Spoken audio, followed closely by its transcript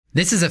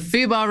This is a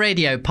Fubar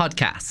Radio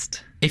podcast.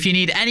 If you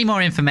need any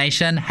more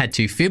information, head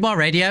to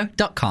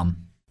fubarradio.com.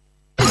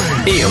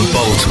 Ian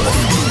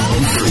Boldsworth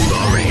on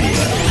Fubar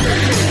Radio.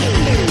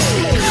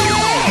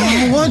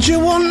 What do you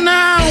want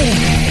now?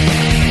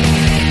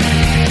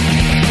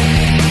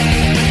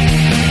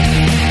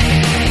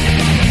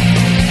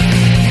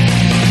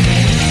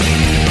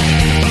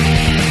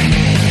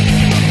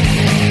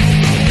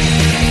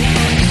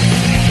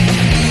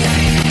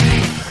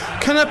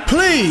 Can I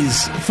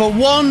please, for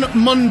one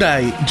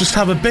Monday, just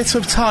have a bit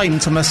of time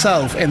to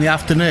myself in the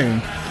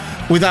afternoon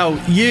without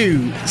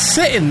you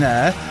sitting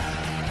there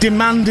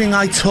demanding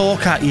I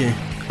talk at you?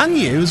 And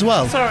you as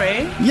well.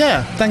 Sorry.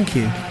 Yeah, thank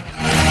you.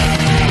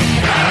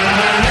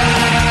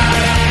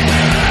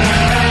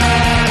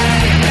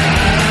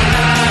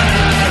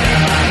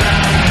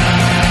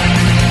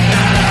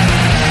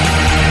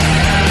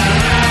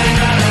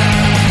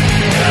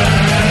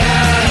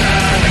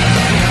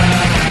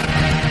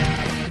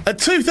 At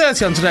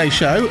 2:30 on today's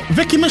show,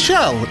 Vicky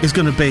Michelle is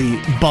going to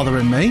be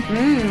bothering me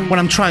when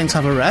I'm trying to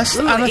have a rest.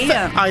 Ooh, and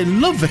Ian. I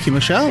love Vicky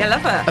Michelle. Yeah, I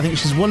love her. I think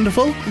she's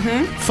wonderful.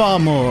 Far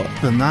more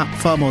than that.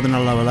 Far more than a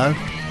low.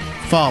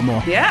 Far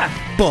more. Yeah.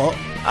 But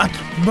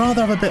I'd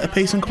rather have a bit of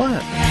peace and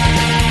quiet.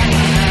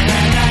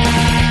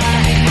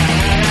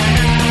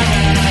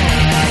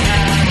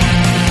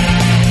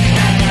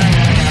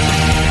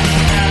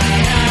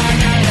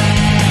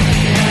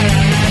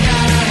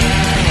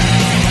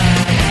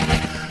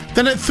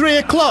 Then at 3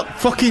 o'clock,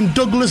 fucking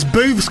Douglas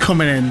Booth's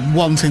coming in,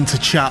 wanting to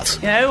chat.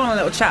 Yeah, we want a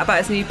little chat about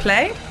his new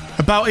play.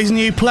 About his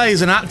new play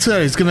as an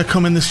actor. He's going to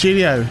come in the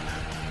studio,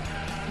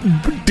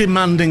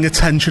 demanding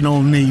attention,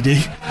 all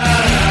needy.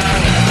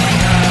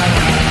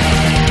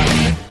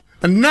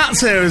 And Nat's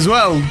here as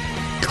well,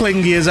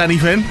 clingy as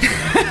anything.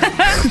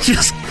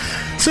 Just,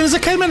 as soon as I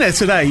came in here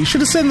today, you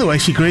should have seen the way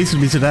she greeted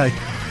me today.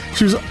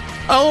 She was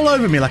all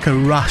over me like a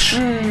rash.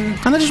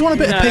 And I just want a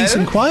bit of peace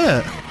and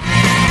quiet.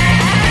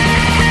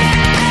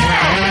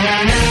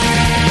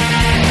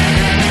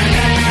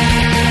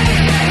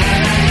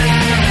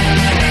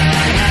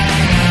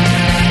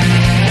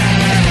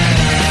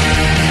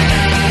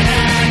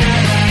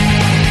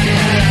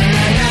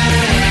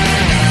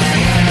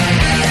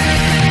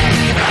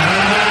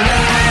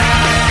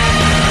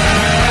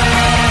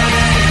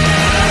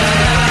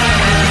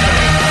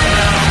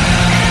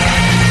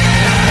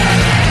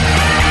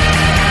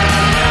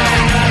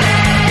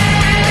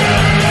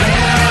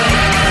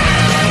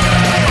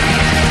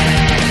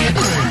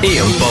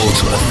 Ian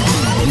Boldsworth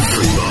on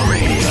Fubar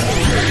Radio.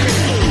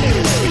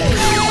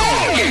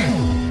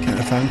 Get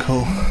a phone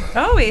call.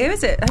 Oh, who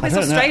is it? I hope it's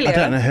Australia. I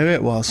don't know who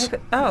it was.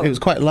 Oh. It was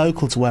quite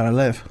local to where I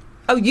live.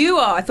 Oh, you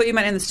are? I thought you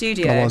meant in the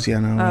studio. I was, yeah,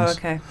 no, I was. Oh,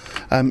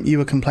 okay. You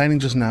were complaining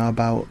just now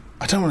about...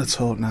 I don't want to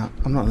talk now.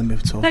 I'm not in the mood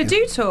for talking. No,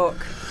 do talk.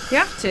 You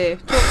have to.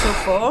 Talk till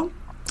 4.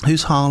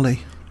 Who's Harley?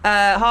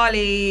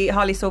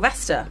 Harley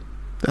Sylvester.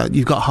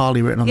 You've got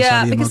Harley written on the side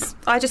Yeah, of your because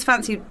mug. I just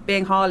fancied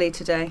being Harley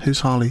today. Who's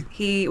Harley?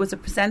 He was a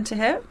presenter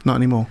here. Not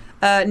anymore.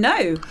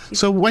 No.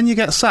 So when you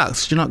get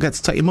sacked, do you not get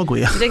to take your mug with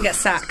you? He didn't get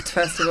sacked,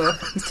 first of all.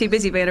 He's too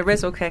busy being a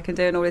Rizzle kick and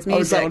doing all his Oh,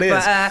 is that music.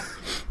 what it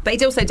is? But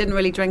he also didn't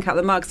really drink out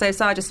the mug, so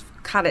I just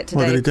had it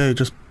today. What did he do?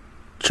 Just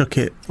chuck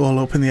it all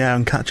up in the air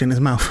and catch it in his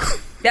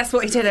mouth? That's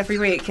what he did every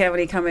week, yeah, when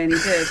he come in, he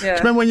did, yeah.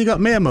 Remember when you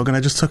got me a mug and I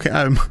just took it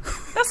home?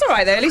 That's all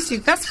right, though, at least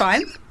that's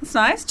fine. That's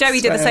nice.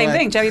 Joey did the Straight same away.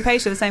 thing. Joey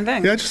Page did the same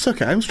thing. Yeah, I just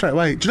took it home straight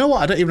away. Do you know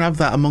what? I don't even have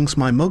that amongst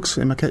my mugs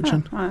in my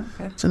kitchen. Oh, right,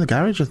 okay. It's in the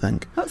garage, I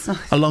think. That's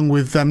nice. Along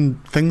with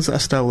things that I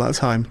stole that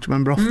time. Do you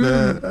remember off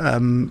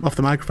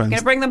the microphones? You going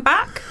to bring them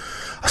back?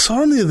 I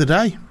saw them the other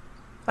day.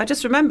 I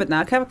just remembered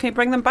now. Can you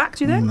bring them back,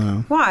 do you think?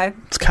 No. Why?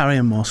 It's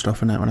carrying more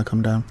stuff in it when I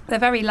come down. They're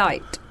very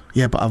light.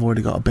 Yeah, but I've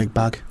already got a big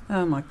bag.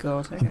 Oh, my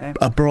God, okay.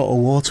 I brought a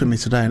water with me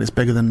today, and it's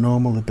bigger than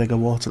normal, the bigger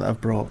water that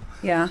I've brought.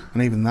 Yeah.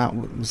 And even that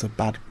was a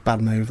bad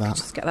move, that.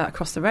 Just get that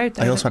across the road,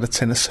 though. I also had a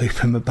tin of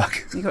soup in my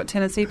bag. You've got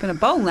tin of soup in a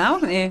bowl now,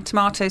 haven't you?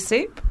 Tomato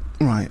soup.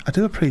 Right, I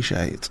do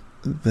appreciate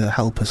the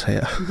helpers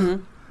here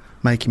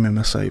making me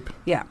my soup.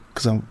 Yeah.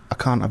 Because I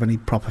can't have any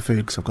proper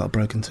food because I've got a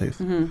broken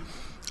tooth.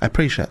 I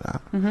appreciate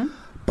that.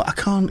 But I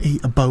can't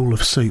eat a bowl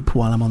of soup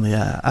while I'm on the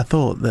air. I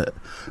thought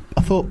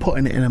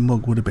putting it in a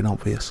mug would have been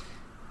obvious.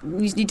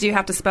 You do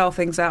have to spell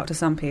things out to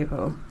some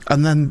people.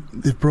 And then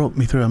they've brought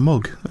me through a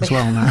mug as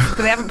well now.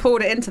 But they haven't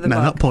poured it into the No,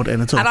 mug. not poured it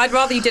in at all. And I'd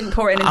rather you didn't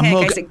pour it in here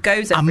in case it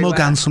goes everywhere. A mug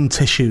and some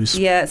tissues.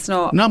 Yeah, it's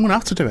not. No, I'm going to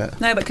have to do it.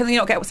 No, but can you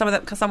not get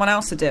someone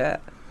else to do it?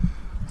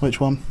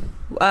 Which one?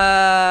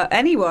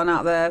 Anyone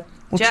out there.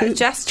 Well,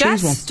 Jess one.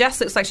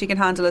 Jess looks like she can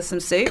handle us some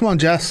soup. Come on,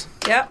 Jess.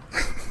 Yep.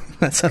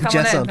 Let's have Come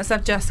Jess on in. on. Let's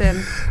have Jess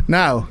in.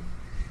 Now,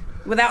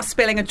 Without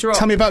spilling a drop.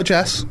 tell me about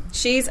Jess.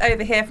 She's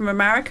over here from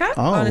America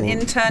Oh, on an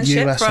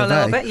internship US for a of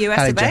little A. bit. US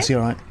Hey, of A. Jess, you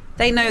all right?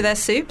 They know their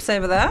soups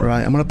over there.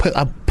 Right,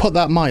 I'll put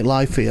that mic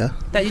live for you.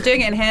 That you're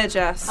doing it in here,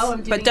 Jess. Oh,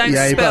 I'm doing but don't it.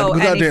 Yeah, spill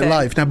we've got to do anything. it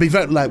live. Now, be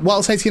very, what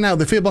I'll say to you now,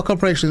 the Fearblock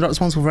operation is not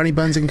responsible for any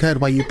burns incurred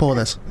while you pour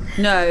this.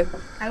 No.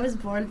 I was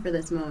born for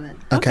this moment.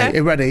 Okay,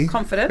 you ready?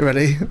 Confident. You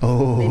ready? Maybe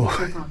Oh.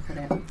 too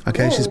confident.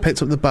 Okay, she's Ooh.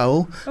 picked up the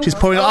bowl. She's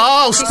pouring...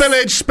 Oh,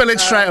 spillage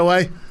straight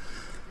away.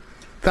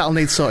 That'll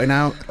need sorting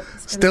out.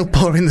 Still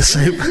pouring the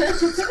soup.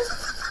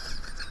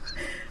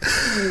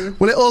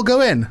 Will it all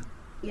go in?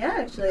 Yeah,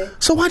 actually.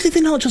 So why did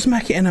they not just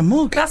make it in a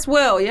mug? That's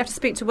Will. You have to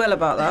speak to Will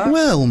about that.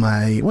 Will,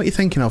 mate, what are you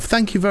thinking of?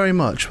 Thank you very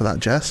much for that,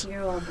 Jess.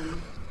 You're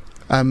welcome.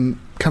 Can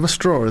I have a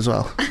straw as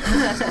well?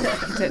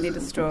 You don't need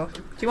a straw.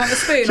 Do you want the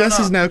spoon Jess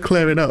or is not? now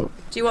clearing up.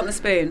 Do you want the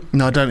spoon?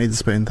 No, I don't need the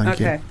spoon, thank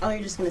Okay. Oh,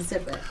 you're just going to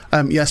sip it.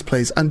 you. Yes,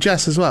 please. And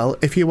Jess as well,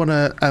 if you want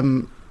to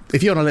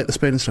lick the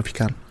spoon and stuff, you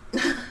can.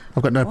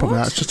 I've got no problem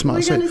with that. It's just tomato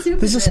What kind of soup. soup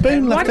There's a is it?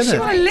 spoon Why left does in she it.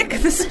 want to lick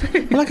the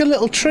spoon? Like a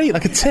little treat,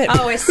 like a tip.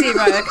 Oh, I see.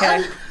 Right,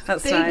 okay.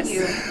 That's Thank nice.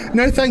 you.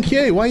 No, thank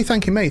you. Why are you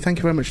thanking me? Thank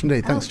you very much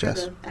indeed. Thanks, for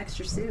Jess. the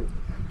extra soup.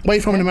 Where are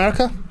you from in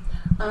America?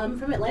 I'm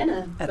from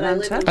Atlanta. but I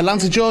live Atlanta? in-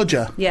 Atlanta,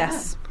 Georgia.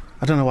 Yes.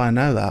 I don't know why I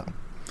know that.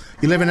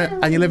 You live in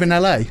and you live in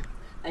LA?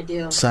 I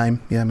do.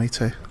 Same. Yeah, me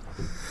too.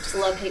 Just a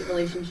love-hate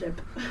relationship.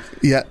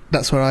 Yeah,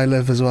 that's where I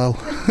live as well.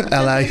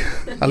 LA.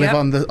 I live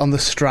Yep. on the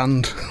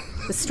Strand.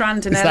 The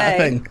Strand in Is LA. that a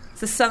thing?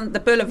 It's the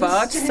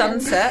Boulevard,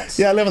 Sunset.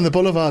 Yeah, I live on the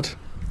Boulevard.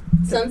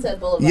 Sunset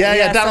Boulevard. Yeah,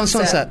 Yeah, down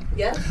Sunset. on Sunset.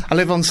 Yeah? I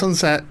live on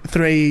Sunset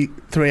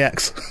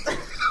 3X.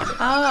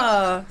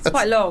 Ah, it's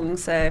quite long,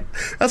 so.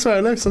 That's where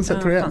I live, Sunset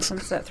Oh, 3X. not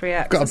Sunset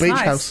 3X. Got a That's beach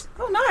nice. house.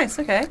 Oh, nice.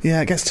 Okay.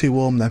 Yeah, it gets too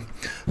warm then.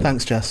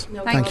 Thanks, Jess.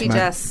 No Thank you, mate.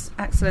 Jess.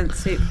 Excellent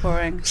soup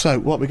pouring. So,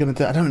 what we're going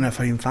to do... I don't know if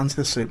I even fancy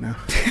the soup now.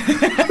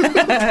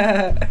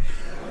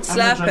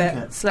 Slurp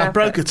it. Slurp I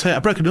broke it. a tooth. I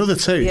broke another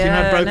tooth. Yeah, you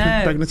know, I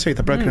know. broken a tooth.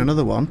 I've broken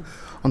another one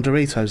on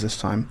Doritos this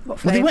time.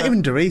 What Well, they weren't flavour?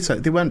 even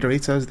Doritos. They weren't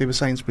Doritos. They were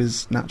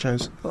Sainsbury's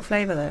nachos. What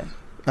flavour,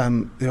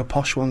 though? They were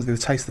posh ones. They were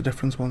taste the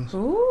difference ones.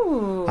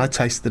 Ooh. I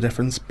tasted the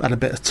difference. Had a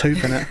bit of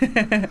tooth in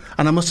it,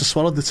 and I must have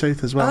swallowed the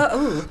tooth as well.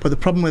 Ooh. But the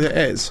problem with it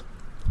is,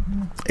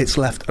 it's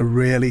left a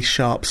really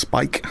sharp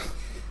spike,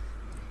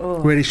 Oh.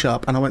 really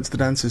sharp. And I went to the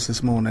dentist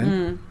this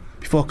morning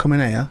before coming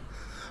here,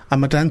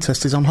 and my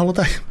dentist is on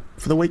holiday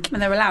for the week.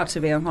 And they're allowed to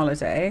be on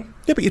holiday.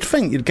 Yeah, but you'd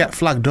think you'd get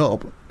flagged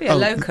up. Be a Oh,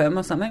 locum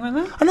or something,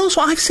 wouldn't they? And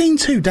also, I've seen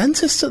two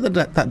dentists at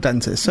that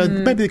dentist, so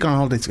maybe they've gone on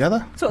holiday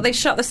together. So what, they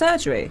shut the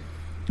surgery?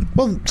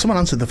 Well, someone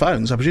answered the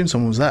phone, so I presume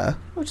someone was there.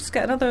 We'll just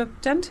get another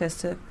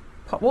dentist to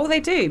pop. What will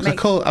they do?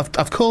 'Cause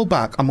I've called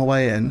back on my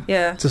way in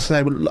Yeah. to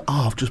say, well, look,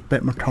 I've just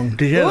bit my tongue.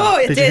 Did you hear Oh,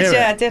 that? it you did, hear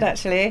yeah, it? it did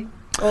actually.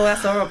 Oh,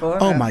 that's horrible.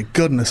 isn't Oh it? my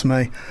goodness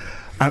me.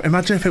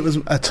 Imagine if it was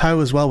a toe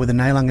as well with a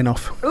nail hanging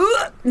off. Ooh,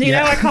 you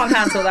Yeah. know I can't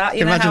handle that.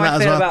 You know Imagine how that I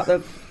as feel well. about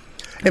the.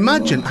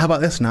 Imagine, how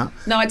about this, Nat?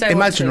 No, I don't.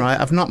 Imagine, want to.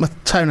 right, I've knocked my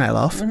toenail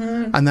off,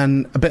 and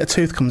then a bit of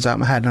tooth comes out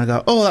my head, and I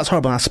go, oh, that's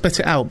horrible, and I spit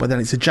it out, but then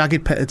it's a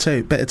jagged bit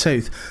of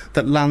tooth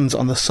that lands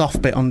on the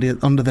soft bit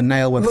under the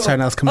nail where the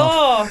toenails come off,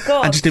 Oh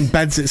God! and just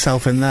embeds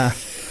itself in there.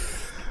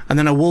 And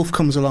then a wolf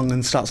comes along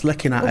and starts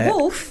licking at A it.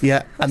 wolf?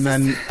 Yeah, and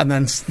then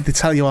they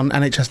tell you on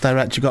NHS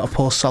Direct you've got to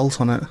pour salt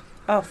on it.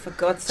 Oh, for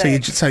God's So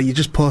sake! you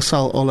just pour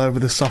salt all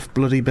over the soft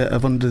bloody bit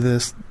of under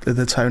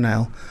the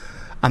toenail,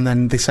 and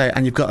then they say,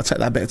 and you've got to take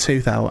that bit of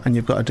tooth out, and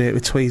you've got to do it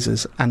with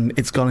tweezers, and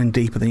it's gone in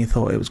deeper than you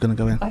thought it was going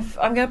to go in.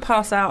 I'm going to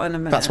pass out in a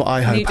minute. That's what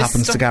I Can you hope just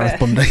happens to stop Gareth it?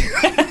 Bundy.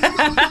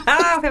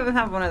 I haven't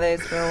had one of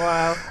those for a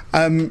while.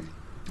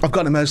 I've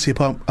got an emergency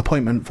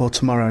appointment for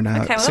tomorrow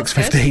now Okay, at well, that's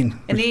 6:15. good.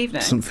 In the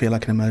evening? Doesn't feel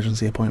like an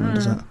emergency appointment,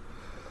 does it?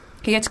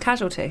 Can you go to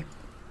Casualty?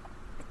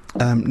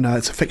 No,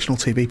 it's a fictional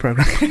TV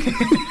programme.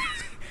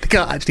 They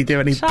can't actually do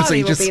any Charlie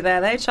procedures. will be there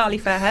though. Charlie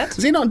Fairhead.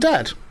 Is he not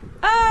dead?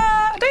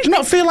 I don't Do you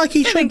not feel like he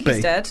I don't should think be?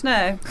 he's dead.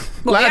 No.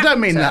 Well, Like, the I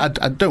don't mean actor.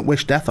 that. I don't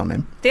wish death on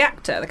him. The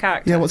actor, the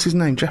character. Yeah, what's his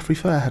name? Jeffrey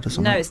Fairhead or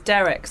something? No, it's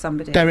Derek.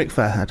 Somebody. Derek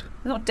Fairhead.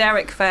 It's not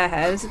Derek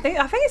Fairhead.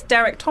 I think it's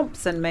Derek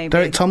Thompson. Maybe.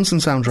 Derek Thompson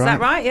sounds Is right.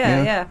 that right?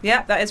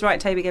 Yeah. That is right.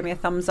 Toby, give me a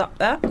thumbs up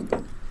there.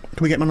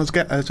 Can we get him on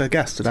as a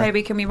guest today?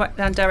 Toby, can we write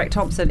down Derek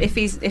Thompson if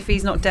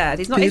he's not dead?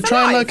 He's not. Can you he's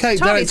try and alive. locate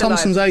Charlie's Derek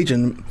Thompson's alive.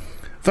 agent?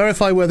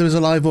 Verify whether he's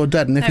alive or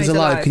dead, and if No, he's he's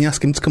alive, alive. can you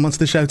ask him to come onto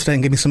the show today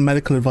and give me some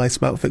medical advice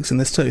about fixing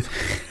this tooth?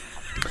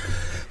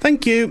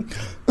 Thank you.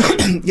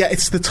 Yeah,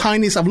 it's the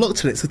tiniest. I've looked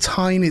at it. It's the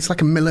tiny. It's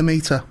like a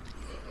millimetre.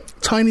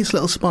 Tiniest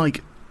little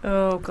spike.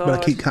 Oh God. But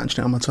I keep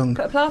catching it on my tongue.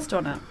 Put a plaster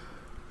on it,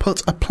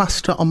 Put a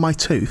plaster on my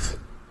tooth.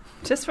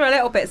 just for a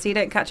little bit, so you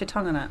don't catch your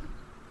tongue on it.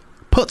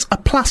 Put a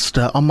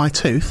plaster on my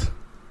tooth.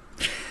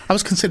 I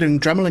was considering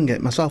dremeling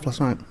it myself last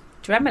night.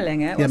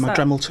 Dremeling it. Yeah, What's my that?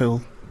 Dremel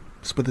tool.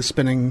 It's with the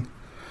spinning.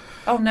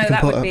 Oh no, You can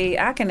that put would a- be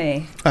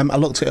agony. I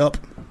looked it up.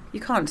 You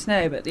can't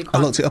know, but you can't. I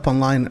looked it up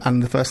online,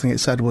 and the first thing it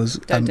said was,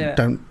 Don't do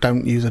it.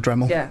 don't use a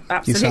Dremel. Yeah,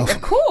 absolutely. yourself.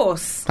 Of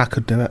course. I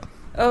could do it.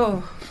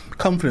 Oh,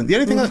 Confident. The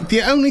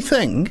only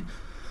thing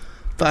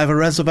that I have a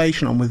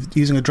reservation on with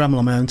using a Dremel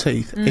on my own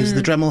teeth is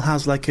the Dremel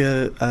has like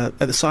at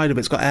the side of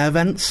it's got air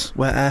vents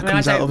where air I mean, I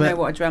comes out don't of know it.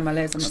 what a Dremel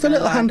is. I'm Just not a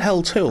little gonna lie.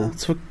 handheld tool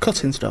for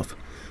cutting stuff.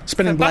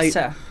 Spinning For blade.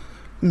 butter.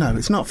 No,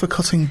 it's not for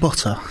cutting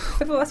butter.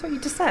 Well, that's what you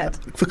just said.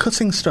 For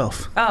cutting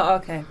stuff. Oh,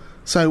 okay.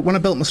 So when I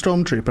built my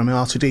Stormtrooper and my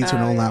R2D2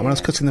 and Oh, all that, yeah, when I was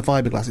yeah. cutting the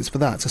fiberglass, it's for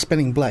that. It's a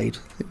spinning blade,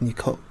 and you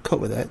cut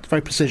with it. It's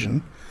very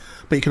precision.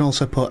 But you can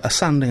also put a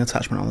sanding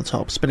attachment on the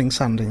top, spinning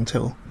sanding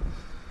tool.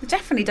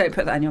 Definitely don't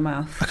put that in your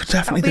mouth. I could That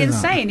definitely would be do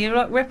insane. You'd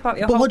like rip up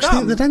your that. But whole what do you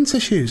think gum. the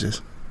dentist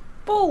uses?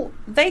 Well,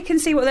 they can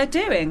see what they're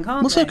doing,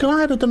 can't Well, so they? could I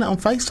have done it on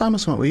FaceTime or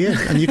something with you,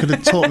 and you could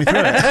have taught me through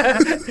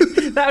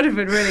it. That would have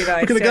been really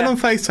nice. I could have gone on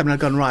FaceTime and I'd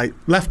gone right,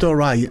 left or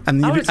right,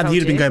 and I you'd, would've and told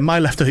you'd have been you. going my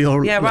left or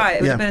your Yeah, right.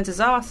 It would yeah. have been a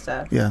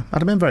disaster. Yeah, I'd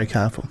have been very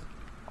careful.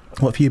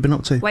 What have you been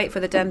up to? Wait for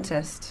the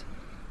dentist.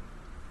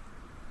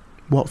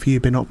 What have you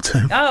been up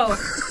to? Oh,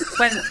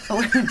 when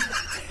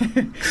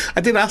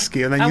I did ask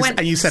you, and then I you, went-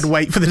 and you said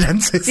wait for the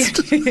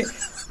dentist.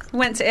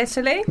 went to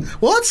Italy.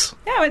 What?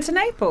 Yeah, I went to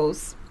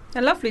Naples.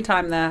 A lovely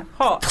time there.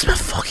 Hot. That's my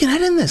fucking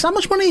head in this. How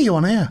much money are you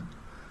on here?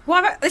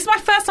 Well, this is my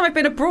first time I've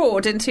been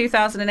abroad in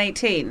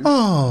 2018.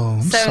 Oh,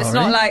 I'm so sorry. it's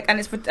not like, and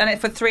it's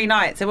for 3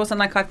 nights. It wasn't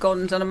like I've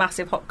gone on a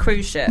massive hot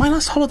cruise ship. My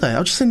last holiday, I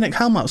was just in Nick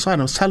Helm outside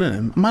and I was telling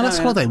him, my last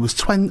yeah. holiday was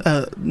 20,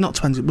 not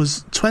 20, it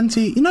was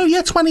 20,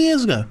 20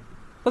 years ago.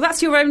 Well,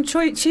 that's your own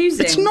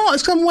choosing. It's not,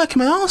 it's because I'm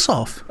working my arse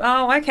off.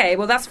 Oh, okay.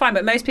 Well, that's fine.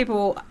 But most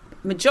people,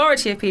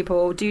 majority of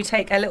people, do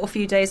take a little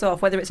few days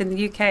off, whether it's in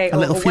the UK or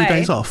little few away.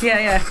 days off?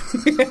 Yeah,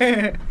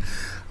 yeah.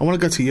 I want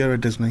to go to Euro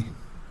Disney.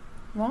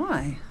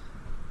 Why?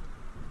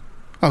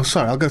 Oh,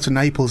 sorry, I'll go to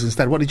Naples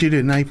instead. What did you do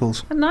in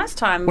Naples? A nice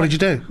time. What did you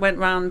do? Went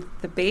round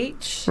the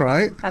beach.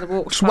 Right. Had a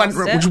walk Just past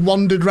went, it. just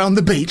wandered round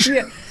the beach.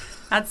 Yeah.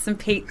 Had some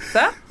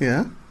pizza.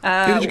 Yeah.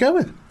 Who did you go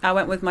with? I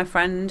went with my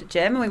friend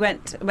Jim, and we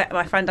met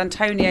my friend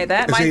Antonio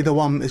there. Is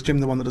Jim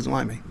the one that doesn't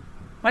like me?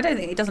 I don't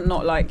think he doesn't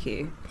not like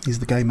you. He's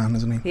the gay man,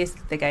 isn't he? He is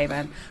the gay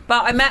man.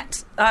 But I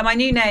met my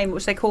new name,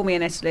 which they call me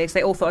in Italy, because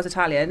they all thought I was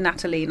Italian,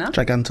 Natalina.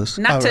 Gigantus.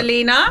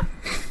 Natalina.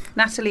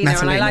 Natalina,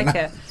 and I like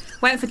it.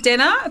 Went for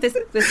dinner at this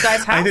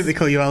guy's house. I think they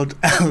call you El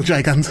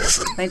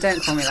Gigantus. They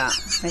don't call me that.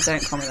 They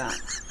don't call me that.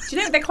 Do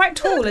you know, they're quite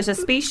tall as a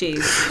species.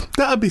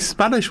 That would be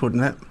Spanish,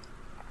 wouldn't it?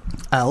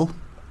 El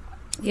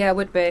Yeah, it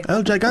would be.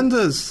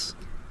 Gigantus.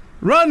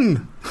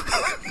 Run!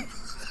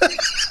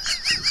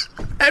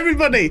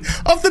 Everybody!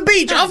 Off the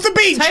beach! Off the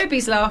beach!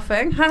 Toby's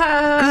laughing. Ha ha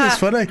ha. It's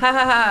funny. Ha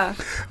ha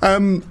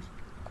ha.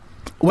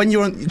 When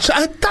you're on...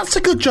 that's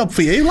a good job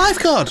for you,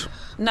 lifeguard.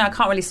 No, I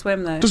can't really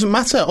swim though. Doesn't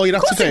matter. All you'd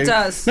have to do... Of course it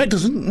does. No, it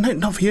doesn't. No,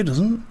 not for you, it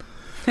doesn't.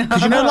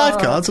 Because you know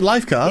lifeguards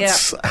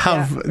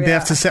Yeah, they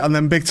have to sit on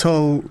them big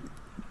tall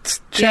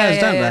chairs,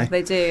 don't yeah,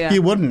 they? they do, yeah.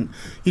 You wouldn't.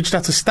 You just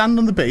have to stand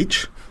on the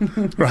beach,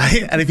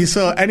 right? And if you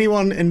saw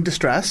anyone in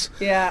distress,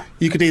 Yeah.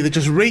 you could either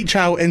just reach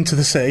out into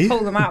the sea,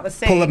 Pull them out of the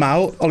sea. pull them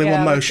out all in Yeah,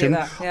 one I would do motion,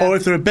 that, yeah. or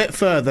if they're a bit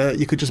further,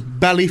 you could just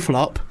belly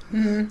flop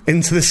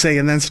into the sea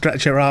and then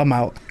stretch your arm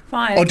out.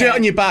 Fine. Or do it okay.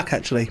 on your back,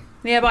 actually.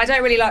 Yeah, but I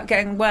don't really like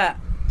getting wet.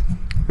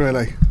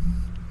 Really?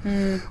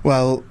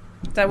 Well,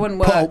 That wouldn't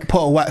work. put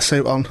a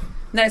wetsuit on.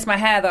 No, it's my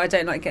hair that I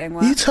don't like getting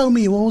wet. You told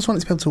me you always wanted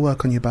to be able to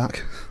work on your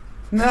back.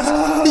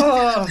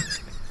 No.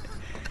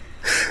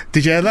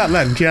 Did you hear that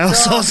then? Do you know how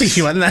saucy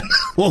she went then?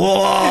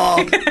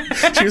 Whoa!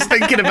 She was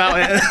thinking about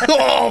it.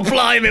 Oh,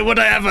 blimey, would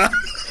I ever?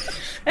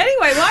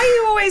 Anyway, why are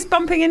you always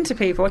bumping into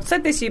people? I've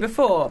said this to you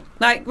before.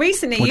 Like,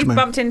 recently What do you you mean?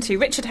 bumped into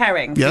Richard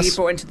Herring, Yes. who you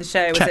brought into the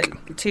show, was Check.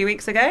 it 2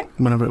 weeks ago?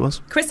 Whenever it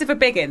was. Christopher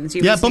Biggins,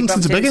 you Yeah, recently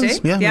bumped into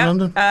Biggins, yeah, in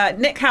London.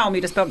 Nick Helm,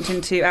 you just bumped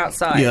into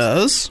outside.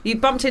 Yes. You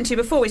bumped into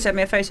before, we sent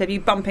me a photo of you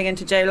bumping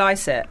into Joe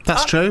Lycett.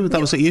 That's true. That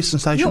was at Euston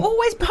Station. You're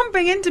always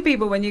bumping into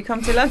people when you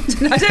come to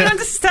London. I don't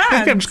understand.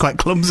 I'm just quite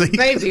clumsy.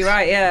 Maybe,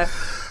 right, yeah.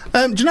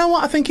 Do you know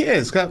what I think it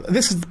is? 'Cause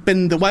this has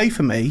been the way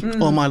for me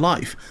all my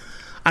life.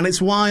 And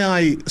it's why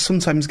I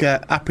sometimes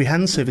get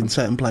apprehensive in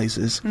certain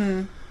places.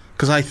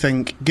 Because I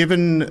think,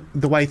 given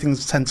the way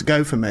things tend to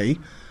go for me,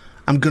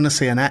 I'm going to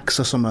see an ex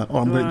or something,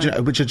 or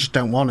which I just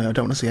don't want to. I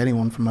don't want to see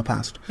anyone from my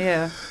past.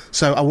 Yeah.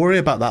 So I worry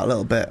about that a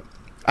little bit.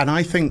 And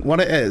I think what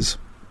it is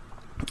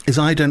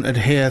I don't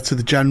adhere to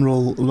the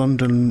general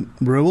London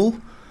rule,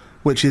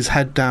 which is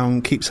head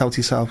down, keep sell to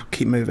yourself,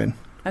 keep moving.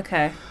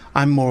 Okay.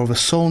 I'm more of a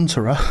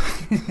saunterer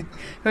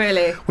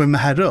Really? with my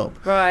head up.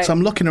 Right. So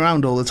I'm looking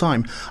around all the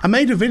time. I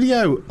made a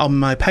video on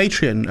my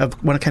Patreon of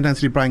when I came down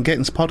to do Brian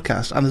Gittins'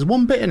 podcast, and there's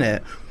one bit in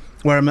it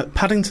where I'm at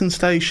Paddington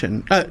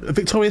Station,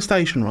 Victoria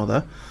Station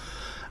rather,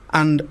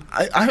 and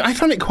I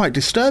found it quite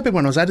disturbing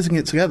when I was editing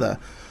it together,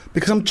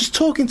 because I'm just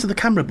talking to the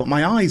camera, but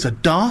my eyes are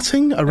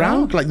darting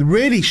around, like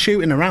really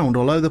shooting around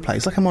all over the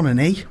place, like I'm on an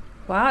E.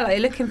 Wow, like you're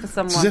looking for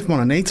someone. It's as if I'm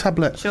on an E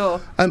tablet.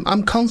 Sure.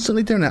 I'm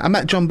constantly doing it. I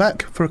met John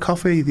Beck for a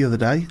coffee the other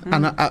day,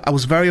 and I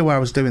was very aware I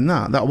was doing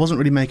that. That I wasn't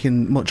really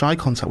making much eye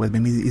contact with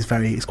him.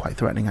 He's quite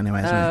threatening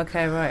anyway, isn't he?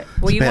 Okay, right.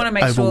 Well, It's a you bit want to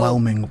make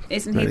overwhelming, sure.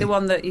 Isn't he really. the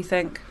one that you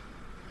think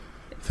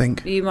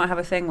you might have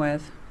a thing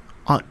with?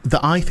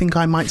 That I think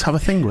I might have a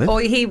thing with.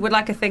 Or he would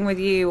like a thing with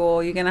you,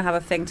 or you're going to have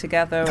a thing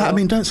together? I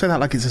mean, don't say that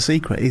like it's a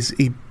secret. He's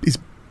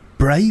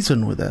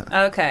brazen with it.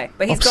 Okay,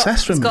 but he's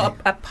Obsessed with got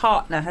me. a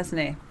partner,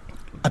 hasn't he?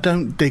 I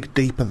don't dig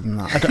deeper than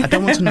that. I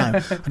don't want to know. I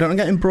don't want to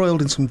get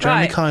embroiled in some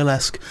Jeremy Right.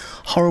 Kyle-esque,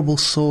 horrible,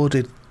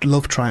 sordid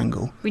love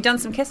triangle. We've done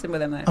some kissing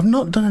with him, though. I've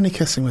not done any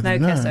kissing with No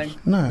him. No kissing?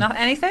 No. Not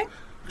anything?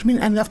 I mean,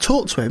 and I've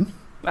talked to him,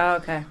 Oh,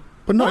 okay.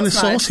 but not in a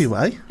That's nice. saucy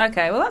way.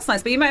 Okay, well, that's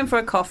nice. But you met him for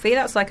a coffee.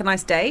 That's like a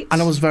nice date.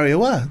 And I was very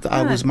aware that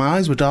Yeah. my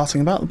eyes were darting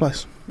about the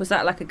place. Was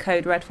that like a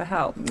code red for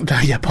help?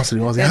 Yeah,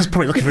 possibly was. Yeah, I was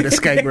probably looking for an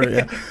escape route.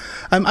 Yeah.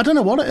 I don't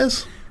know what it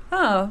is.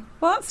 Oh,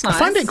 well, that's nice. I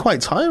find it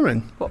quite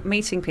tiring. What,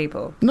 meeting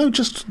people? No,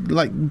 just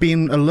like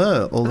being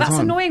alert all the That's time.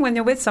 annoying when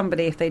you're with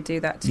somebody if they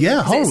do that to you.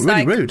 Yeah, 'Cause it's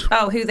really rude.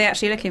 Oh, who are they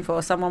actually looking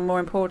for? Someone more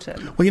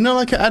important. Well, you know,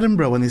 like at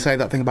Edinburgh, when they say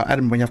that thing about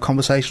Edinburgh, when you have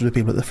conversations with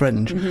people at the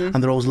Fringe, and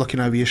they're always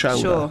looking over your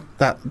shoulder. Sure.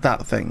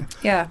 That thing.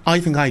 Yeah. I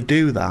think I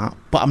do that,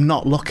 but I'm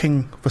not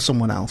looking for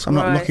someone else. I'm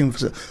not Right. looking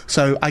for...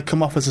 So I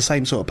come off as the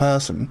same sort of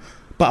person,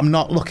 but I'm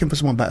not looking for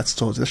someone better to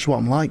talk to. This is what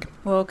I'm like.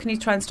 Well, can you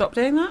try and stop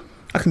doing that?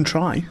 I can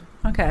try.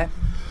 Okay.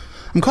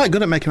 I'm quite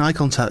good at making eye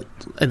contact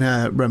in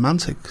a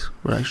romantic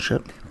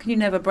relationship. Can you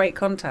never break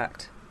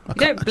contact? I You can't-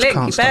 don't I just blink.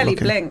 can't You stop barely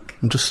looking. blink.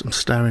 I'm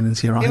staring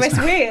into your eyes It's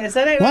now. weird.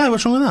 I don't Why?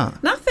 What's wrong with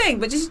that? Nothing,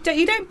 but just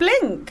you don't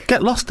blink.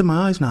 Get lost in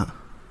my eyes now.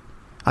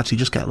 Actually,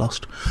 just get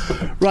lost.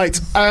 Right,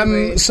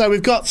 so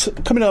we've got,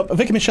 coming up,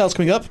 Vicky Michelle's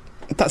coming up.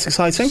 That's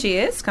exciting. She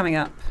is coming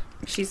up.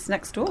 She's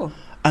next door.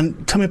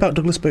 And tell me about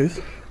Douglas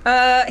Booth.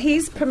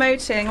 He's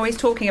promoting, or he's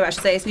talking about, I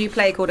should say, his new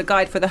play called A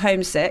Guide for the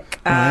Homesick,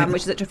 Right.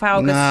 which is at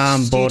Trafalgar Nah,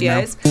 I'm bored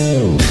now.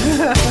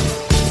 Studios.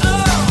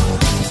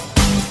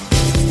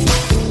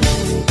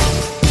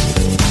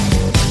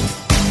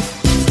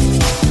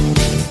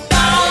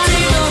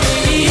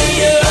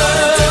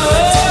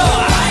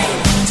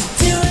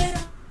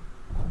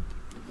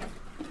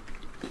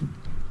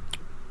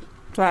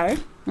 Sorry.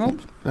 Oh,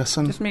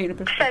 Listen. just me. So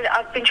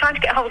I've been trying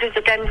to get hold of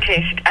the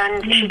dentist,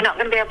 and she's not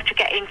going to be able to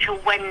get in till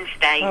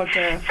Wednesday. Oh,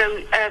 dear.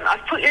 So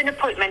I've put you an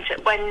appointment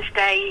at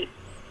Wednesday,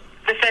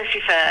 the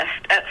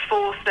 31st at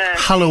 4:30.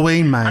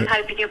 Halloween, I'm mate.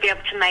 hoping you'll be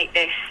able to make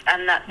this,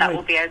 and that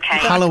will be okay.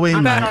 Halloween,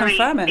 I'm mate. sorry,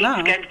 Confirm it now.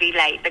 it's going to be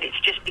late, but it's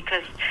just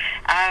because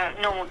our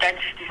normal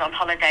dentist is on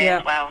holiday Yeah.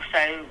 as well,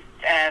 so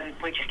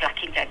we're just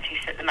lacking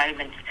dentists at the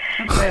moment.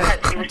 Okay.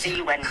 Hopefully we'll see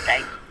you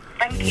Wednesday.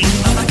 Thank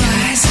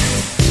you.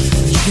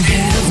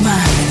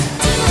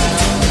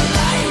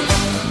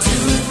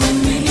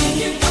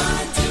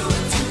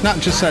 Nat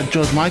just said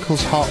George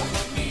Michael's hot.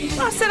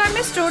 I said I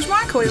miss George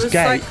Michael. He He's was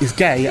gay. like, He's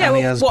gay, yeah, and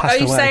he well, has what, passed are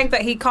you away. saying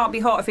that he can't be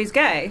hot if he's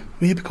gay?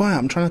 Will you be quiet?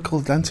 I'm trying to call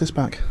the dentist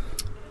back.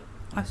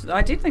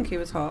 I did think he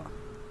was hot.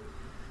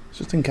 He's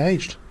just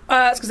engaged.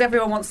 It's because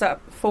everyone wants that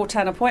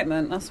 4:10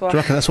 appointment. That's why. Do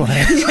you reckon that's what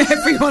it is?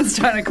 Everyone's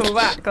trying to call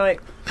back.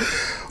 Like,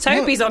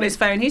 Toby's on his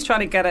phone. He's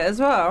trying to get it as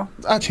well.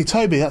 Actually,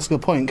 Toby, that's a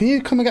good point. Can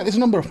you come and get this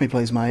number off me,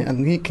 please, mate?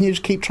 And can you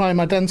just keep trying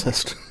my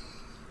dentist?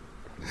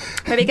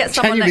 Maybe get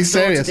someone Genuinely next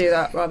door serious. to do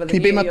that rather than Can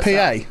you be my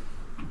yourself.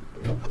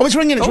 PA? Oh, it's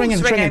ringing, it's Oh, ringing,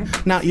 it's it's ringing.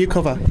 ringing. Nat, you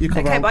cover. Okay,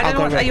 but I don't know.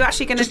 go Are around. you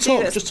actually going to Just do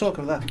talk, this? Just talk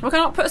over there. Well,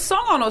 can I put a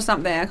song on or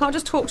something? I can't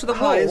just talk to the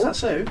wall. Hi, is that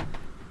Sue?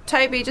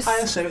 Toby, just.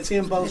 Hi, Sue. It's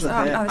Ian Bolsworth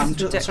Oh, here. this I'm is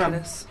just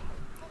ridiculous.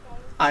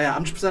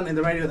 I'm just presenting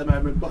the radio at the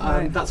moment, but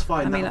Right. that's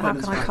fine. I mean, that how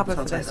appointment's can I fine, cover so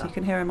for I'll take this? that. You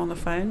can hear him on the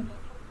phone.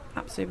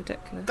 Absolutely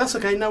ridiculous. That's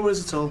okay, no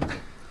worries at all.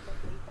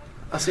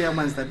 I'll see you on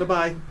Wednesday.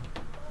 Bye-bye.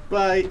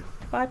 Bye.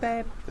 Bye,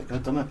 babe. I think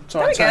I've done it.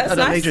 There we go, I that's don't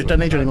nice. need you. Don't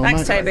need you anymore.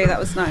 Thanks, mate. Toby. That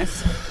was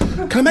nice.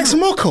 Can I make some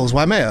more calls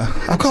while I'm here?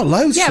 I've got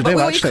loads Yeah, to but do,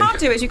 what actually. you can't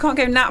do is you can't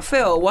go Nat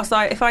Phil.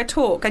 If I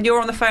talk and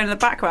you're on the phone in the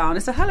background,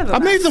 it's a hell of a I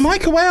mess. moved the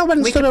mic away. I went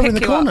and We stood could over in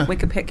pick the you corner. up. We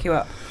could pick you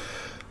up.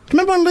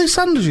 Remember when Lou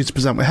Sanders used to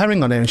present with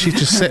Herring on here and she'd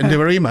just sit and do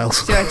her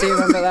emails? I do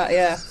remember that,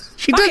 yeah.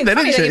 She Funny did,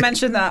 didn't that she? you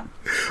mentioned that.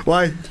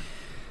 Why?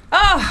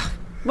 Oh,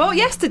 well,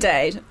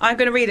 yesterday, I'm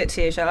going to read it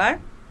to you, shall I?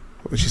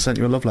 Well, she sent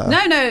you a love letter.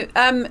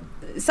 No.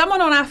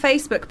 Someone on our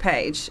Facebook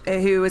page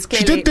who was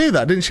She clearly... did do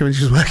that, didn't she, when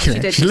she was working She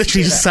it? did, She she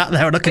literally did just that. sat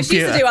there on a But she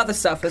computer. used to do other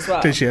stuff as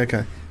well. Did she?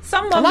 Okay.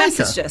 Someone I like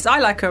messaged her. us. I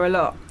like her a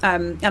lot.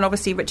 And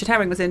obviously Richard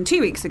Herring was in 2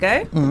 weeks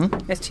ago.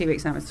 It's 2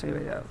 weeks now. It's 3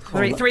 weeks ago.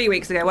 Three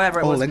weeks ago, whatever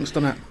it All was. links,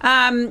 done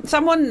it.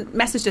 Someone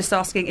messaged us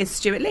asking, is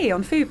Stuart Lee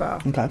on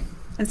Fubar? Okay.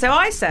 And so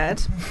I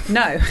said,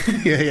 no,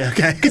 Yeah,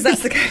 okay. because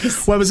that's the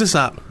case. Where was this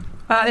at?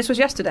 This was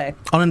yesterday.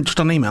 Just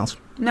on emails?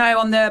 No,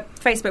 on the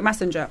Facebook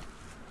Messenger.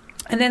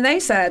 And then they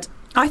said,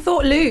 I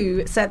thought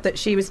Lou said that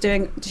she was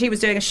doing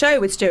a show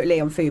with Stuart Lee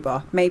on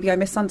Fubar. Maybe I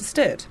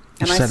misunderstood.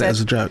 You And I said it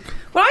as a joke.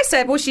 Well, I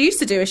said, she used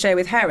to do a show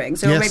with Herring,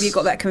 so Yes. maybe you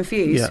got that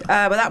confused.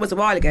 Yeah. But that was a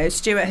while ago.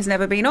 Stuart has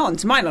never been on,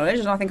 to my knowledge,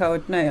 and I think I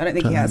would know. I don't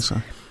think he has.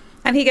 So.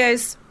 And he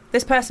goes,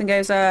 this person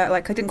goes,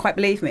 I didn't quite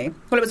believe me.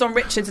 Well, it was on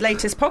Richard's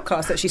latest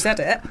podcast that she said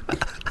it.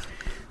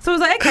 So I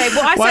was like, okay,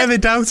 well, I Why said... are they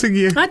doubting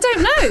you? I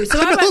don't know. So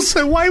I And went,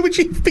 also, why would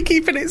you be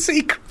keeping it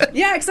secret?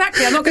 yeah,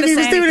 exactly. I'm not going If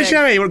to he say was doing a anything.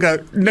 show, he would go,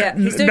 Yeah,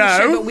 he's doing no. a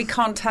show, but we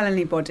can't tell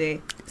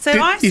anybody. So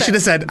I You said, should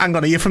have said, hang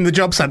on, are you from the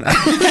job centre?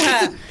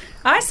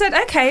 I said,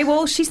 okay,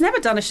 well, she's never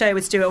done a show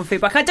with Stuart on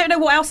Foodbuck. I don't know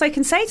what else I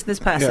can say to this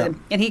person. Yeah.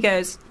 And he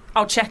goes,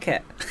 I'll check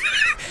it.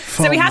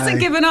 So he hasn't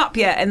given up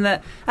yet. And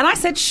I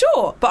said,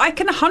 sure, but I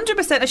can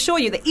 100% assure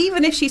you that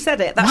even if she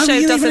said it, that Why show were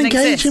you doesn't even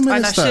engaging exist. with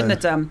And us, I shouldn't though? have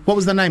done. What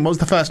was the name? What was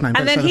the first name? And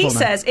Don't then say the he full name.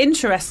 says,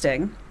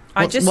 interesting.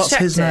 I just What's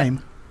checked his it.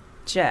 name?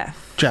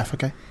 Jeff. Jeff,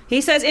 okay.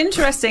 He says,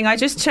 interesting, I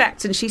just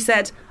checked. And she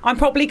said, I'm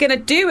probably going to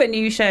do a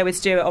new show with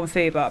Stuart on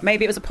Fubar.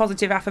 Maybe it was a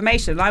positive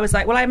affirmation. And I was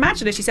like, well, I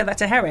imagine if she said that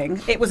to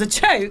Herring, it was a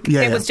joke.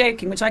 Yeah, it yeah. was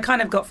joking, which I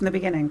kind of got from the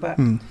beginning. But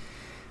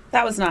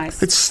that was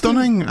nice. It's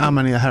stunning how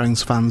many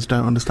Herring's fans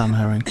don't understand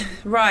Herring.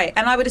 Right.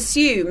 And I would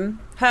assume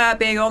her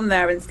being on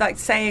there and like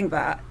saying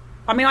that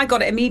I mean, I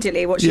got it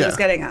immediately what she Yeah. was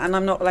getting at, and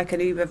I'm not like an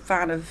uber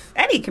fan of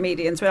any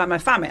comedians. But I'm a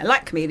fan. I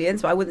like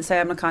comedians, but I wouldn't say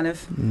I'm a kind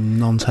of.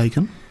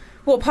 Non-taken.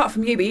 Well, apart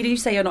from you, but you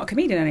say you're not a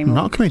comedian I'm anymore.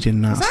 not a comedian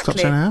now. Exactly. Stop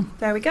saying I am.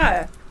 There we go.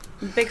 I'm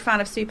a big fan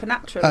of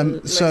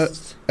supernaturalists. So,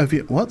 have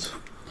you what?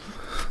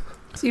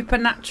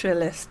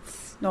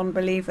 Supernaturalists,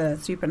 non-believer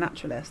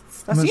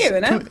supernaturalists. That's you,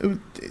 isn't it? Do you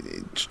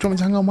want me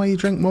to hang on while you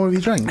drink more of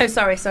your drink? Oh,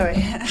 sorry.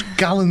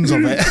 Gallons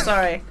of it.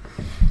 Sorry.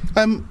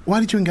 Why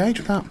did you engage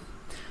with that?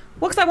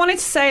 Well, because I wanted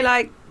to say,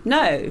 like,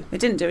 no, they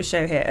didn't do a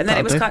show here. And then That'll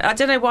it was do. kind of, I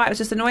don't know why, it was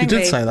just annoying You did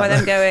me say that, by them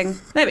though.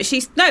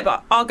 going,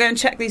 but I'll go and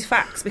check these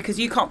facts because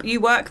you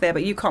work there,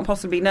 but you can't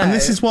possibly know. And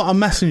this is what a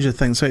messenger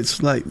thing, so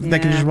it's like they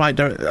can Yeah. just write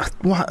direct.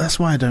 That's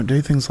why I don't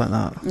do things like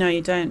that. No,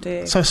 you don't, do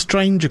you? So a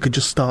stranger could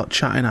just start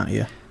chatting at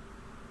you.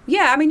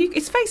 Yeah, I mean,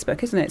 it's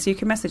Facebook, isn't it? So you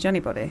can message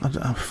anybody.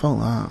 I felt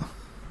that.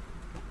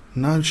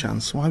 No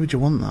chance. Why would you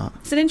want that?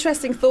 It's an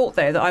interesting thought,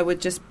 though, that I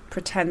would just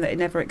pretend that it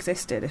never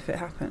existed if it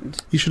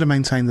happened. You should have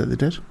maintained that they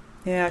did.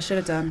 Yeah, I should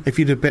have done. If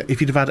you'd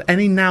have had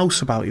any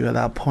nous about you at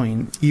that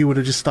point, you would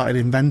have just started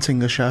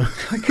inventing a show.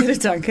 I could have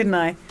done, couldn't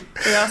I?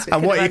 Who else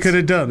And what you could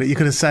have done, you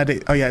could have said,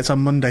 it's on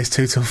Mondays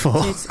 2 till 4.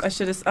 I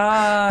should have.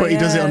 Oh, But he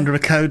does it yeah. under a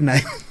code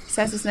name.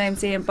 Says his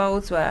name's Ian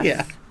Boldsworth.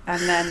 Yeah.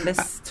 And then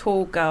this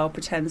tall girl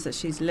pretends that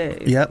she's Lou.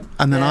 Yep.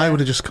 And then Yeah. I would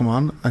have just come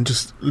on and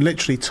just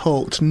literally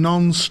talked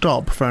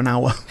non-stop for an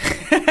hour.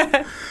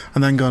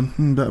 And then gone,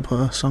 better put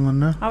a song on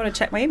now. I would have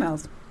checked my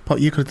emails.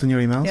 But you could have done your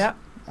emails. Yeah.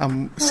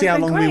 See how that'd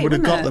be long we great, would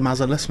have wouldn't got it? them as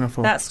a listener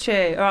for. That's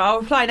true. All right, I'll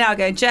reply now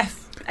going,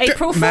 Jeff,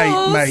 April Mate,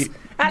 Fools. mate.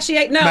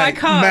 Actually, no, Mate, I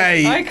can't.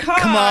 mate, I can't.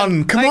 come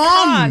on, come I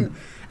on. can't.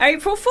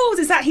 April Fools,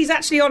 is that he's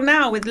actually on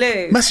now with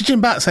Lou? Message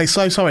him back, say,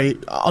 so sorry,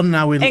 on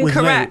now with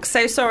Incorrect. Luke.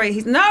 So sorry.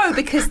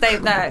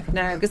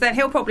 Because then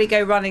he'll probably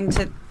go running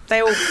to. They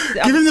all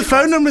Give him the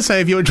phone number and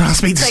say if you were trying to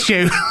speak to Say,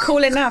 Stu.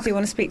 Call in now if you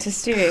want to speak to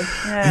Stu. Who do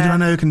Yeah. I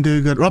know who can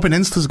do good? Robin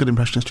Ince does a good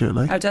impression of Stuart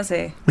Lee. Oh, does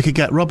he? We could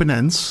get Robin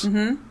Ince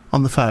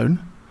on the phone,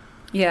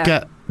 Yeah.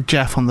 get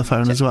Jeff on the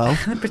phone as well,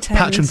 Pretend.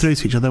 patch them through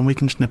to each other, and we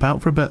can just nip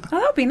out for a bit. Oh,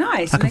 that would be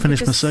nice. I And can they could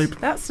finish my soup.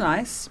 That's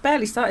nice.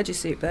 Barely started your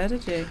soup there,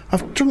 did you?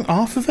 I've drunk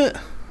half of it.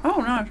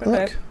 Oh, no. Okay.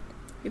 Look.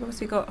 You've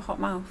obviously got a hot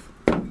mouth.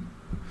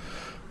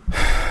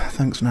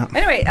 Thanks, Nat.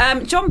 Anyway,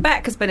 John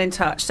Beck has been in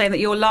touch saying that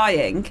you're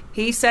lying.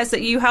 He says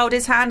that you held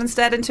his hand and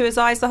stared into his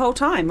eyes the whole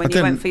time when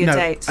you went for your no,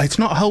 date. It's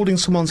not holding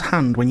someone's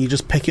hand when you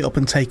just pick it up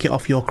and take it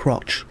off your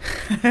crotch.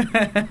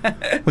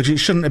 Which it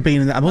shouldn't have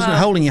been. I wasn't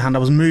holding your hand, I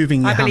was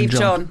moving your I hand, believe John.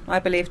 John. I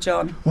believe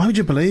John. Why would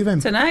you believe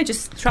him? So no,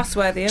 just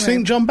trustworthy. Do you Isn't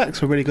think John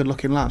Beck's a really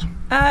good-looking lad?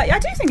 I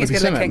do think he's Have you good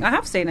seen looking. him? I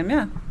have seen him.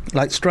 Yeah.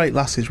 Like, straight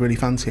lasses really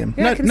fancy him.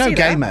 Yeah, I can no see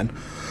gay that. men,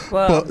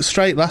 Well, but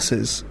straight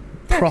lasses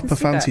yeah, I can proper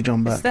see fancy that.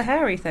 John It's Beck. the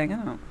hairy thing,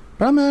 isn't it?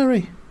 But I'm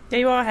hairy. Yeah,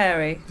 you are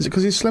hairy. Is it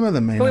because he's slimmer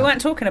than me? But we Nat?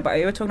 weren't talking about you.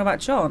 We were talking about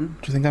John.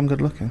 Do you think I'm good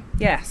looking?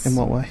 Yes. In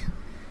what way?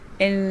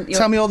 In your,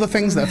 Tell me all the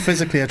things that are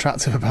physically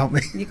attractive about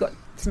me. You've got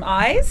some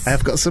eyes. I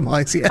have got some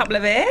eyes, A yeah. couple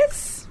of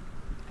ears.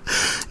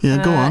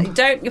 Yeah, go on.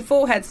 Your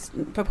forehead's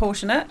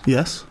proportionate.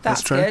 Yes,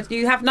 that's true. good.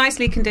 You have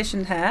nicely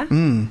conditioned hair,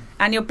 Mm.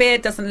 and your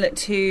beard doesn't look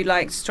too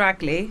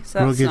straggly. So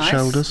that's Rugged nice.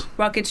 shoulders.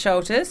 Rugged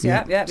shoulders.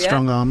 Yeah.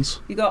 Strong arms.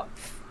 You got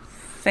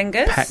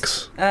fingers.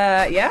 Pecs.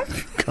 Yeah.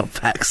 Got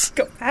pecs.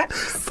 Got pecs.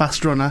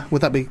 Fast runner.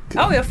 Would that be?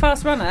 Oh, you're a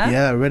fast runner.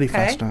 Yeah, really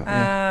Okay. fast.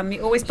 Yeah.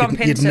 You always bump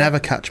You'd into. never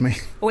catch me.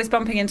 Always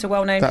bumping into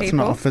well-known That's people.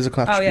 not a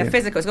physical Oh attribute. yeah,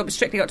 physical. It's got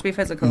strictly got to be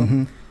physical.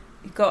 Mhm.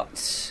 You've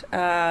got. All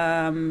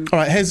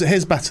right,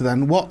 here's better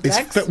then. What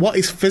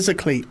is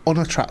physically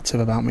unattractive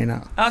about me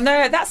now? Oh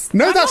no, that's.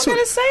 No, I'm that's not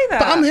going to say that.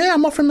 But I'm here.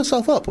 I'm offering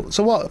myself up.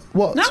 So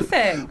what?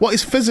 Nothing. What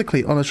is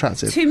physically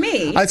unattractive? To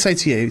me, I'd say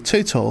to you,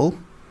 too tall,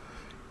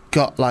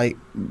 got like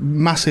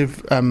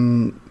massive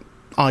not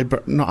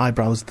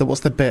eyebrows.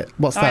 What's the bit?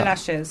 What's that?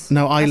 eyelashes.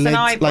 No, That's an eyelids.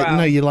 eyebrow. Like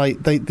no, you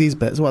like these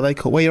bits. What are they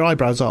called? Where your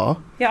eyebrows are.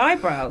 Yeah,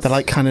 eyebrows. They're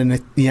like kind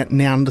of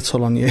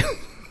Neanderthal on you.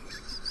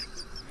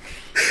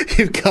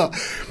 You've got.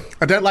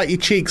 I don't like your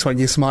cheeks when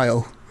you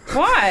smile.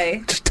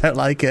 Why? Just don't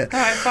like it. All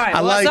right, fine.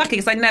 I Well, that's like- lucky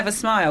because I never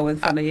smile in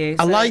front of you.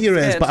 I so like your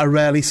it's ears, good. but I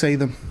rarely see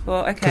them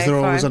Well, okay, because they're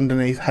always fine.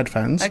 underneath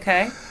headphones.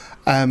 Okay.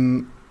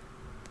 Don't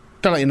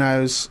like your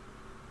nose.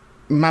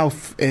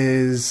 Mouth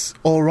is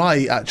all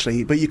right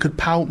actually, but you could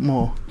pout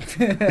more.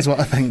 Is what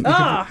I think. You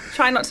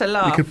Try not to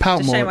laugh. could pout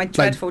to show more, my like,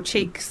 dreadful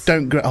cheeks.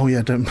 don't.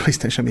 Please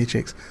don't show me your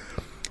cheeks.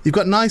 You've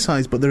got nice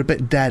eyes, but they're a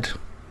bit dead,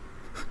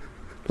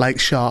 like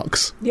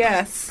sharks.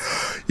 Yes.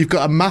 You've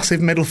got a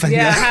massive middle finger.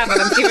 Yeah, I have,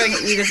 and I'm giving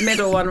you this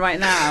middle one right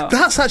now.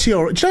 That's actually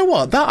all right. Do you know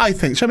what? That I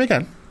think. Show me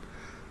again.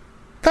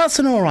 That's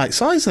an all right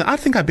size. I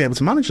think I'd be able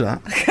to manage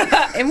that.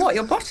 In what,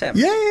 your bottom?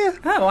 Yeah.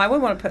 Oh, I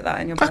wouldn't want to put that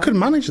in your I bottom. could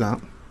manage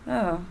that.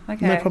 Oh,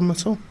 okay. No problem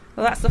at all.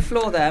 Well, that's the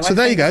flaw there. So My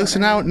there you go. finger's So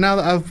not now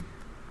that I've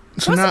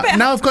What's a bit-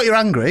 now I've got you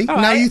angry. All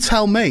Now right. you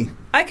tell me.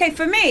 there. Okay,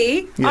 for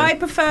me, Yeah. I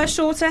prefer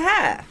shorter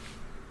hair.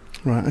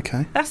 Right.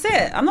 Okay. That's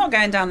it. I'm not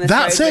going down this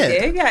That's road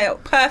it? with you. Yeah,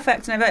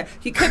 perfect. No,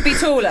 you could be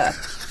taller.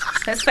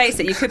 Let's face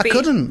it, you could be... I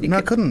couldn't. you No, I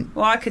could- couldn't.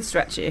 Well, I could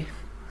stretch you.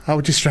 How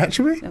would you stretch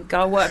me?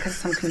 I'll work on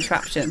some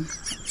contraption.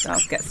 So I'll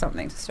get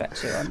something to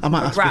stretch you on. I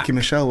might A ask wrap. Vicky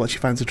Michelle what she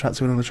finds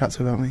attractive and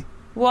unattractive about me.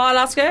 Well, I'll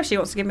ask her if she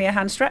wants to give me a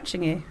hand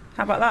stretching you.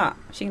 How about that?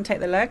 She can take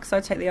the legs, I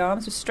take the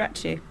arms, just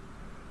stretch you.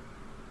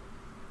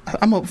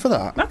 I'm up for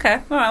that.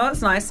 Okay, all right,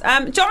 that's nice.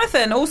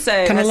 Jonathan also.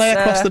 Can I has, lay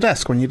across the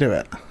desk when you do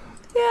it?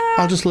 Yeah.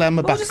 I'll just lay on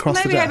my back just across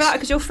the maybe over that desk.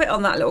 because you'll fit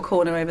on that little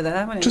corner over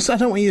there, won't you? Just, I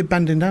don't want you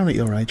bending down at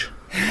your age.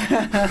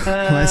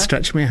 Let's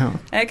stretch me out.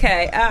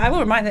 Okay, I will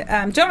remind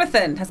that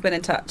Jonathan has been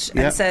in touch and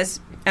Yep. says,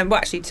 and well,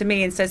 actually to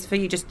me, and says for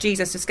you, just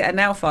get a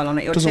nail file on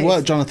it. Your Doesn't tooth.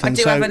 work, Jonathan. I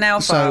do have a nail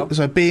file.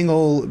 So being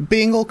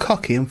all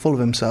cocky and full of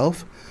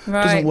himself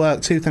Right. doesn't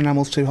work. Tooth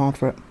enamel's too hard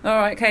for it. All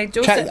right, okay.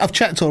 I've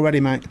checked already,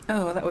 mate.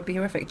 Oh, that would be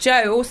horrific.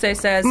 Joe also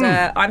says,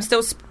 I'm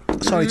still...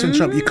 Sorry to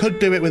interrupt. You could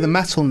do it with a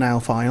metal nail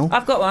file,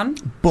 I've got one.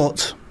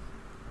 but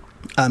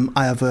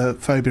I have a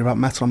phobia about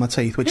metal on my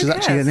teeth, which Who is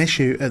actually cares? an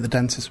issue at the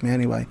dentist for me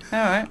anyway. All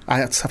right. I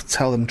have to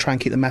tell them, try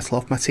and keep the metal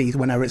off my teeth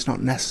whenever it's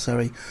not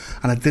necessary.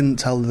 And I didn't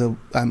tell the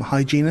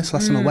hygienist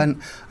last time I went,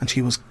 and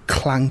she was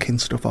clanking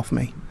stuff off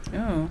me.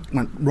 Oh,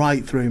 Went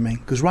right through me.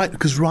 Goes right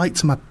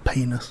to my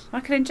penis. I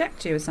could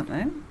inject you with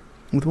something.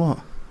 With what?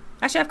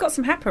 Actually, I've got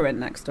some heparin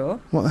next door.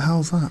 What the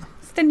hell's that?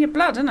 It's thin your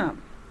blood, isn't it?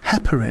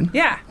 Heparin?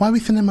 Yeah. Why are we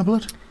thinning my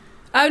blood?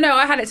 Oh, no,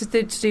 I had it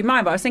to do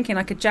mine, but I was thinking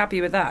I could jab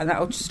you with that and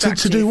that'll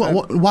distract To you. do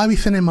what? Why are we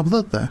thinning my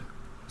blood, though?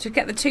 To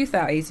get the tooth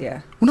out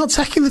easier. We're not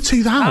taking the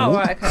tooth out. Oh,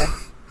 right, okay.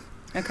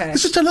 Okay.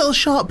 It's just a little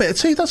sharp bit of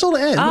tooth, that's all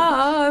it is.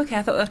 Oh, okay.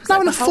 I thought that was It's not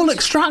like in a the full whole-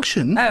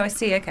 extraction. Oh, I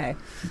see. Okay.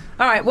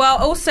 All right. Well,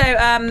 also,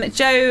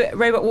 Joe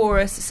Robot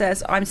Walrus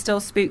says, I'm still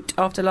spooked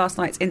after last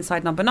night's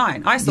Inside Number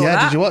 9. I saw Yeah,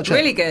 that. did you watch it?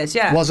 Really good,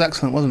 yeah. Was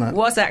excellent, wasn't it?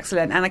 Was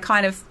excellent. And I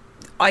kind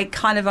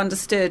of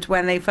understood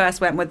when they first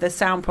went with the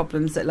sound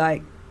problems that,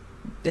 like,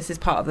 this is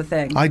part of the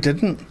thing. I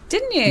didn't.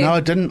 Didn't you? No, I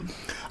didn't.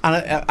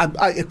 And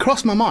it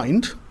crossed my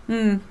mind.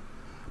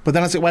 But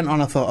then as it went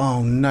on, I thought,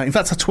 oh no. In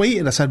fact, I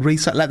tweeted, I said,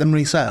 reset, let them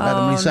reset, let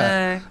them Oh,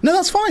 reset. No,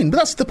 that's fine, but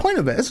that's the point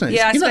of it, isn't it?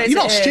 Yeah, I you're not, suppose you're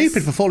not it is.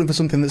 stupid for falling for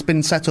something that's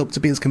been set up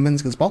to be as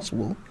convincing as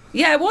possible.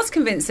 Yeah, it was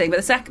convincing,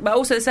 but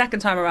also the second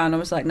time around, I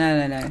was like,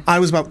 no. I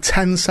was about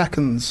 10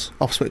 seconds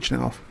off switching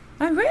it off.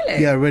 Oh,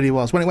 really? Yeah, it really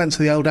was. When it went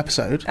to the old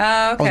episode, Oh,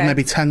 I was okay.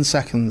 maybe 10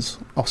 seconds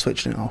off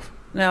switching it off.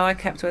 No, I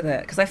kept with it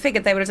because I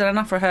figured they would have done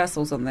enough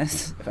rehearsals on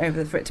this for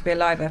it to be a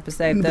live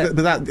episode.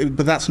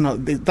 But that's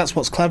not. That's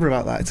what's clever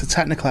about that. It's a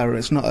technical error.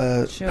 It's not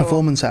a Sure.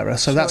 performance error.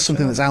 So that's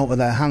something Sure. that's out of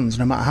their hands.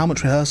 No matter how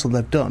much rehearsal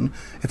they've done,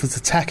 if it's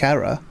a tech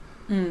error,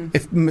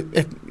 if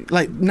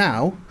like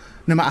now,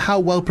 no matter how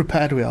well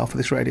prepared we are for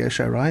this radio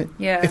show, right?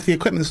 Yeah. If the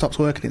equipment stops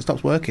working, it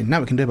stops working. Now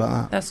we can do about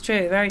that. That's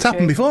true. Very It's true.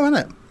 happened before,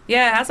 hasn't it?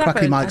 Yeah, it has Crackly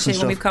happened. mics and Actually, when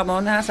stuff. we've come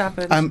on, it has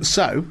happened.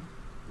 So,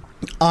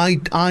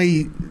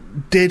 I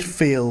did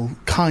feel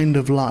kind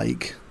of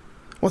like.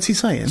 What's he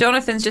saying?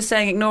 Jonathan's just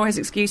saying, ignore his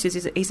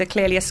excuses. He's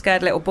clearly a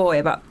scared little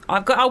boy. But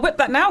I'll whip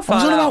that now for I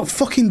was on you. about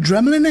fucking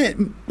Dremel it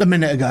a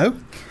minute ago.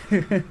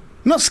 I'm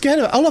not scared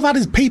of it. All I've had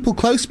is people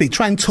close to me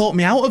try and talk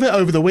me out of it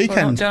over the Well, not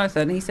weekend.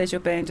 Jonathan. He says you're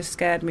being just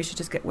scared and we should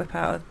just whip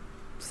out of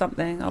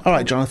something. All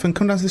right, Jonathan,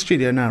 come down to the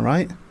studio now,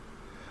 right?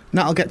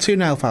 Nat, I'll get 2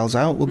 nail files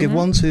out. We'll give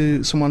one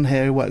to someone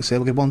here who works here.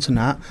 We'll give one to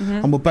Nat.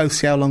 And we'll both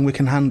see how long we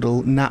can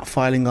handle Nat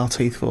filing our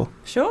teeth for.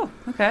 Sure.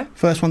 Okay.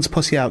 First one's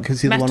pussy out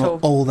because the other one Metal.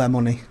 all their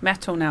money.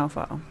 Metal nail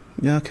file.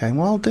 Yeah, okay.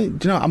 Well, do you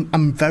know,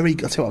 I'm very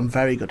good. I'll tell you what I'm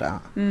very good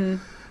at.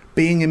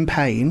 Being in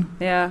pain,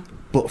 Yeah.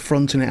 but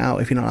fronting it out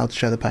if you're not allowed to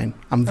show the pain.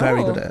 I'm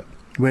very Oh. good at it.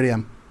 Really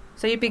am.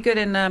 So you'd be good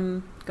in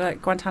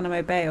like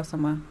Guantanamo Bay or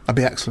somewhere. I'd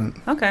be excellent.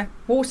 Okay.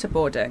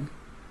 Waterboarding.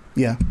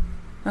 Yeah,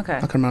 Okay.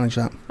 I can manage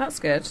that. That's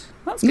good.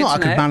 That's good Not I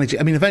to could know. manage it.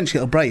 I mean, eventually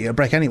it'll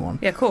break anyone.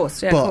 Yeah, of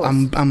course. Yeah, But of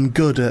course. I'm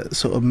good at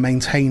sort of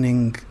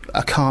maintaining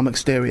a calm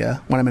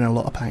exterior when I'm in a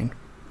lot of pain.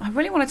 I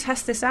really want to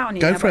test this out on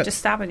you. Go now for by it. just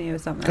stabbing you or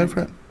something. Go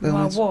for it. Go Well,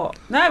 ahead. what?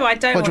 No, I don't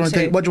What do you want want to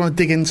to. do? What do you want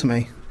to dig into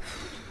me?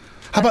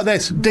 How about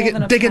this? More Dig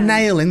than a a pen.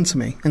 nail into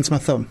me, into my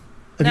thumb.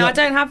 Have No, you I got-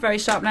 don't have very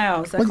sharp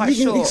nails. They're Well, quite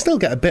you short. can still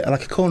get a bit,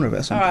 like a corner of it or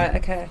All something. right,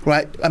 okay.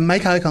 Right, and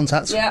make eye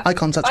contact. Yeah. Eye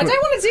contact. I don't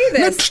want to do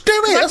No, this. just do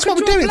it. I That's could what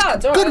we're draw doing. blood.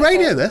 It's All good right,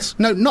 radio, okay. this.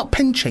 No, not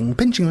pinching.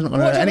 Pinching isn't going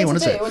to What do hurt you anyone, want me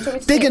is to do? it? What do you want me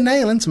to Dig do? a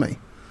nail into me.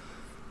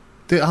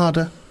 Do it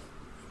harder.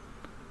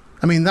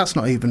 I mean, that's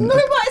not even... No, but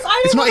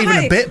I It's don't not wanna even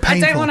hurt a bit you.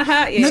 painful. I don't want to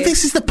hurt you. No,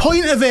 this is the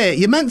point of it.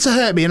 You're meant to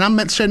hurt me and I'm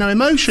meant to show no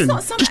emotion. It's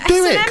not some Just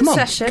do it. S&M Come on.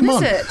 session, Come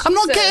on. is it? I'm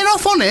not Jesus. getting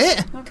off on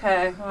it.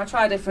 Okay, well, I'll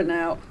try a different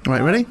nail.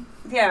 Right, ready?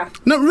 Yeah.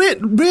 No,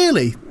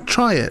 really.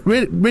 Try it.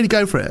 Really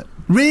go for it.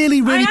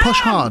 Really push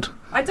I am. hard.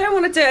 I don't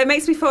want to do it. It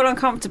makes me feel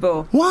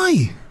uncomfortable.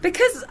 Why?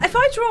 Because if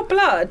I draw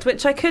blood,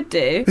 which I could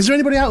do, Is there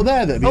anybody out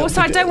there that'd be,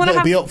 Also, up, I don't wanna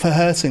that'd be have- up for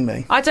hurting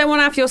me? I don't want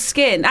to have your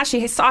skin.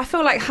 Actually, I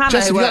feel like Hannah,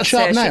 Jess, have who you got works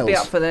sharp here, she'd be nails?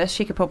 up for this.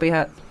 She could probably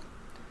hurt.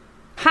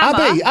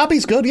 Hammer.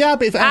 Abby's good. Yeah,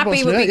 Abby. If Abby Abby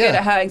wants to would do be it, good yeah.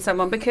 at hurting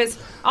someone because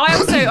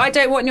I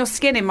don't want your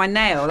skin in my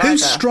nail.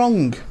 Who's either.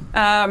 strong?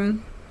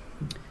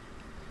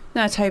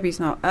 No, Toby's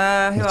not. Who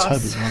Well, else?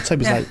 Toby's not.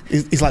 Toby's Yeah. like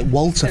he's like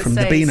Walter Let's from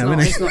say the Beano, he's isn't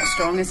he? He's not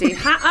strong, is he?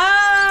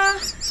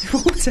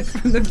 Walter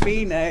from the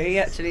Beano. He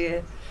actually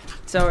is.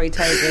 Sorry,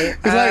 Toby.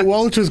 He's like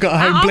Walter's got a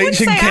home I wouldn't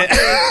bleaching say kit.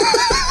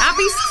 Abby.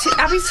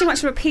 Abby's too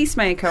much of a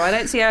peacemaker. I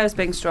don't see her as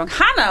being strong.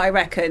 Hannah, I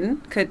reckon,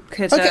 could.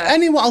 Okay,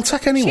 anyone. I'll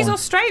take anyone. She's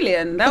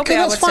Australian. They'll Okay, be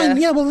able that's fine.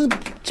 to. Yeah, well,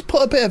 just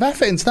put a bit of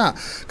effort into that.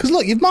 Because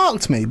look, you've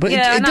marked me, but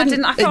Yeah, it no,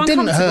 didn't. I felt It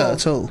didn't uncomfortable. hurt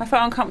at all. I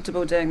felt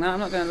uncomfortable doing that. I'm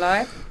not going to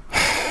lie.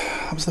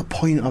 That was the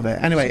point of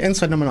it. Anyway,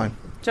 inside number 9.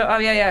 Oh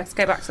yeah. Let's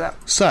go back to that.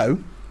 So,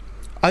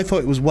 I thought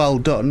it was well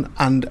done,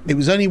 and it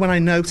was only when I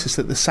noticed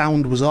that the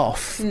sound was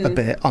off a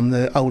bit on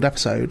the old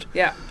episode,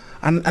 Yeah.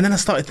 and then I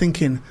started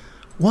thinking,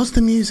 was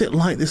the music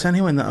like this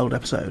anyway in that old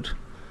episode?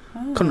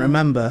 Couldn't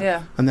remember.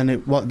 Yeah. And then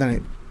it went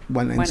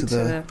into to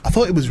the. the- I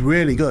thought it was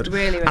really good.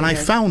 Really, really and I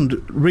good.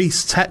 found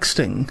Reese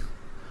texting,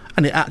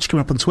 and it actually came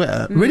up on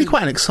Twitter. Really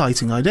quite an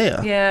exciting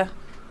idea Yeah.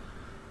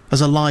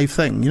 as a live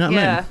thing. You know what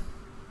I Yeah. mean?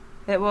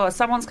 It was.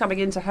 Someone's coming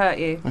in to hurt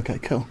you. Okay,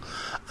 cool.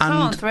 Come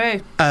on And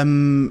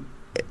through.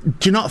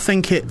 do you not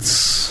think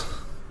it's?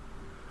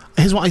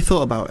 Here's what I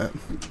thought about it,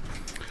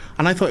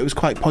 and I thought it was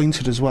quite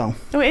pointed as well.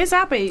 Oh, it is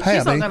Abby. Hey,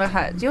 She's Abby. not going to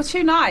hurt. You're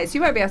too nice.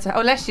 You won't be able to.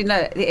 Unless you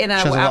know the inner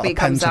She has a lot Abby of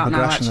comes pent-up out now.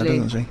 aggression, Actually,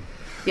 there, doesn't she?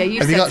 yeah. You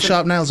Have you said got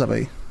sharp nails,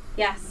 Abby?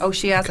 Yes. Oh,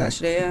 she has Okay.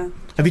 actually. Yeah.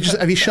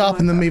 Have you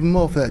sharpened them even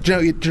more for that?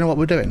 Do you know what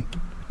we're doing?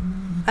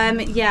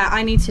 Yeah,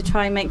 I need to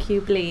try and make you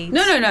bleed.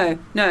 No, Abby,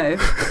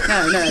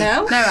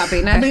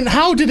 no. I mean,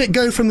 how did it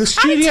go from the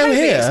How did studio Toby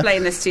here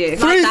explain this to you?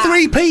 through Like that.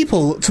 3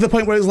 people to the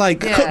point where it was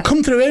like, Yeah.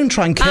 come through here and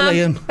try and kill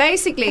Ian?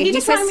 Basically, You he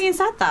just says, rang me and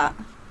said that.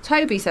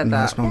 Toby said No,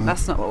 that.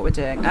 that's not what we're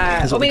doing.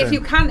 Here's I what mean,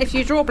 we're if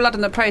you draw blood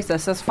in the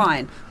process, that's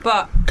fine.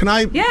 But Can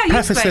I Yeah, you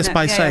preface explain this it.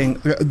 by Yeah,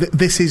 saying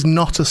this is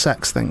not a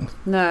sex thing?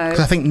 no, Because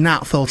I think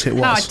Nat thought it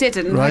was. No, I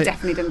didn't. I Right?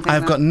 definitely didn't think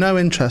I've that. got no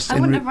interest I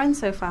in. wouldn't have run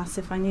so fast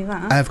if I knew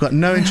that. I've got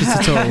no interest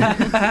at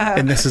all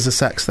in this as a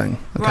sex thing.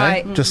 Okay,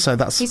 Right. just so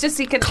that's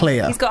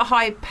clear. He's got a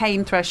high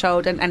pain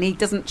threshold, and he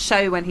doesn't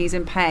show when he's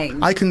in pain.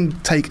 I can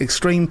take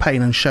extreme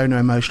pain and show no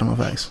emotion on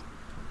my face,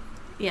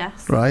 Yes.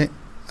 right?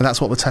 And that's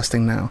what we're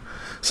testing now.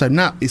 So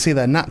Nat, you see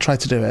there, Nat tried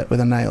to do it with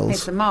her It's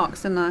nails. the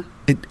marks, didn't I?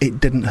 It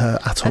didn't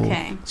hurt at all.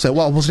 Okay. So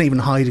I wasn't even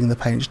hiding the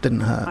pain; it just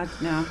didn't hurt.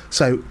 No.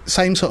 So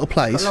same sort of Got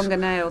place. longer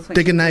nails.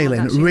 Dig a nail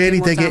in, really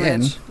dig it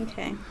in.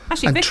 Okay.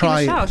 Actually, and Vicky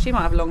try- Michelle, she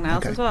might have long nails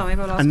Okay. as well.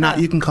 Maybe I'll ask And Nat,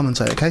 her. you can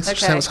commentate, okay? So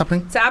say what's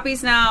happening. So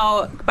Abby's now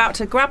about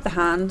to grab the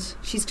hand.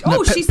 She's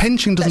No, she's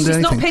pinching doesn't do she's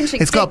anything. Not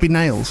pinching. It's got to be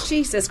nails.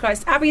 Jesus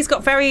Christ. Abby's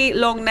got very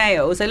long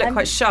nails. They look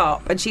quite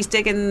sharp, and she's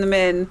digging them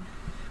in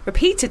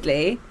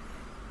repeatedly.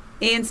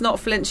 Ian's not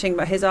flinching,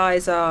 but his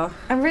eyes are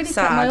I'm really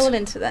sad. putting my all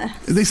into this.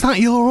 Is that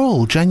your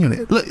all,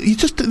 genuinely? Look,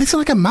 this is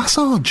like a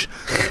massage.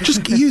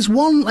 Just use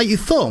one, like your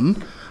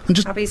thumb, and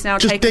just. Abby's now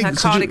just taking dig. her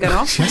So cardigan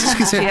off. Yes, I was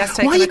gonna say, She has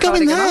taken why are you her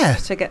going cardigan there?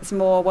 off to get some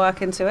more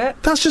work into it.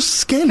 That's just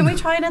skin. Can we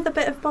try another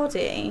bit of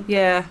body?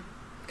 Yeah.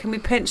 Can we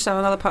pinch some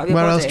another part of your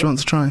Where body? else do you want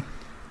to try?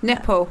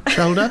 Nipple.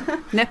 Shoulder?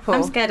 Nipple.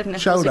 I'm scared of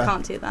nipples. Shoulder. We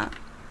can't do that.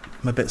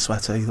 I'm a bit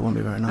sweaty. That won't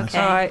be very nice. Okay.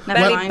 All right. Never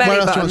Belly, mind. belly Where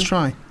else do you button. want to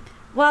try?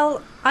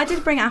 Well, I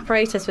did bring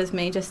apparatus with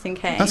me just in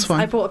case. That's fine.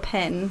 I brought a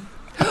pin.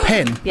 A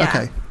pin? Yeah.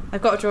 Okay.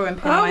 I've got a drawing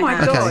pin Oh in my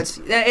hand. Okay. god!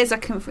 There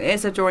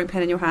is a drawing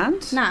pin in your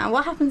hand. Now,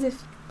 what happens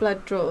if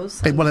blood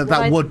draws? Well, that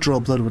I- would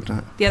draw blood, wouldn't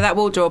it? Yeah, that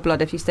will draw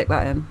blood if you stick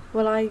that in.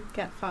 Will I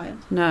get fired?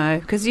 No,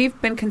 because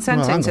you've been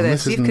consenting Well, hang to on,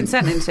 this. this You've isn't-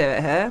 consented to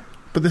it here.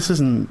 But this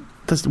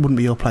wouldn't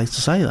be your place to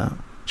say that.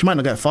 She might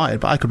not get fired,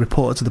 but I could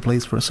report her to the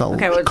police for assault.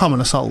 Okay, well-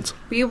 Common assault.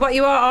 But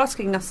you are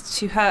asking us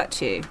to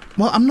hurt you.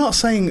 Well, I'm not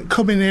saying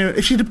come in here.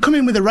 If she'd come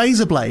in with a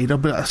razor blade, I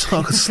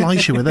could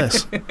slice you with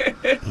this.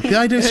 The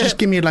idea is to just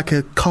give me like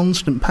a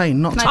constant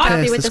pain, not Can to I help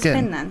pierce you the with this skin.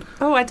 pin then?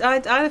 Oh,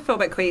 I feel a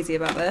bit queasy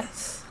about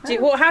this.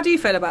 How do you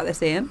feel about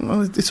this, Ian?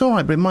 Well, it's all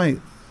right, but it might.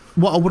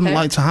 What I wouldn't Okay.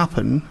 like to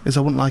happen is I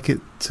wouldn't like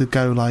it to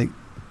go like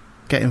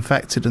get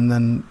infected and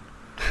then.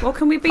 Well,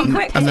 can we be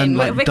quick? and then,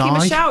 like, Vicky die?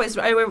 Michelle is.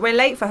 We're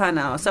late for her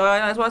now, so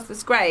whilst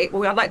it's great,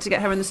 well, I'd like to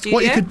get her in the studio.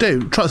 What you could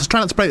do, try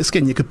not to break the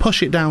skin. You could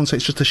push it down so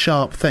it's just a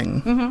sharp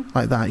thing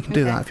like that. You can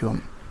do Okay. that if you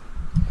want.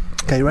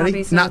 Okay, you ready?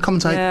 Abby's Nat,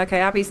 commentate. Yeah, okay.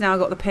 Abby's now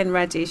got the pin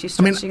ready. She's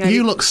I mean, stretching over.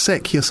 you look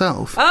sick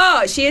yourself.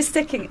 Oh, she is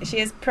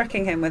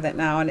pricking him with it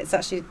now, and it's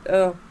actually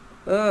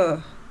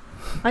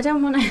I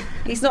don't want to.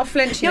 he's not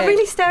flinching. You're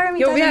really staring me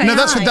You're- down yeah. in No,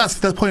 the that's eyes. that's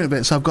the point of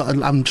it. So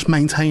I'm just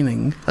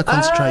maintaining a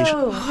concentration.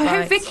 Oh, I hope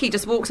right. Vicky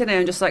just walks in here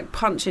and just like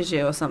punches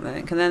you or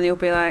something, and then you'll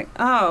be like,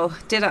 "Oh,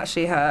 did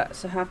actually hurt."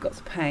 So I've got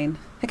some pain.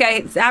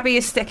 Okay, Abby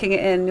is sticking it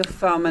in your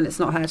thumb, and it's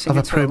not hurting. Have I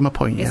at proved all. my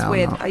point? It's Yeah, I'm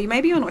weird. not.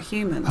 Maybe you're not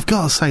human. I've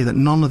got to say that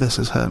none of this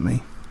has hurt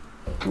me.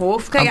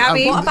 Wolf. Okay, I'm-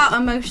 Abby. What about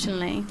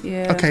emotionally?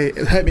 Yeah. Okay,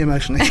 it hurt me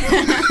emotionally.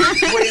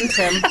 Wound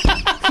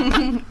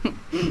him.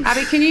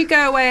 Abby, can you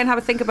go away and have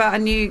a think about a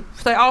new?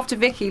 So after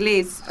Vicky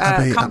leaves,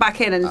 Abby, come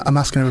back in and. I'm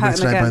asking everybody hurt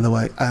him today, by again. the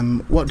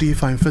way, what do you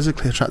find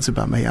physically attractive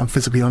about me? I'm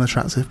physically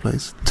unattractive,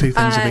 please. 2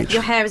 things of each.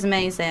 Your hair is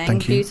amazing.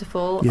 Thank you.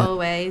 Beautiful, Yeah.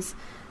 always.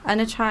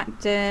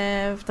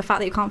 Unattractive. The fact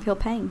that you can't feel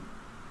pain.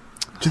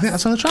 Do you think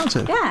that's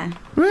unattractive? Yeah.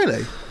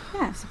 Really?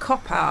 Yes.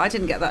 Cop out. I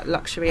didn't get that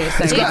luxury. It's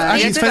got,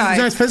 actually,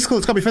 it's physical.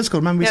 It's got to be physical.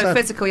 Remember we Yeah, said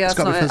physical. Yeah, It's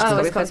that's gotta not be it. physical. Oh,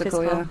 It's it's got got to be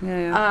physical. physical.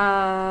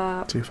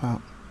 Yeah. too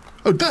fat.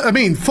 Oh, I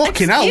mean,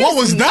 fucking hell! What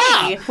was Excuse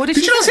that? me. What did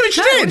Did she you not do? see what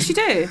she No, did? What did she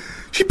do?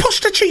 She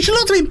pushed her cheeks. She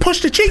looked at me and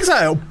pushed her cheeks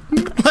out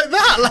like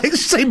that, like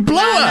she's saying blow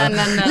her.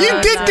 No, You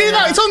did do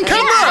that. It's on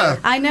camera.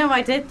 I know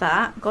I did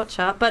that.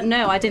 Gotcha. But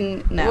no, I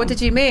didn't. No. What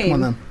did you mean? Come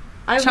on then.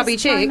 I was Chubby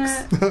trying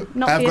cheeks? to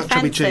Not I've be got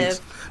chubby offensive.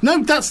 cheeks. No,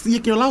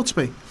 you're allowed to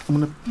be. I'm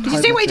gonna. Did you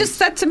see what he just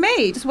said to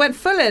me? Just went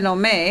full in on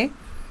me.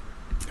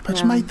 But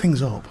you made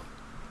things up.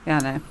 Yeah, I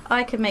know.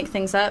 I could make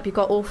things up. You've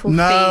got awful feet.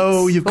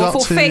 No, you've got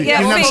Awful to. feet, yeah,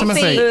 You've never awful seen my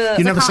feet. feet. Ugh,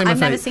 You've never seen my I've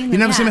never feet. seen You've them,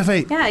 never yeah. seen my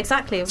feet. Yeah,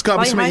 exactly. It's got to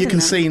Why be are something you hiding can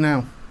them? see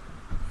now.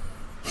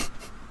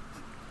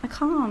 I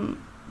can't.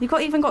 You've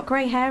even got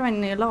grey hair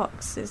in your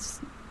locks. It's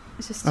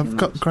just too I've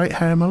got much. great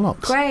hair in my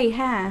locks. Grey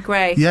hair.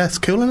 Grey. Yeah, it's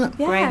cool, isn't it?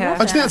 Yeah, Grey I hair.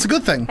 love I just think it. that's a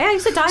good thing. Yeah, I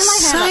used to dye my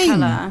hair Same.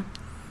 that colour.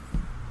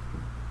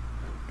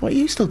 What are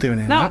you still doing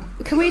here? No, Matt?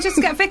 can we just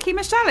get Vicky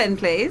Michelle in,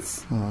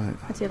 please? All right.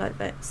 I do like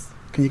this.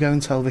 Can you go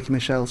and tell Vicky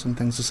Michelle some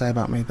things to say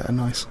about me that are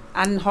nice?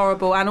 And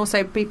horrible, and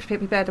also be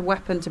prepared a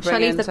weapon to Shall I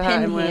bring leave in the to hurt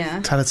pin him with.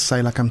 here? Tell her to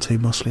say like I'm too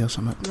muscly or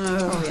something.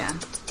 Oh, yeah.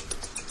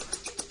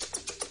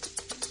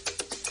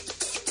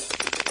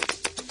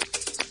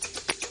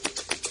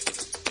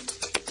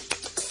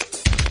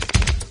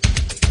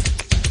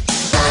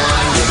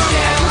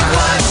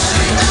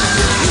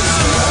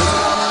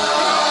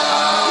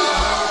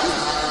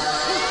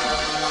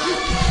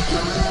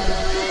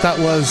 That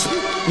was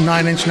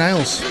 9 Inch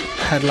Nails.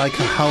 Had like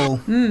a whole...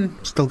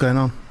 Still going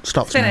on.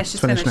 Stopped now. Finished,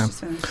 it's finished, now. it's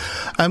finished.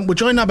 We're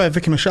joined now by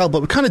Vicky Michelle, but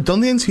we've kind of done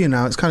the interview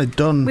now. It's kind of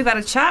done. We've had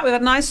a chat, we've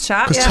had a nice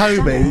chat. Because Yeah.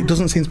 Toby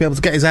doesn't seem to be able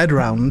to get his head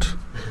around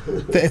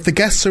that if the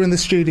guests are in the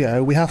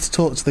studio, we have to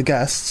talk to the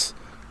guests,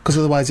 because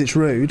otherwise it's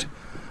rude.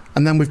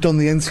 And then we've done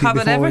the interview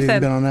Covered before we've even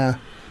everything. been on air.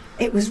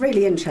 It was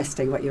really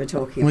interesting what you were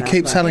talking And we about.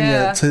 keep though. telling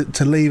Yeah. you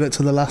to leave it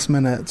to the last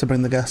minute to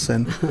bring the guests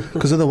in,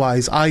 because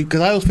otherwise, because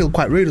I always feel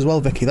quite rude as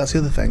well, Vicky. That's the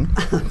other thing,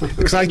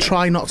 because I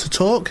try not to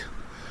talk.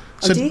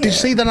 So do you? did you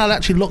see? Then I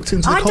actually looked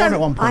into the corner at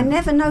one point. I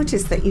never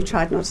noticed that you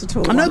tried not to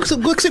talk. I know, because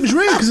it was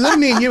rude. Because there's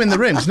only me and you in the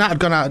room. So Nat had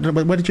gone out.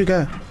 Where did you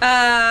go?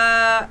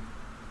 I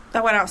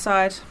went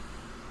outside.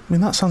 I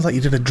mean, that sounds like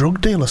you did a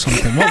drug deal or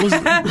something. What was?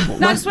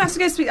 No, I just had to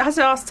go speak. I had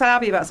to ask tell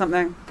Abby about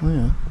something. Oh,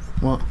 yeah.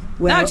 What?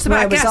 Where, No, just about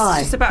where a was guest. I?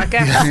 Just about a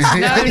guest.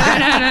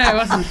 no, it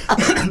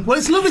wasn't. Well,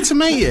 it's lovely to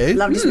meet you.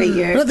 Lovely to meet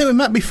I you. don't think we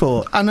met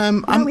before,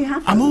 and we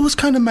haven't. I'm always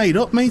kind of made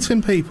up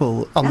meeting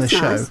people on That's this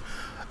show nice.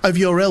 of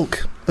your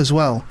ilk as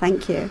well.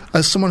 Thank you.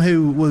 As someone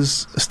who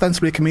was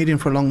ostensibly a comedian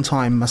for a long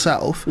time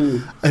myself,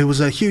 who was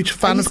a huge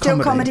fan Are you of still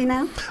comedy. comedy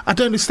now? I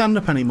don't do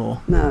stand-up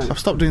anymore. No. I've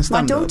stopped doing My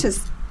stand-up.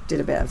 daughter's did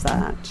a bit of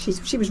that.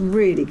 She was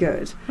really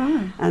good,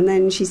 and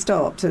then she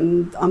stopped.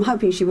 And I'm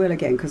hoping she will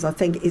again because I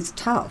think it's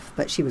tough.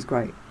 But she was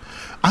great.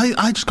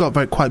 I just got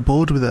quite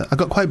bored with it. I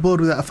got quite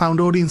bored with it. I found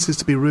audiences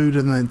to be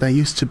ruder than they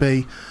used to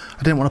be.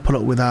 I didn't want to put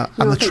up with that.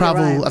 No, And I the think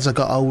travel, you're right. as I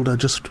got older,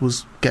 just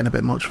was getting a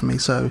bit much for me.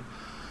 So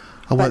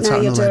I But worked now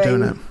out you're another way of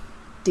doing doing it.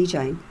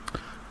 DJing.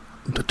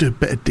 Do a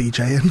bit of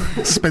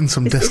DJing, spin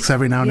some discs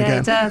every now and Yeah, it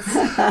again. does.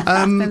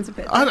 Spins a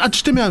bit. I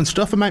just do my own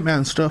stuff. I make my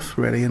own stuff,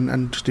 really,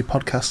 and just do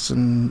podcasts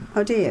and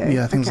Oh, do you?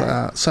 yeah, things Okay.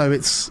 like that. So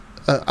it's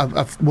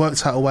I've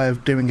worked out a way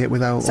of doing it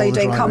without. So all you're the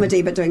doing driving.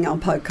 comedy, but doing it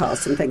on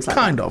podcasts and things like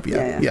Kind that. of,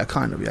 yeah,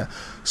 kind of, yeah.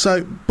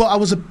 So, but I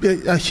was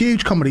a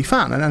huge comedy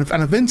fan and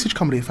a vintage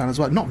comedy fan as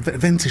well. Not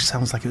vintage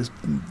sounds like it was.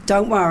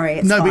 Don't worry.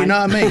 It's No, but fine. you know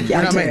what I mean. yeah, you know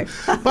I what I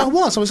mean.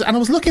 But I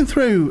was looking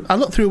through. I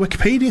looked through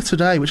Wikipedia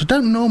today, which I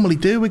don't normally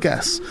do, I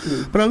guess.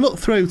 But I looked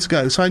through to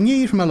go. So I knew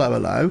you from a Lower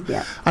Low,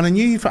 Yeah. and I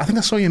knew you. I think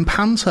I saw you in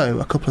Panto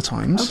a couple of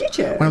times. Oh, did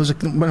you? When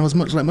I was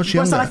much Was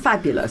younger. I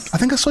fabulous? I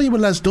think I saw you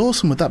with Les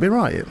Dawson. Would that be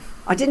right?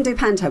 I didn't do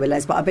Panto with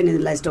Les, but I've been in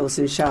the Les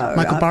Dawson show.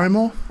 Michael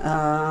Barrymore.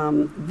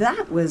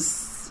 That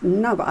was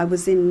no, but I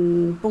was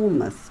in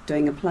Bournemouth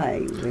doing a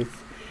play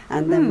with,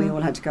 and then we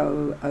all had to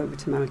go over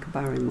to Michael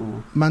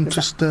Barrymore.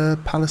 Manchester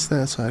Palace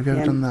Theatre. Have you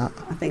ever Yeah. done that?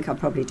 I think I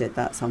probably did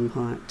that some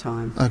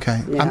time.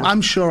 Okay. Yeah. I'm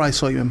sure I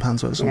saw you in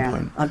Panto at some Yeah,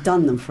 point. I've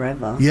done them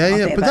forever. Yeah, I yeah,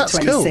 think but about that's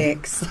cool.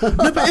 26.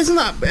 No, but isn't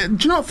that? Do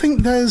you not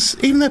think there's,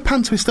 even though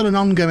Panto is still an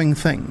ongoing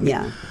thing,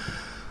 Yeah.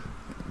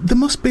 there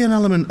must be an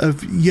element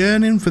of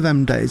yearning for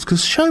them days,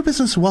 because show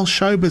business was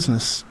show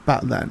business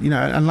back then, you know,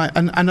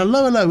 and a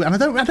Lower Low, and I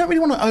don't really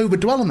want to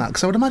overdwell on that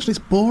because I would imagine it's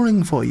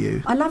boring for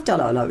you. I loved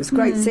Lolo. It was a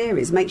great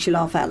series. Makes you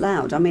laugh out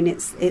loud. I mean,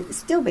 it's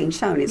still being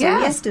shown. It's Yeah.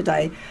 on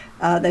yesterday.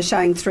 They're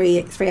showing three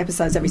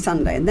episodes every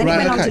Sunday, and then Right, it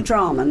went okay. on to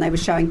drama, and they were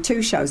showing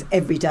 2 shows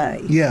every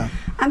day. Yeah,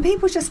 And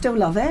people just still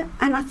love it.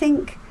 And I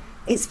think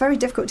it's very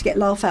difficult to get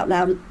laugh out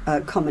loud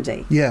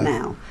comedy Yeah.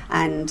 now.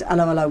 And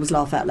Hello was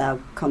laugh out loud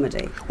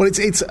comedy. well,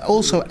 it's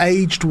also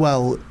aged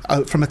well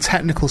from a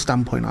technical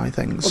standpoint, I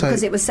think. Well, So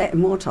because it was set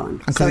in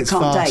wartime. And so 'cause it it's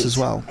can't fast date. as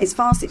well. It's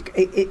fast.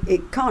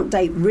 It can't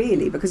date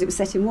really because it was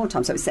set in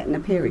wartime, so it was set in a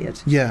period.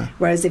 yeah,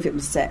 Whereas if it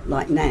was set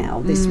like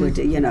now, this would,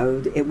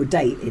 it would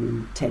date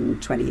in 10,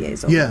 20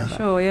 years or Yeah. whatever.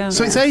 Sure, yeah.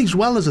 so it's aged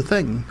well as a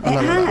thing. It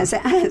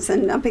has,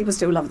 and people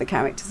still love the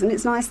characters, and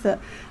it's nice that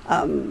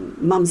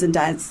mums and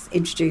dads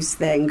introduce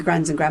their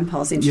grands and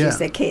grandpas introduce Yeah.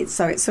 their kids,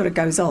 so it sort of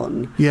goes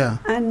on, Yeah,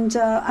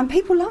 and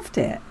people loved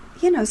it,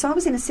 So I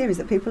was in a series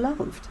that people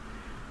loved.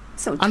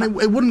 So and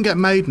it wouldn't get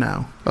made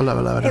now. A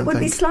Lower Low, I don't it would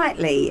be think.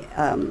 slightly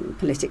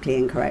politically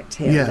incorrect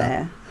here Yeah. and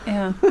there.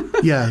 Yeah.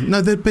 Yeah,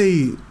 no, there'd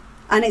be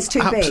And it's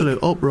too absolute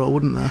big. uproar,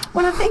 wouldn't there?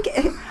 Well, I think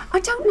I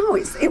don't know.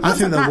 It I think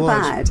wasn't there that would.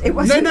 bad. It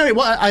wasn't. No,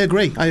 I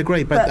agree,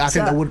 but I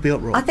think there would be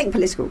uproar. I think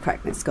political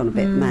correctness has gone a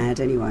bit mad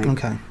anyway.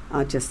 Okay.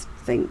 I just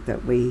think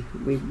that we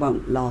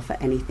won't laugh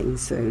at anything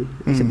soon.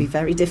 It'll be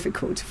very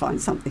difficult to find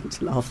something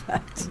to laugh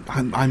at.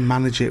 I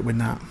manage it with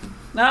that.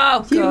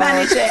 Oh, You God.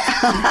 manage it.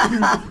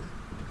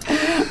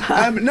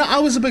 No, I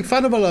was a big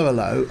fan of Hello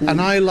Hello,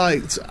 and I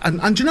liked,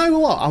 and do you know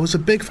what? I was a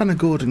big fan of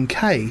Gordon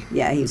Kay.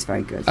 Yeah, he was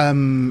very good.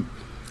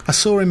 I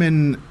saw him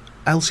in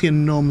Elsie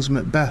and Norm's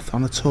Macbeth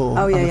on a tour,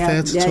 Oh, yeah, on a yeah.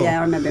 theatre Yeah, tour. yeah,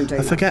 I remember him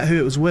doing I forget who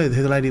it was with,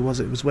 who the lady was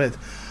it was with.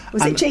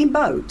 Was it Jean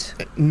Boat?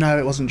 No,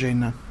 it wasn't Jean,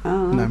 no.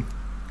 Oh, No,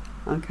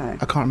 okay.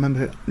 I can't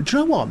remember who. Do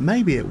you know what?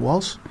 Maybe it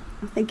was.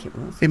 I think it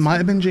was. It might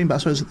have been Jean, but I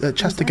suppose at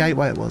Chester Okay.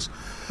 Gateway it was.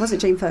 Was it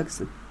Jean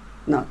Ferguson?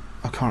 No.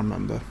 I can't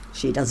remember.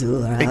 She does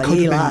all right. It could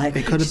Eli. have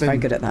been. It could have She's been. very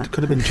good at that. It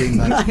could have been Jean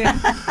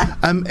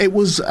Boat. It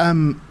was,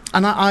 and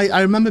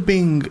I remember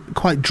being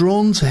quite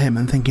drawn to him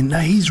and thinking, no,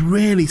 he's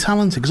really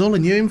talented, because all I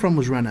knew him from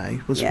was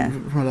Renee, was Yeah.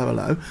 from Hello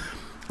Hello.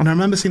 And I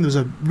remember seeing there was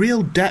a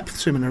real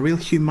depth to him and a real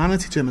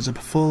humanity to him as a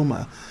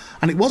performer.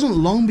 And it wasn't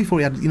long before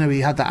he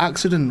had that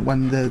accident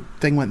when the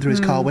thing went through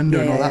his car window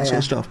and all that sort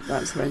of stuff,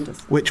 That's horrendous.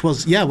 which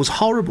was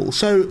horrible.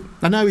 So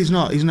I know he's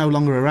no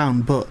longer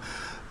around, but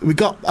we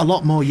got a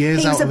lot more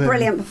years He out was a of him.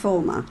 brilliant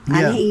performer,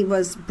 Yeah. and he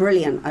was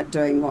brilliant at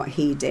doing what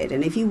he did.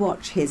 And if you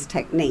watch his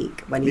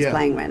technique when he's Yeah.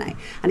 playing René,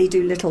 and he'd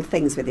do little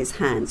things with his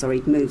hands, or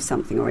he'd move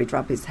something, or he'd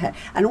rub his hair,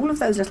 and all of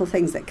those little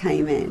things that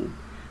came in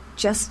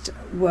just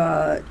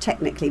were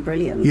technically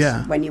brilliant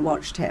Yeah. when you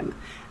watched him.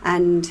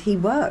 And he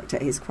worked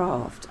at his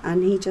craft,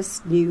 and he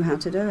just knew how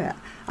to do it.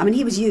 I mean,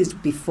 he was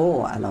used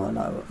before Hello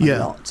Hello a Yeah.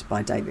 lot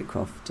by David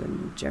Croft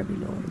and Jeremy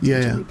Lloyd Yeah,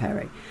 and yeah. Jimmy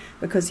Perry,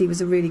 because he was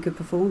a really good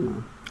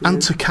performer. you And know.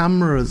 to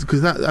cameras,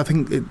 because that I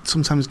think it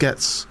sometimes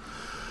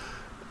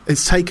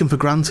it's taken for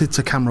granted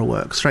to camera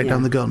work straight Yeah.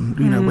 down the gun.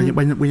 You know, when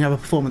you have a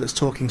performer that's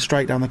talking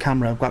straight down the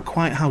camera, about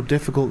quite how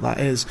difficult that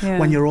is Yeah.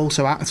 when you're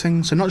also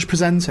acting. So not just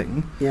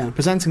presenting. Yeah.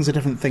 Presenting's a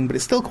different thing, but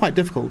it's still quite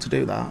difficult to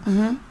do that.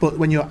 Mm-hmm. But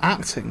when you're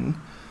acting,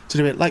 to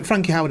do it, like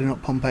Frankie Howard in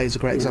Up Pompeii is a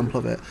great Yeah. example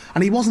of it.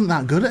 And he wasn't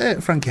that good at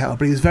it, Frankie Howard,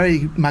 but he was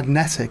very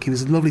magnetic. He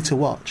was lovely to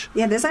watch.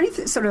 Yeah, there's only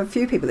sort of a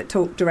few people that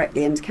talk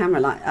directly into camera,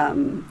 like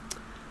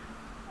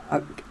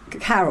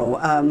Carol,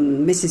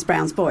 Mrs.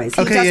 Brown's Boys.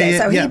 He Okay, does yeah, it, yeah,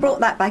 so yeah. he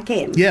brought that back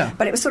in. Yeah.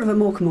 But it was sort of a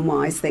Morecambe and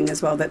Wise thing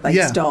as well, that they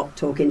Yeah. stop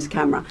talking to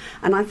camera.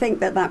 And I think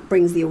that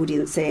brings the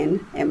audience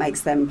in. It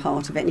makes them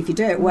part of it. And if you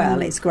do it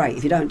well, it's great.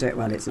 If you don't do it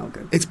well, it's not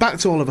good. It's back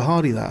to Oliver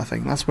Hardy, that I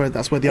think. That's where the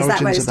Is origins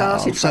that where it of that are.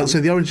 started from? So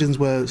the origins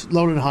were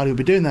Laura and Hardy would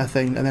be doing their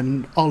thing, and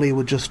then Ollie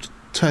would just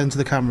turn to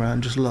the camera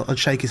and just look and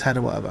shake his head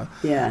or whatever.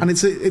 Yeah. And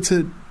it's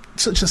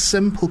such a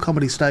simple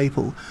comedy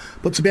staple,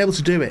 but to be able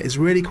to do it is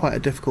really quite a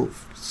difficult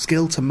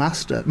skill to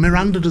master.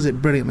 Miranda does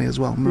it brilliantly as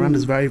well.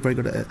 Miranda's very, very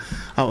good at it.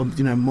 Out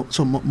of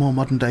some more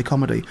modern day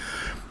comedy.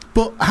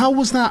 But how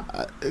was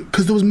that?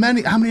 Because there was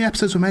how many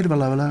episodes were made of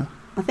Hello Hello?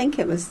 I think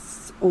it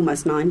was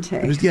almost 90.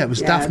 It was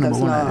Daft there number,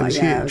 wasn't it? It lot. was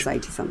yeah, huge. it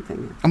was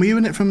 80-something. And were you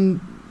in it from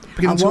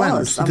beginning to end? I You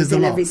was did the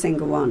in lot? every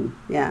single one,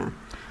 yeah.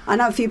 I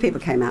know a few people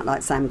came out,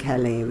 like Sam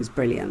Kelly, who was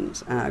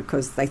brilliant,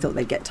 because they thought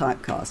they'd get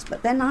typecast.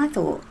 But then I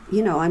thought,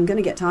 I'm going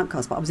to get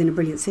typecast, but I was in a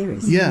brilliant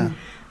series. Yeah.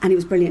 And it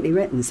was brilliantly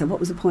written, so what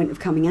was the point of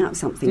coming out with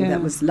something Yeah.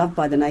 that was loved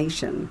by the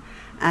nation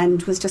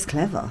and was just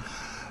clever?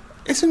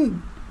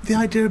 Isn't the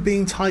idea of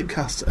being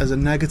typecast as a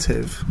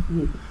negative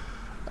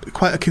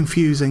quite a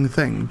confusing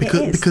thing?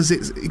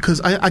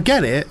 Because I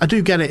get it. I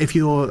do get it if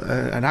you're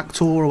an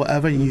actor or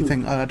whatever, and you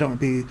think, I don't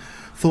want to be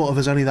thought of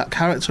as only that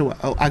character.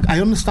 I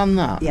understand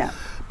that. Yeah,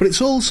 But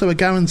it's also a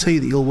guarantee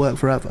that you'll work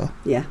forever.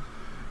 yeah.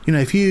 You know,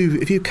 if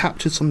you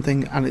captured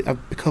something and it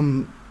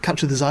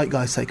captured the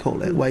zeitgeist, they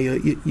call it, where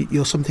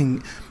you're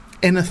something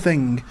in a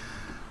thing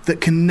that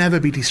can never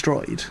be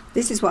destroyed.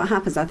 This is what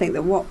happens. I think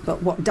that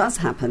what does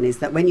happen is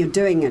that when you're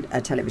doing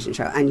a television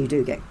show and you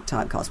do get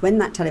typecast, when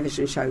that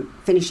television show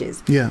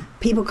finishes, Yeah.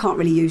 people can't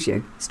really use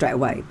you straight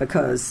away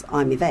because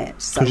I'm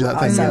Yvette. So, 'Cause you're that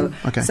thing,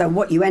 yeah. Okay. so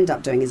what you end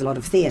up doing is a lot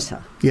of theatre,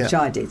 Yeah. which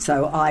I did.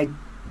 So I,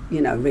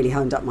 really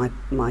honed up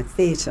my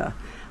theatre.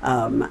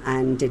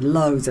 And did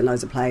loads and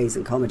loads of plays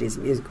and comedies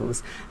and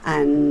musicals,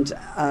 and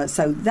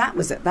so that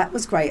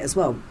was great as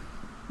well.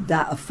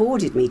 That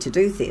afforded me to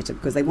do theatre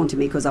because they wanted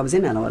me because I was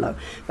in Hello Hello.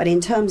 But in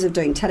terms of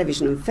doing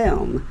television and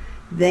film,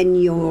 then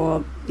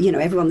you're,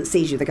 everyone that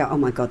sees you, they go, "Oh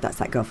my God, that's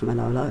that girl from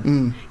Hello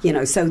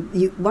Hello." So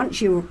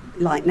once you're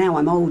like, now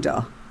I'm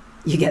older,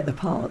 you get the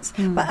parts.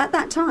 But at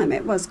that time,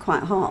 it was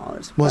quite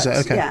hard. Was But,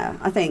 it? Okay. Yeah,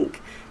 I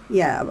think.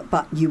 Yeah,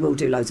 but you will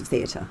do loads of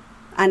theatre,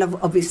 and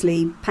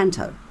obviously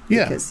panto.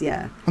 Yeah. Because,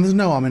 And there's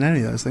no harm in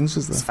any of those things,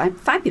 is there?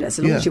 it's fabulous, as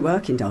long Yeah. as you're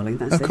working, darling.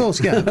 That's Of it. course,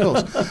 yeah, of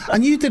course.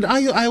 And you did.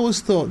 I always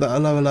thought that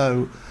Hello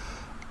Hello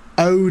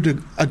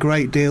owed a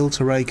great deal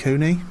to Ray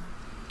Cooney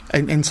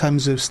in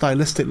terms of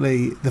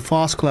stylistically the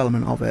farcical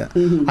element of it.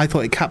 I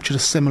thought it captured a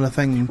similar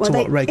thing to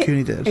what Ray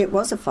Cooney did. It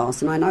was a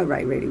farce, and I know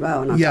Ray really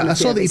well. And I've Yeah, done a I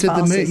few saw of that you his did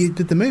farces. you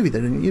did the movie,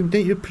 didn't you?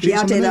 Didn't you produce Yeah,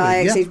 I the did. movie?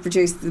 I Yeah. actually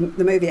produced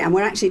the movie, and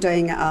we're actually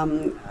doing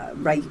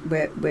Ray,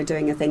 we're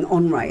doing a thing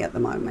on Ray at the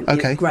moment.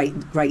 Okay.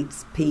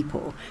 Great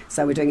people.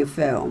 So we're doing a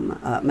film,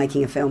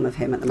 making a film of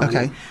him at the moment.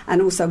 Okay.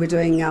 And also we're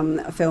doing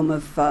a film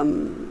of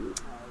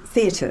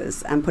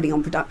theatres and putting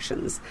on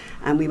productions.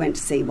 And we went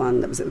to see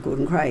one that was at the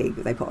Gordon Craig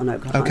they put on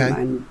Oklahoma, Okay.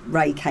 and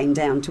Ray came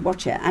down to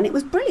watch it. And it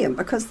was brilliant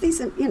because these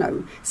are,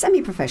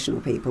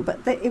 semi-professional people, but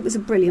it was a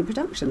brilliant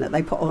production that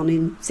they put on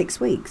in 6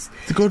 weeks.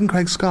 The Gordon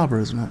Craig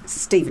Scarborough, isn't it?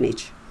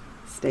 Stevenage.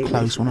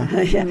 Close, wasn't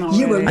it? Yeah. Not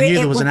You were really. I knew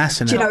there was an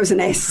S in Do you it. know it was an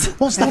S?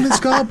 What's the one in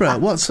Scarborough?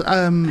 What's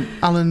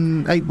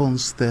Alan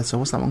Eightbourne's theatre?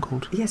 What's that one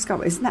called? Yeah,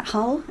 Scarborough. Isn't that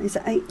Hull? Is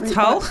it eight? It's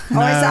Hull? Oh, is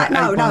that?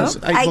 No. Eightbourne's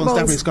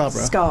definitely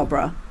Scarborough.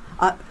 Scarborough.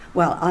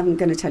 Well, I'm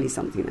going to tell you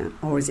something now.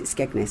 Or is it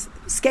Skegness?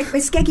 It's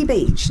Skeggy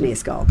Beach near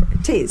Scarborough.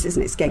 It is,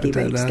 isn't it? Skeggy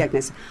don't Beach, know.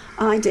 Skegness.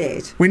 I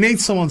did. We need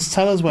someone to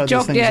tell us where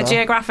these things are.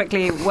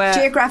 Geographically, where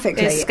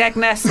Geographically, is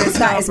Skegness? Is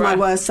that is my Scarborough?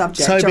 worst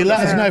subject. Toby,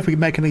 let us geography. know if we can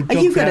make any Are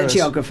geography you good at errors.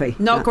 geography?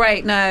 Not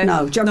great, no.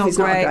 No, geography's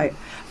not great. great.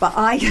 But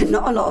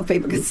not a lot of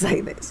people can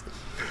say this.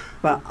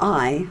 But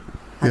I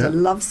had Yeah. a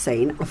love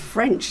scene, a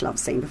French love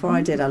scene, before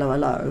I did Hello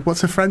Hello.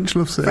 What's a French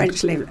love scene?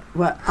 French live.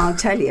 Well, I'll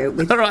tell you,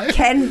 with All right.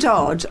 Ken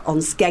Dodd on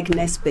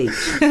Skegness Beach.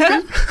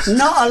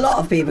 Not a lot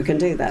of people can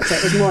do that. So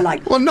it was more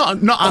like. Well,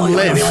 not "Oi, Anne oi,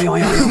 Liv. oi,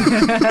 oi,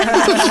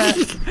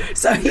 oi."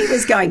 So he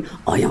was going,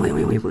 "Oi, oi,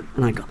 oi, oi, oi,"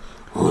 and I go,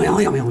 "Oi,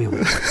 oi, oi, oi,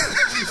 oi."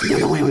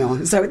 Oi, oi,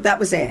 oi. So that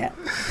was it,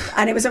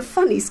 and it was a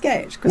funny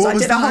sketch because What I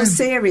was did a the whole name?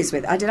 series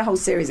with. I did a whole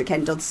series, a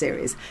Ken Dodd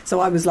series. So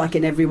I was like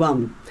in every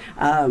one,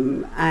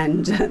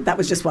 and that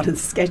was just one of the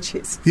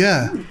sketches.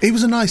 Yeah, he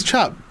was a nice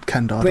chap,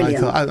 Ken Dodd.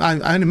 Brilliant. I thought.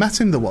 I only met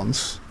him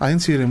once. I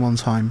interviewed him one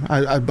time.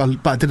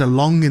 But I did a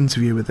long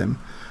interview with him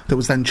that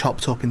was then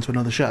chopped up into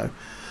another show.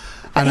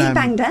 But he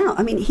banged out.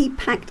 I mean, he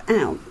packed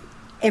out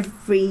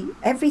every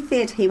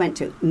theatre he went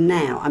to.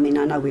 Now, I mean,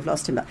 I know we've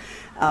lost him, but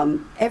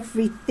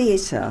every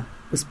theatre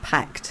was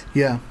packed.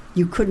 Yeah.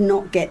 You could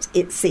not get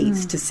its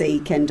seats to see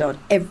Ken Dodd,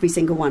 every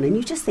single one. And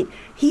you just think,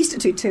 he used to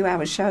do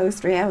 2-hour shows,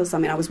 3 hours. I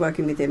mean, I was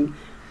working with him.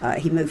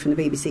 He moved from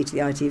the BBC to the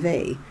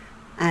ITV.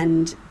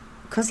 And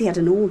because he had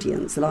an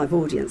audience, a live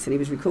audience, and he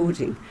was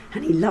recording,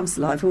 and he loves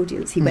the live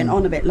audience, he went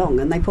on a bit long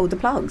and they pulled the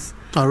plugs.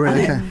 Oh,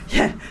 really? Okay.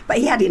 Yeah, but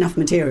he had enough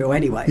material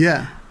anyway.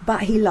 Yeah.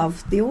 But he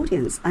loved the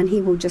audience, and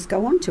he will just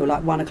go on till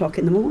like 1 o'clock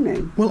in the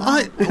morning. Well,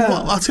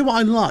 I'll tell you what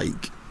I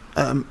like,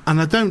 and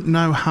I don't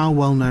know how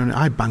well known.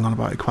 I bang on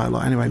about it quite a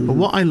lot anyway. But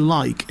what I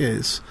like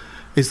is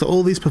that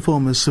all these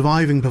performers,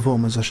 surviving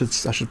performers, I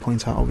should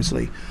point out,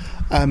 obviously,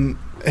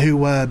 who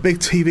were big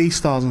TV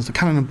stars, and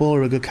Cannon and Ball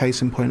are a good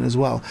case in point as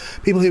well.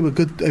 People who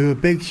were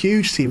big,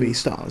 huge TV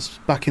stars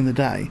back in the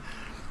day,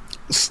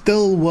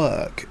 still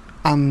work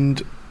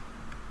and.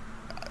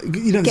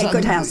 Get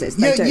good houses.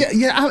 They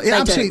do.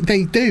 Absolutely,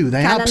 they do.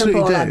 They Cannon absolutely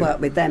and Ball, do. I work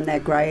with them.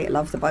 They're great.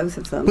 Love the both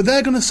of them. But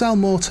they're going to sell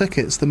more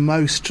tickets than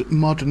most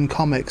modern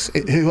comics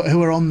who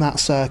are on that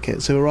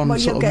circuit, so who are on Well,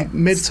 you'll sort of get-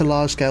 mid to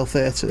large scale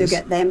theatres. You'll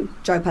get them,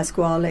 Joe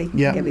Pasquale,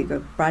 Yeah. Gibby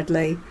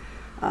Bradley,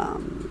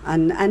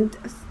 and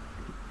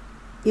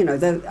you know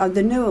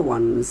the newer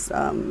ones.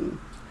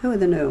 Who are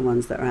the newer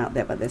ones that are out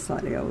there, but they're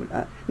slightly old?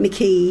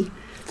 Mickey,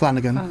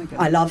 Flanagan.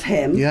 I love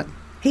him. Yeah.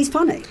 He's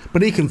funny.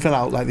 But he can fill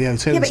out like the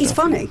O2. Yeah, and but he's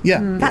stuff. funny. Yeah.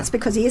 That's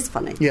because he is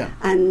funny. Yeah.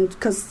 And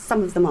because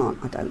some of them aren't,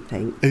 I don't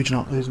think. Who's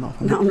not funny?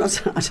 No, I'm not.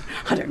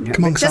 I don't know.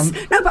 Come on, But just,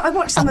 Sam. no, but I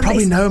watch some I'll of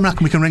probably these. know him, and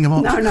we can ring him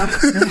up. No.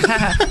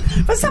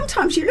 But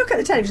sometimes you look at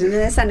the television and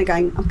they're standing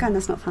going, I'm going,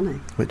 that's not funny.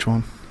 Which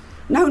one?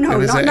 No,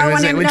 Who is it? no Who is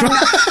one it? in Which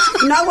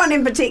one? no one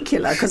in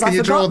particular, because I Can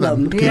you draw forgot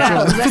them? them. Can you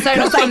draw them? They're so not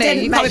Because they funny.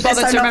 didn't You can't be make- they're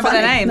bothered so to not remember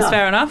their funny. names. No.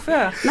 Fair enough.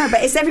 Yeah. No,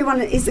 but it's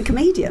everyone is a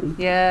comedian.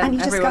 Yeah, and you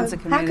just go, everyone's a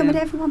how come comedian.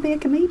 everyone be a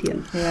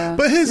comedian? Yeah.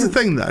 But here's the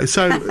thing, though.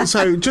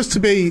 So just to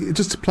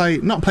play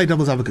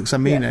devil's advocate, because I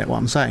mean it. What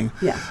I'm saying.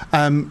 Yeah.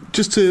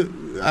 Just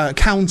to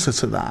counter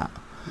to that,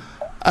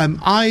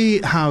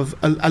 I have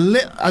a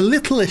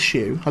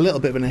little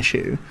bit of an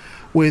issue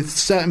with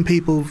certain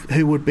people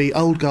who would be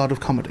old guard of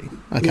comedy.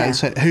 Okay, Yeah.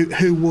 so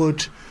who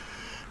would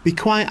be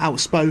quite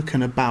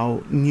outspoken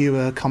about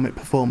newer comic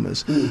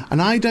performers,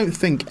 and I don't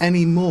think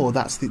anymore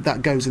that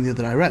goes in the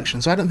other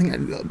direction. So I don't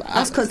think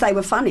That's because they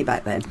were funny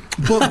back then.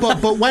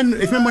 but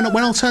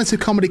when alternative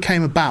comedy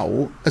came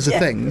about as a Yeah.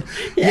 thing,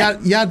 Yeah.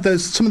 you had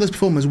some of those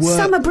performers were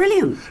Some are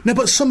brilliant. no,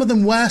 but some of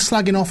them were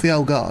slagging off the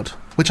old guard,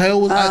 which I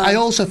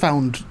also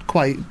found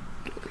quite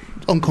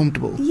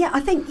uncomfortable. Yeah, I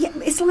think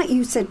it's like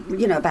you said,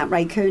 about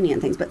Ray Cooney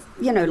and things, but,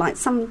 like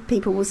some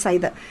people will say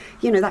that,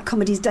 that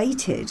comedy's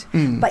dated.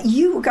 But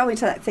you will go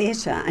into that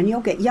theatre and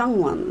you'll get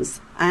young ones,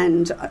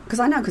 and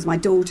because my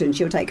daughter, and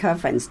she'll take her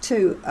friends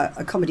to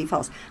a comedy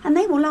fast, and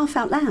they will laugh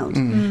out loud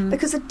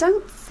because I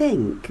don't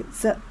think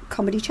that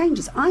comedy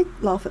changes. I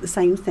laugh at the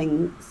same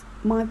things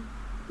my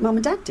mum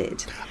and dad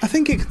did. I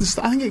think it can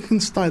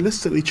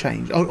stylistically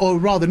change, or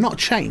rather not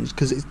change,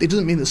 because it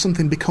doesn't mean that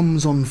something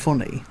becomes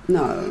unfunny.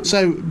 No.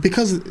 So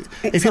because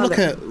if you look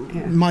at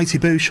Mighty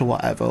Boosh or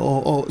whatever,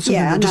 or something,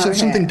 Yeah, I just know,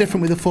 something yeah.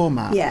 different with the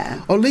format.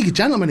 Yeah. Or League of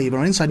Gentlemen even,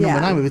 or Inside Number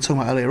Yeah. 9 we were talking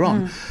about earlier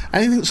on.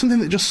 Anything, something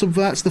that just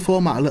subverts the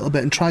format a little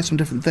bit and tries some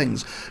different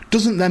things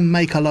doesn't then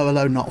make a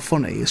low not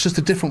funny. It's just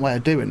a different way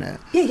of doing it.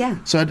 Yeah.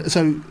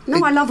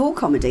 No, I love all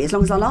comedy as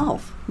long as I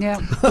laugh. Yeah.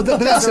 but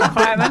that's a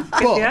requirement.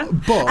 Yeah.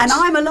 but And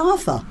I'm a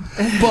laugher.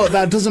 but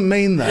that doesn't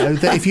mean though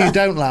that if you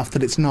don't laugh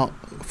that it's not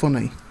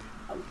funny.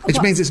 Which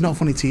What? means it's not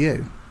funny to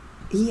you.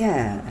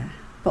 Yeah.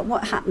 But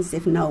what happens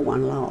if no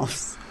one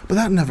laughs? But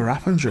that never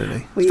happens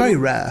really. Well, It's you very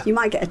might- rare. You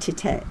might get a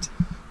titette.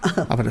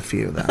 I've had a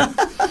few of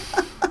that.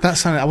 That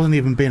sounded. I wasn't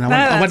even being. I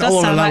No, went that does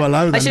all sound low.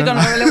 I Then, should have didn't gone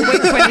I? a little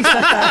wink when you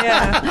said that.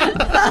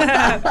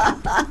 Yeah.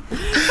 But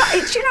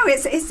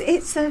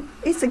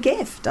it's a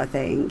gift, I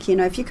think. You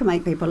know, if you can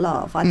make people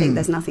laugh, I think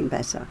there's nothing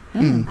better.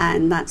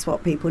 And that's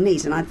what people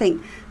need. And I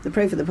think the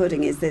proof of the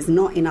pudding is there's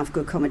not enough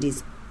good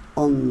comedies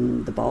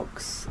on the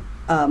box.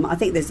 I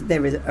think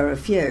there are a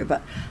few,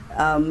 but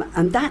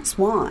and that's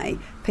why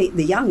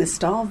the young are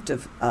starved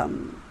of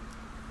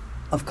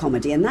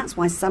comedy, and that's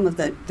why some of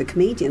the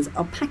comedians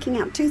are packing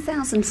out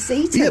 2,000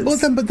 seaters. Yeah,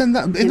 but then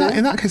that, in You know?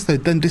 that case though,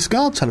 then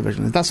discard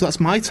television. That's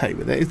my take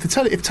with it.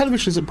 If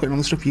television isn't putting on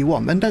the stuff you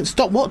want, then don't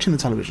stop watching the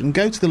television.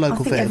 Go to the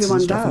local think theatres everyone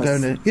and stuff and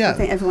does. go in. Yeah, I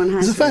think everyone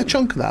has There's a fair to.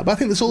 chunk of that, but I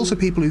think there's also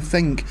people who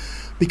think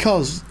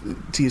because,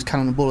 to use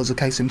Cannon and Ball as a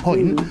case in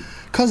point,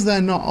 because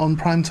they're not on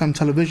primetime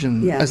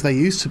television as they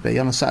used to be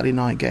on a Saturday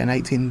night getting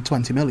 18,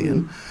 20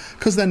 million,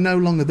 because they're no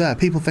longer there.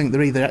 People think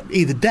they're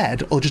either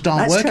dead or just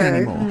aren't That's working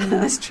true. anymore.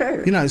 That's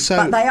true. You know, so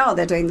but they are.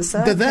 They're doing the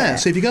circuit. they're there.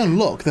 So if you go and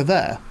look, they're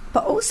there.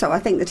 But also, I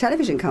think the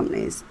television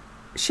companies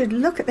should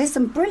look at. There's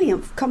some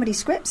brilliant comedy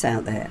scripts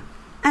out there,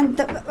 and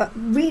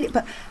really.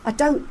 But I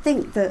don't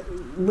think that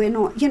we're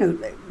not. You know,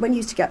 when you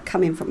used to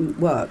come in from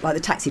work, like the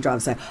taxi driver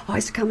say, "I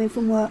used to come in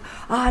from work.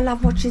 Oh, I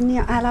love watching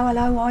the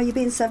hello, are you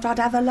being served? I'd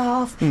have a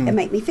laugh. It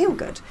make me feel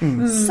good."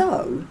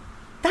 So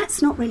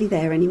that's not really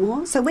there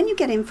anymore. So when you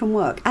get in from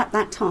work at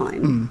that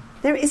time,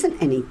 there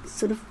isn't any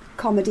sort of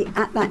comedy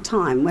at that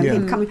time when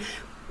people come in,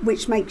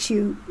 which makes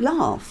you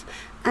laugh.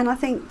 And I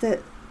think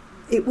that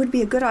it would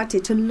be a good idea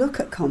to look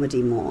at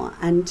comedy more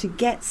and to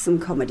get some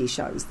comedy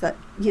shows that,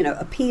 you know,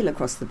 appeal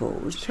across the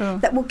board,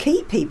 that will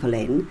keep people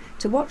in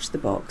to watch the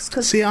box.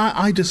 See,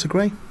 I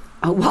disagree.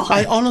 Oh,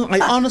 why?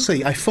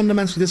 I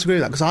fundamentally disagree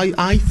with that, because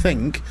I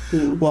think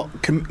what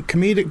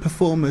comedic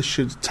performers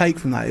should take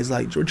from that is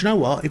like, do you know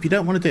what? If you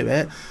don't want to do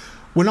it,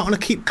 we're not going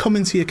to keep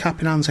coming to your cap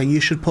in hand saying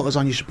you should put us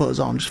on.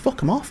 Just fuck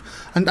them off,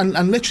 and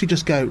literally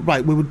just go,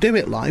 right, we will do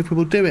it live, we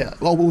will do it,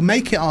 or we'll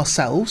make it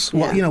ourselves.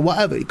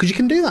 Whatever, because you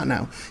can do that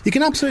now. You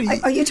can absolutely.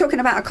 Are you talking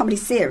about a comedy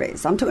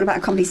series? I'm talking about a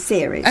comedy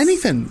series.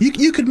 Anything.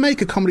 You could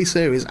make a comedy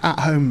series at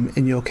home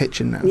in your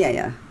kitchen now.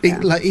 Yeah.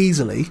 Like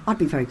easily. I'd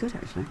be very good,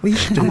 actually. Well, you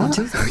should do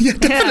that. Yeah,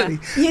 definitely.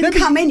 You can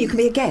come in. You can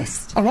be a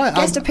guest. All right.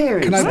 Guest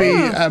appearance. Can I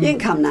be? You can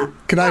come now.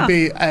 Can I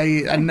be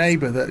a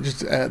neighbour that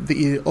just that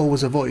you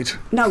always avoid?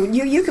 No,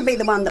 you can be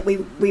the one that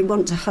we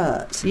want to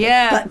hurt.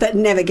 Yeah. But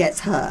never gets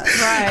hurt.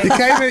 Right.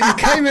 You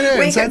came in here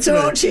We and can said to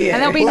me, torture you.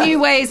 And there'll be new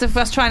ways of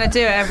us trying to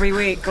do it every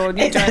week, or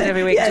new trying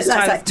every week, just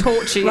that's trying it. to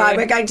torture you. Right,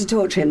 we're going to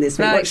torture him this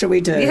week. Right. What shall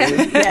we do? Yeah.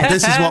 Yeah.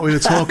 This is what we were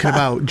talking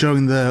about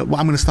during what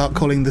I'm going to start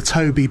calling the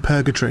Toby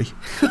Purgatory,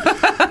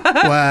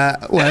 where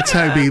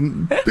Toby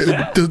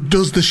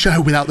does the show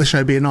without the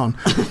show being on.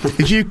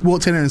 If you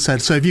walked in and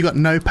said, "So have you got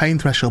no pain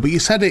threshold?" But you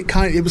said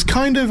it was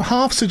kind of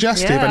half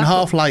suggestive and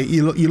half like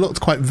you looked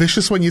quite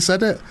vicious when you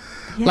said it,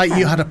 like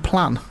you had a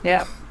plan.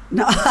 Yeah.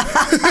 No.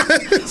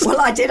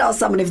 Well, I did ask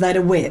someone if they had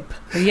a whip.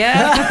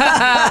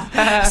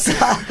 Yeah.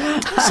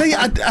 So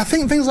yeah, I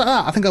think things like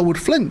that. I think I would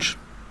flinch.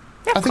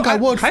 I think I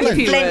would hope flinch.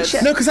 you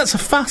would. No, because that's a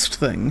fast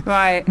thing.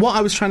 Right. What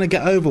I was trying to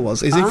get over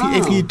was if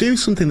you do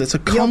something that's a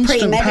You're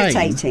constant pain.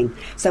 premeditating.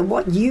 So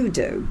what you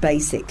do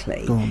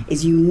basically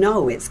is you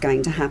know it's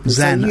going to happen.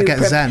 Zen. So you I get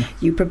zen.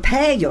 You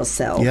prepare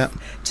yourself Yep.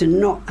 to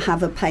not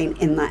have a pain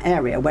in that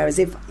area. Whereas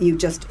if you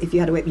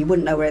had a whip, you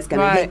wouldn't know where it's going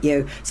to hit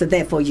you. So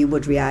therefore you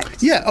would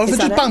react. Yeah, or if Is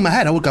I that just it? bang my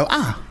head, I would go,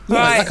 ah.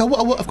 Right. Like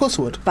of course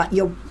I would. But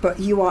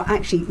you are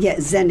actually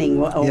zenning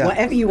or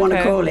whatever you want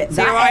to call it. So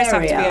that your eyes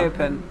have area. to be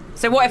open.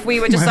 So what if we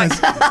were just like,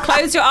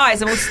 close your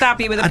eyes and we'll stab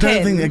you with a I pin?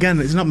 don't think,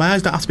 again, it's not, my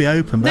eyes don't have to be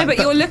open. No, but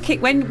you're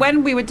looking,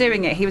 when we were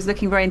doing it, he was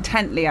looking very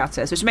intently at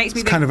us, which makes me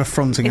It's think, kind of a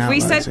fronting if out.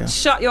 we those, said, yeah.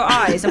 shut your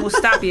eyes and we'll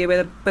stab you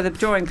with a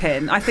drawing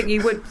pin, I think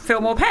you would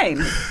feel more pain.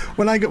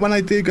 When I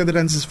do go to the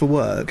dentist for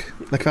work,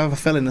 like if I have a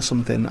filling or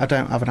something, I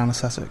don't have an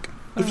anaesthetic.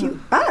 Okay.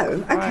 I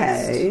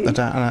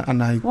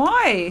don't,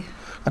 Why?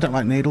 I don't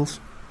like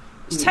needles.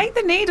 Just take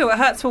the needle. It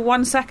hurts for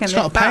 1 second. It's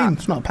not a pain.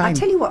 It's not a pain. I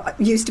tell you what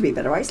used to be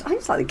better. I used to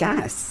like the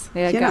gas.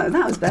 Yeah,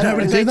 that was better. They don't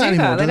really do that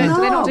anymore, do they? They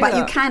don't do but that.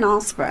 you can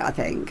ask for it, I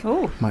think.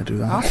 Oh, Might do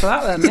that. ask for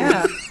that then.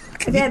 Yeah.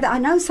 Yeah, I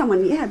know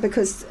someone. Yeah,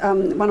 because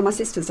one of my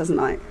sisters doesn't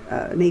like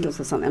needles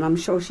or something. I'm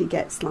sure she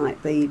gets like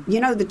is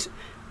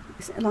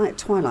it like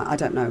Twilight? I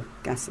don't know,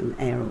 gas and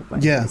air or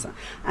whatever. Yeah.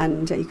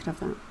 And you could have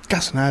that.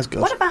 Gas and air's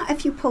good. What about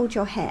if you pulled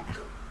your hair?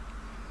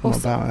 What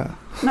about it?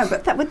 No,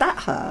 but would that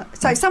hurt?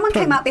 So if someone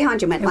came up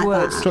behind you and went like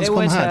would. that. Do you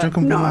want to come on my hair? Do you want to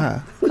come No. on my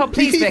hair? God,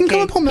 please, you Vicky. can come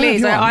up on my hair if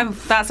Please, you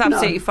want. that's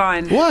absolutely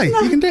fine. Why?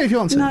 You can do it if you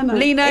want to. No.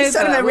 Lean over. It's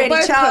sort of a We'll really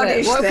both pull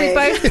it. childish What if we thing.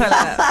 both pull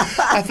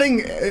it? I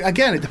think,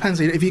 again, it depends.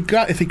 If you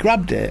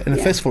grabbed it in a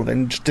fistful of it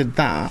and just did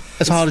that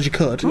as hard as you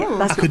could, Yeah,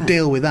 that's I could not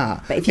deal with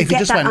that. But if you get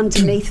just that went,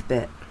 underneath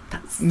bit,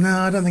 that's...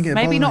 No, I don't think it.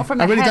 Maybe not from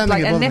the head,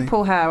 like a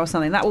nipple hair or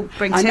something. That will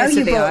bring I know tears to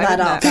you the brought eye. that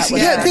wouldn't up. it? That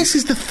was- Yeah, this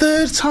is the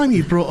third time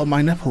you brought up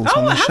my nipples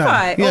on Oh, the have show.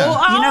 I? Yeah. Or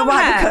arm You know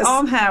why? hair, Because-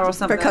 arm hair or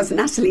something. Because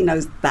Natalie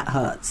knows that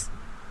hurts.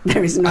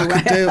 There is no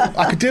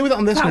I could deal with it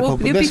on this That nipple, will-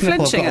 but you'd this be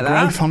nipple I've flinching got a at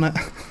that. growth on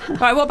it.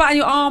 Right, what about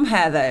your arm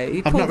hair though?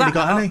 You I've pull not that really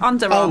got any.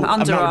 underarm, I've not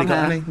underarm really got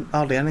hair. any.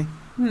 Hardly any.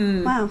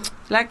 Wow.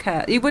 Leg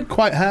hair. You would.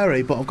 Quite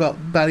hairy, but I've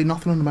got barely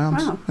nothing under my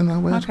arms. Wow. Isn't that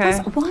weird? Okay.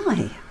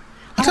 Why?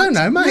 I don't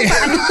know, mate.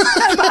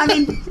 No, but I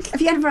mean,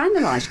 have you ever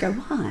analysed? Go,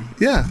 why?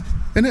 Yeah.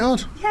 Isn't it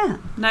odd? Yeah.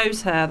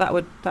 Nose hair. That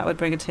would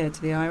bring a tear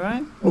to the eye,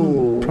 right?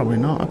 Ooh. Probably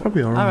not. I'm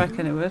probably all I right.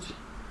 reckon it would.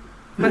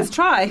 Let's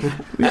try. Yeah,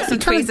 Get some you can-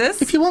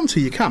 tweezers. If you want to,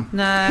 you can.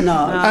 No.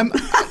 No.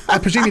 I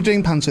presume you're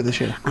doing Panther this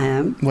year. I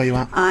am. Where you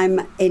at?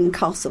 I'm in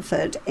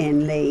Castleford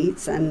in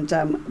Leeds, and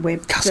we're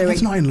Castlefords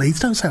doing... not in Leeds.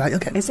 Don't say that. You'll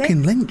get Is it?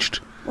 fucking lynched.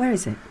 Where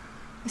is it?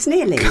 It's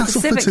near Leeds.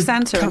 Civic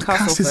Centre in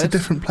Cass is a Castleford.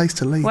 different place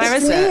to Leeds. Where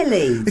It's is near it?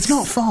 Leeds. It's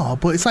not far,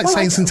 but it's like Well,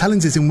 saying St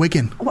Helens is in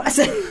Wigan. What is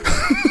it?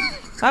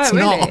 Oh, It's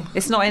really? not.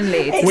 It's not in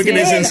Leeds. It's Wigan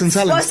near- is in St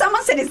Helens. Well,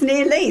 someone said it's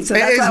near Leeds. So It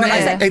that's is why when I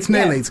near, said- it's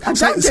near yeah. Leeds. I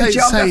don't do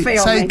geography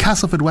on say me.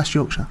 Castleford, West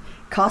Yorkshire.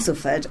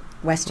 Castleford,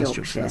 West Yorkshire.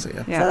 Yorkshire, that's it,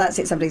 yeah. Yeah. So that's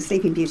it. So I'm doing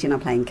Sleeping Beauty and I'm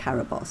playing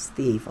Caraboss,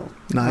 the evil.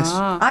 Nice.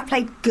 Ah. I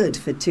played good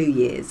for 2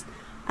 years,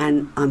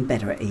 and I'm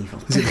better at evil.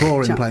 Is it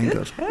boring Jump. playing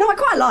good? No, I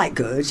quite like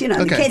good. You know,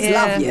 the Okay. kids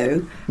Yeah. love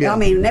you. Yeah. I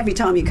mean, every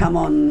time you come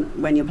on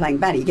when you're playing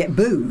baddie, you get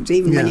booed,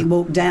 even when Yeah. you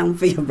walk down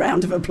for your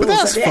round of applause.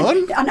 that's at the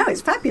end. fun. I know, it's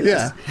fabulous.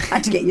 Yeah. I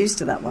had to get used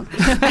to that one.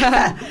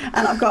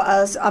 And I've got,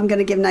 I'm going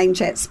to give name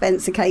check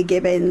Spencer K.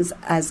 Gibbons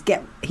as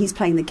he's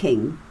playing the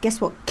king. Guess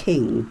what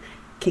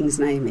King's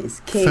name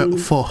is? King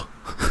For.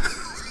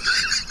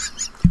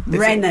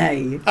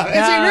 Rene. Oh, is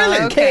it really?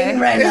 okay. King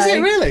Rene. Is it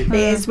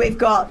really? Is we've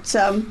got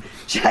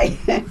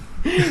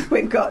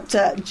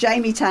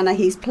Jamie Tanner.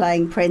 He's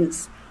playing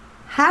Prince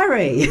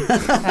Harry.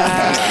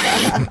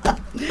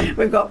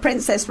 We've got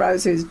Princess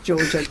Rose, who's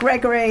Georgia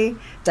Gregory,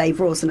 Dave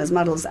Rawson as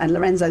Muddles, and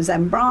Lorenzo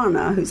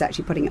Zambrana, who's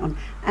actually putting it on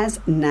as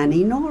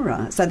Nanny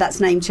Nora. So that's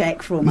name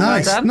check for all my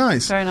Nice, done.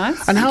 nice. Very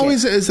nice. And how you.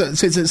 is it?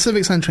 So it's at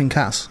Civic Centre in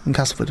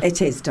Castleford.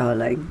 It is,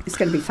 darling. It's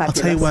going to be I'll fabulous.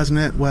 tell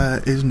you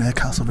where is near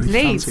Castleford. if you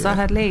Leeds. fancy I it.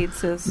 had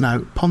Leeds. As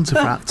No,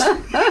 Pontefract.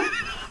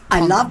 I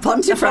love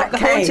Pontefract The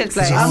haunted Caves.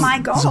 place. Oh my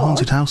God. There's a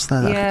haunted house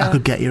there that Yeah. I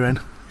could get you in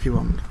if you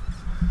want.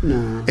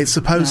 No. It's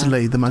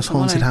supposedly the most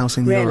haunted wanna- house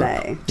in Really?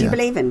 Europe. Do you Yeah.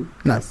 believe in?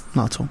 No,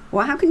 not at all.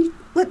 Well, how can you?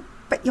 Well,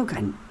 but you're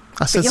going.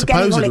 I said But you're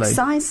getting all supposedly.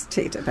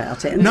 excited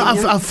about it. And No, then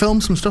you're- I've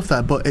filmed some stuff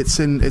there, but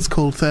it's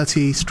called 30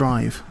 East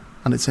Drive,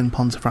 and it's in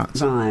Pontefract.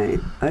 Right.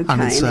 Okay.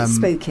 And it's,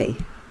 spooky.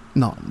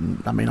 Not,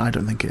 I mean, I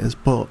don't think it is,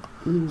 but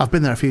I've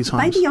been there a few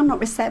times. Maybe you're not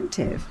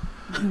receptive.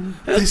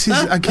 This is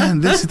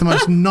the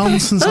most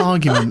nonsense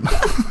argument.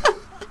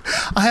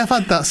 I have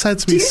had that said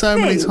to Do me you so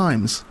many think-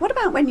 times. What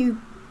about when you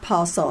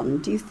pass on?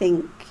 Do you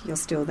think you're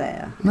still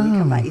there? When you No.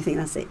 come back, you think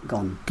that's it,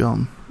 gone.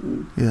 Gone.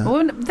 Yeah.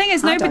 well, the thing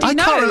is, I don't- nobody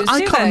knows. I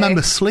do can't they?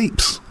 remember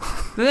sleeps.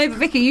 No, but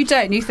Vicky, you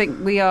don't. You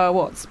think we are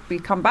what? We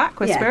come back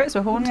with Yeah. spirits?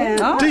 We're haunted?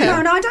 Yeah. Oh, Do you? No,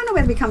 I don't know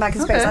whether we come back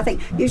as spirits. Okay. I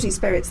think usually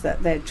spirits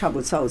that they're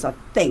troubled souls, I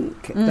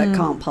think, that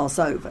can't pass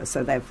over,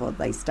 so therefore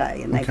they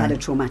stay, and they've Okay. had a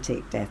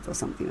traumatic death or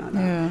something like that.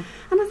 Yeah.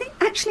 And I think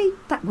actually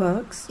that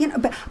works. You know,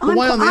 but But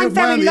why aren't I'm they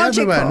very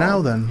logical. everywhere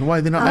now then? Why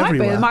are they not Might be,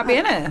 everywhere? they might be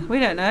in it. We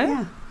don't know.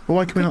 Yeah. Well,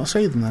 why can we not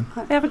see them then?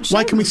 They haven't Why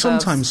shown can we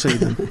themselves. sometimes see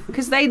them?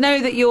 Because they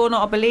know that you're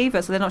not a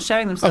believer, so they're not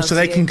showing Oh, themselves. so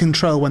they to can you.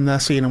 control when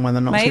they're seen and when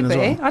they're not Maybe. seen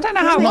as well. I don't know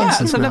how it It's works.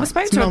 nonsense, I've never Matt.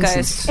 spoken It's to a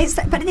nonsense.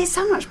 ghost. But there's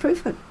so much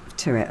proof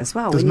to it as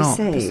well. There's when not.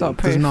 you see. It's not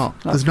There's proof. not.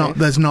 Not There's not. proof.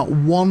 There's not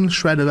one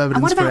shred of And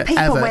evidence what for about it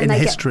people ever when in they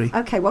history. get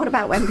okay? What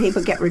about when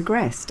people get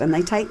regressed and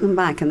they take them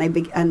back and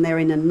and they're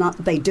in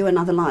they do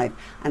another life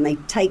and they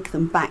take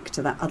them back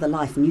to that other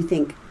life and you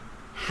think,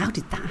 how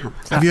did that happen?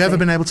 Have you ever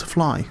been able to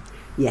fly?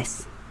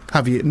 Yes.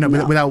 Have you? No,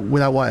 No.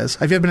 without wires.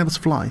 Have you ever been able to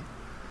fly?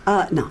 No.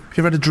 Have you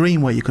ever had a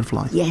dream where you could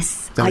fly?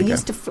 Yes. There I we go.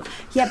 used to fly.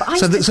 Yeah, but I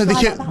So, used to the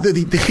fly like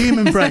that. the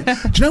human brain. Do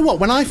you know what?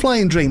 When I fly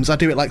in dreams, I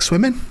do it like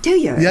swimming. Do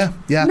you? Yeah,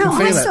 I No, can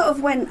feel I it. sort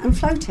of went and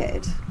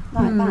floated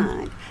like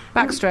back.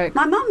 Backstroke.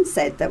 My mum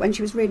said that when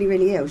she was really,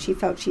 really ill, she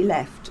felt she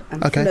left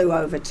and Okay. flew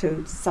over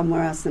to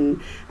somewhere else, and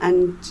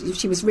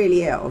she was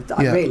really ill,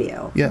 Yeah. really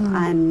ill, Yeah.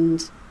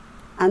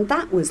 and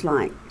that was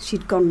like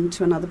she'd gone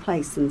to another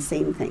place and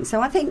seen things. So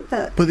I think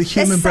that. But the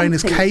human there's brain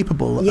is something-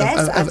 capable Yes,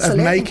 of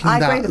absolutely. making I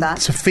agree with that.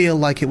 to feel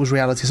like it was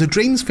reality. So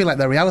dreams feel like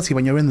they're reality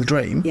when you're in the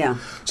dream. Yeah,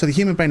 So the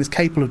human brain is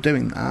capable of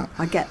doing that.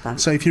 I get that.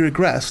 So if you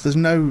regress, there's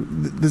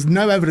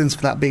no evidence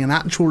for that being an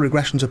actual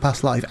regression to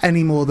past life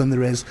any more than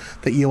there is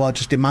that you are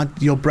just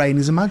your brain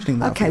is imagining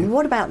that. Okay, for you.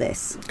 what about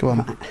this? Go on.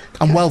 Right.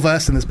 I'm well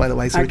versed in this, by the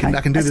way, so I can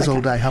do that's this all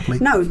okay. day happily.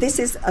 No, this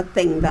is a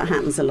thing that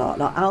happens a lot.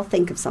 Like I'll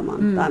think of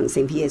someone that I haven't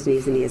seen for years and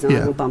years and years, and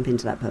Yeah. I will bump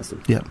into that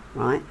person. Yeah.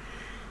 Right?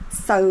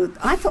 So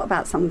I thought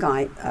about some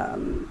guy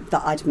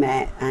that I'd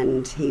met,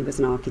 and he was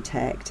an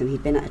architect, and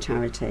he'd been at a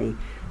charity.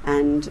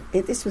 And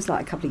this was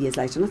like a couple of years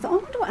later, and I thought, I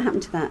wonder what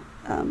happened to that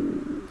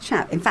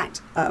chap. In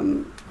fact,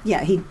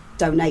 he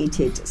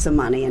donated some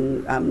money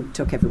and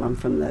took everyone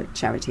from the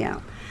charity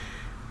out.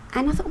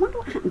 And I thought, I wonder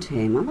what happened to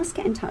him. I must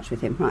get in touch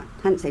with him. Right,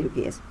 hadn't seen him for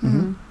years.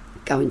 Mm-hmm.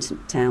 Go into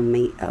town,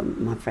 meet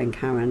my friend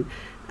Karen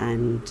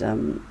and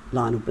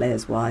Lionel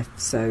Blair's wife.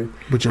 So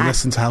Would you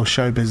listen to how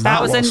showbiz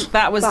that was?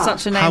 That was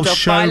such a name how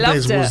drop. I loved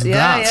showbiz it. was Yeah,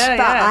 that? yeah,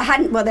 But yeah. I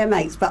hadn't, well, they're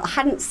mates, but I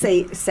hadn't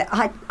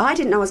I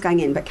didn't know I was going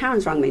in, but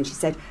Karen's rung me and she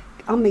said,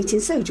 I'm meeting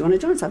Sue, do you want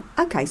to join us?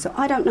 Okay, so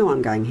I don't know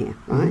I'm going here,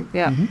 right?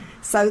 Yeah.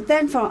 So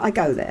then I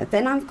go there.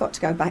 Then I've got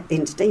to go back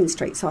into Dean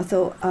Street. So I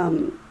thought,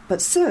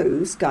 but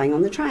Sue's going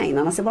on the train.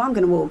 And I said, well, I'm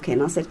going to walk in.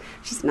 She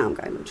said, no, I'm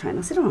going on the train.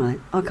 I said, all right,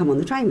 I'll come on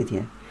the train with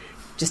you,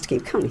 just to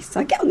keep company.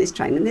 So I get on this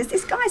train and there's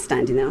this guy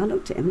standing there. I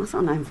looked at him. I thought,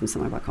 I know him from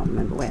somewhere, but I can't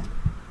remember where.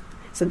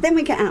 So then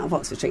we get out of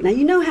Oxford Street. Now,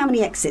 you know how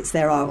many exits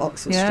there are at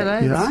Oxford Street,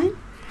 loads. right?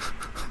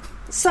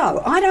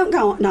 So I don't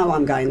know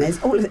I'm going.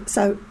 There's all of it.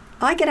 So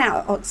I get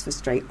out at Oxford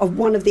Street of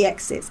one of the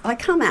exits. I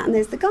come out and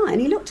there's the guy,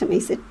 and he looked at me.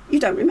 He said, you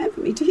don't remember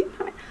me, do you?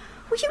 I went,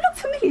 well, you look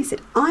familiar. He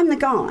said, I'm the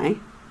guy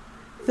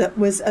that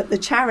was at the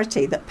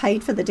charity that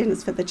paid for the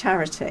dinners for the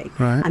charity.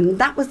 Right. And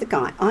that was the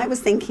guy I was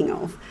thinking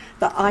of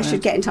that I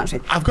should get in touch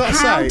with. I've got to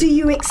say, how do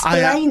you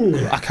explain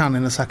that? I can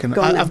in a second.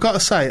 Go on then. I've got to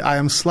say, I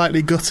am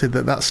slightly gutted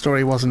that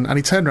story wasn't. And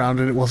he turned around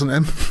and it wasn't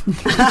him.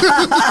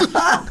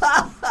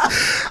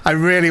 I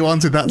really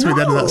wanted that to be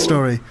the end of that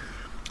story.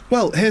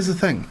 Well, here's the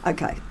thing.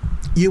 Okay.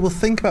 You will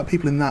think about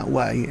people in that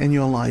way in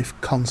your life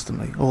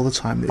constantly, all the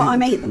time. But I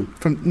meet them.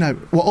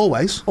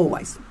 Always.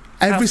 Always.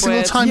 Every That's single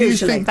weird. time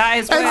Usually. you think. That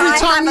is Every weird.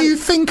 time you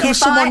think of If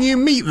someone, you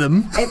meet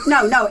them.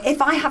 No, if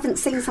I haven't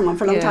seen someone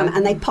for a long Yeah. time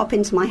and they pop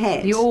into my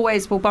head. You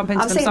always will bump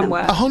into I've them seen them.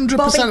 somewhere. 100%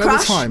 of the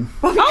Crush. time.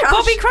 Bobby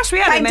Bobby Crush, we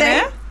had him in Came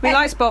here. down. We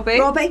liked Bobby.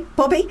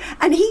 Bobby.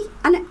 And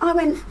I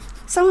went,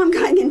 so I'm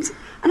going into,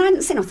 and I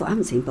hadn't seen, I thought, I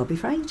haven't seen Bobby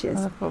for ages.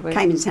 I love Bobby.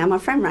 Came into town, my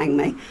friend rang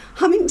me.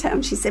 I'm in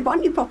town. She said, why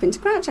don't you pop into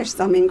Groucho? She said,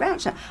 I'm in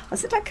Groucho. I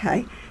said,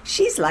 okay.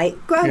 She's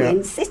late, go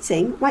in,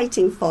 sitting,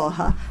 waiting for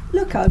her.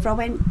 Look over, I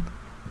went,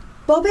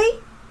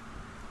 Bobby?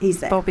 He's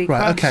there. Bobby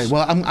Right, Crush. okay,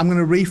 well, I'm going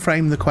to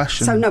reframe the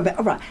question. So, no, but,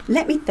 all right,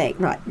 let me think.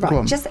 Right, Go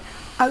on. just,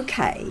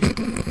 okay.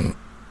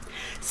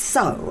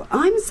 So,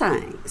 I'm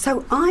saying,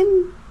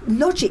 I'm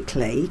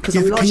logically, because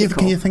I'm logical.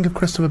 Can you think of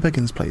Christopher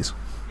Biggins, please?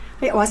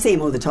 Yeah, well, I see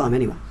him all the time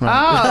anyway. Oh,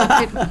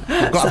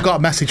 I've got a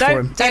message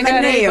for him. don't get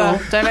an Neil.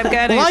 Uber. Don't let him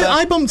get an Well, Uber.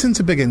 I bumped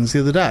into Biggins the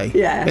other day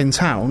in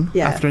town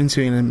Yeah. after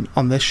interviewing him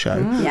on this show,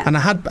 Yeah. and I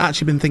had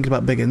actually been thinking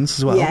about Biggins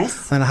as well.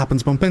 Yes. And I happened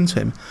to bump into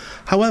him.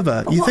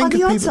 However, you What think are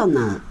the of odds people, on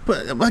that?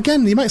 But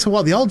again, you might say, what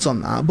are the odds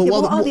on that? But Yeah,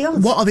 what are the odds?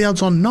 What are the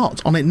odds on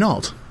it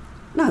not?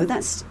 No,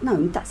 that's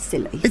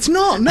silly. It's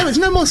not. No, it's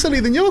no more silly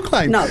than your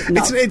claim. No.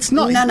 It's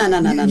not.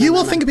 No. You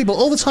will think of people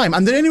all the time,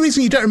 and the only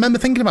reason you don't remember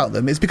thinking about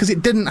them is because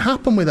it didn't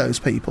happen with those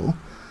people.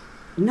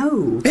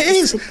 No. It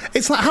is.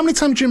 It's like, how many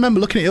times do you remember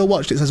looking at your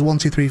watch that says 1,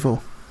 2, 3,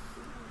 4?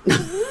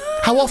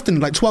 How often?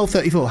 Like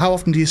 12:34. How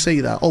often do you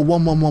see that? Or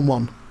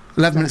 1:11?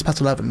 11 minutes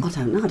past 11. I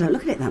don't know. I don't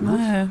look at it that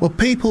much. Well,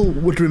 people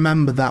would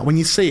remember that when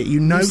you see it. You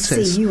notice.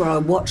 You see, you are a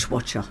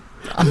watcher.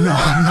 I'm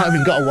not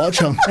even got a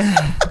watch on.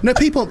 No,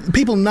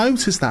 people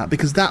notice that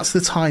because that's the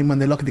time when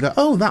they look and they go,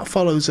 oh, that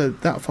follows a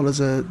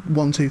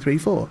 1, 2, 3,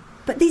 4.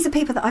 But these are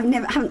people that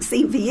haven't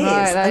seen for years.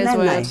 Right, that and is then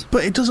weird.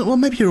 But it doesn't. Well,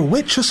 maybe you're a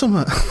witch or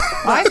something.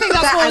 I think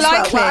that's more as well.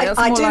 likely. Well, That's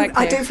I more do. likely.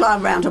 I do fly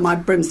around on my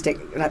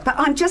broomstick, but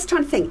I'm just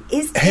trying to think: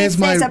 is Here's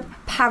there's my- a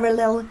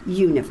parallel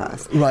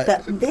universe Right.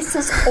 that this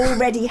has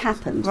already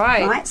happened?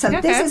 Right. So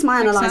Okay. this is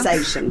my Makes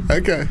analysation.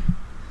 Okay.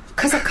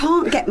 Because I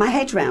can't get my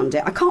head round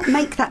it. I can't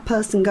make that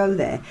person go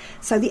there.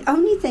 So the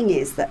only thing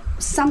is that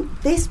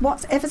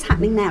whatever's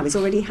happening now is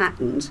already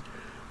happened,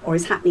 or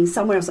is happening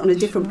somewhere else on a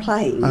different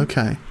plane.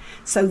 Okay.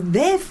 So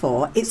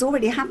therefore, it's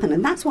already happened,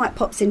 and that's why it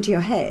pops into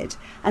your head.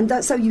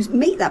 And so you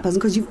meet that person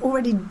because you've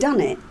already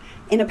done it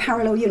in a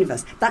parallel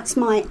universe. That's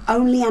my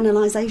only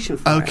analysation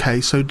for it.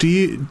 Okay. So do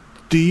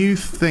you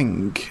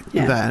think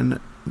Yeah. then?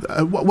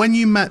 When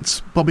you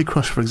met Bobby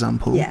Crush, for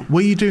example, Yeah.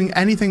 were you doing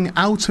anything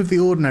out of the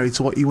ordinary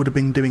to what you would have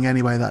been doing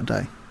anyway that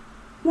day?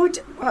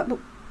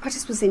 I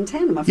just was in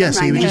town, and my Yeah, friend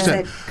so you rang were me just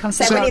and Come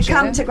said, to will you Groucho,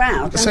 come yeah? to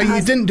Grouch? So And you I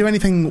didn't do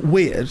anything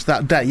weird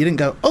that day? You didn't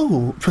go,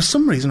 oh, for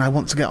some reason I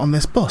want to get on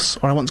this bus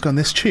or I want to go on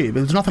this tube?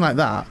 There was nothing like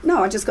that?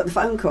 No, I just got the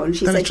phone call, and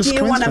she Then said, it's just do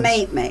you want to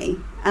coincidence. meet me?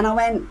 And I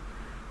went,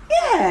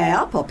 yeah,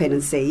 I'll pop in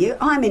and see you.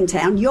 I'm in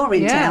town, you're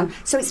in Yeah. town.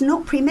 So it's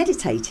not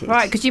premeditated.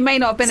 Right, because you may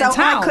not have been so in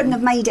town. I couldn't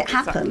have made it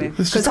happen Exactly.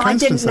 It's just I didn't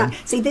coincidence know. then.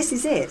 See, this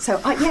is it.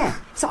 So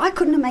I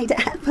couldn't have made it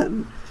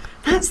happen.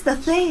 That's the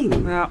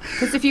thing. Yeah,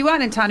 because if you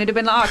weren't in town, you'd have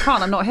been like, oh, I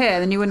can't, I'm not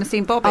here. Then you wouldn't have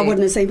seen Bobby. I wouldn't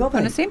have seen Bobby.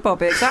 Wouldn't have seen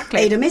Bobby,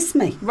 exactly. He'd have missed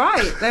me.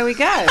 Right, there we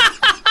go.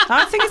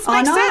 I think it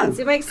I makes know. sense.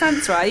 It makes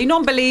sense, right? You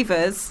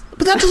non-believers.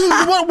 But that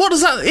doesn't. what does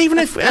that? Even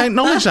if I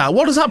acknowledge that,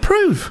 what does that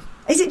prove?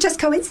 Is it just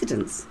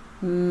coincidence?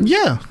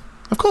 Yeah.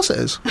 Of course it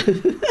is.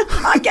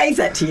 I gave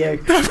that to you.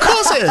 Of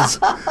course it is.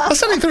 I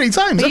said it 3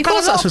 times. But Of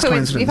course that's just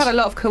coincidence. You've had a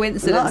lot of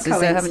coincidences, though,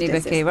 haven't you,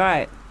 Vicky?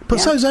 Right. But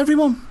Yeah. so's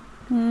everyone.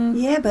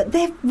 Yeah, but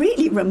they're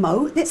really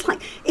remote. It's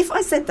like, if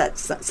I said that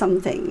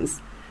some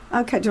things...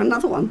 Okay, do you want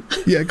another one?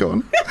 Yeah, go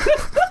on.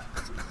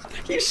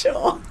 You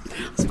sure?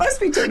 I'm supposed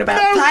to be talking about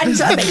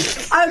pandemic.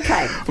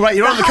 Okay. Right,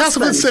 you're on the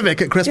Castleford husband-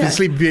 Civic at Christmas Yeah.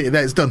 Sleeping Beauty.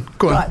 There, it's done.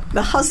 Go on. Right,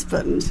 the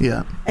husband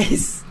Yeah.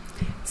 is...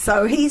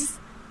 So he's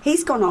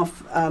gone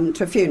off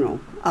to a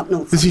funeral up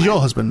north. This is somewhere. your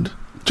husband.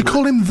 Do you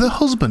call him the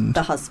husband?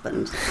 The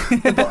husband.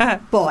 The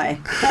boy.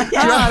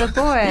 Oh, the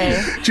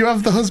boy. Do you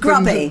have the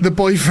husband, Grubby. the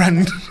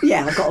boyfriend?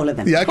 Yeah, I've got all of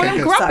them. Yeah, okay, Call him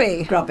good.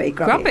 Grubby.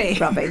 Grubby.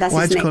 Grubby? That's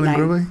Why'd his you call him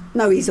nickname. Grubby?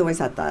 No, he's always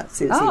had that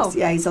since. Oh.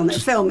 He's on the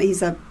film.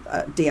 He's a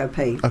DOP.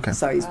 Okay.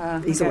 So he's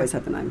okay. always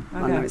had the name.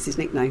 I Okay. know it's his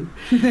nickname.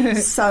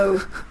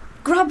 So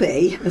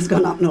Grubby has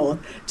gone up north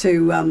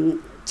to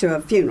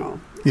a funeral,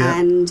 Yeah.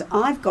 and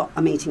I've got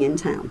a meeting in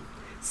town.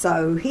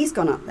 So he's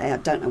gone up there. I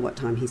don't know what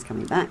time he's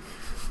coming back.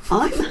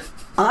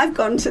 I've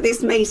gone to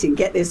this meeting.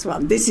 Get this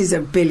one. This is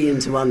 1 billion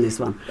to 1. This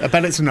one. I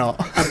bet it's not.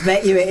 I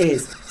bet you it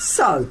is.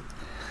 So,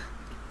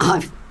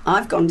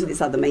 I've gone to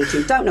this other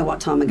meeting, don't know what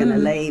time I'm going to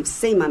leave,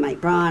 see my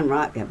mate Brian,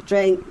 right, we have a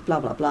drink, blah,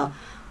 blah, blah.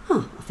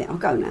 Oh, I think I'll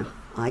go now.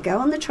 I go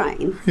on the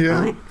train, Yeah.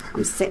 right,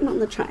 I'm sitting on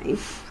the train,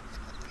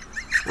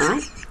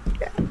 right,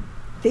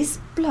 this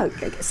bloke,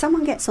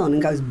 someone gets on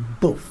and goes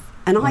boof,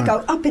 and I Right. go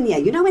up in the air.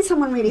 You know when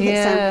someone really hits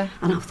Yeah. down?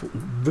 And I thought,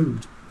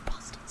 rude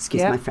bastard,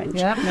 excuse my French.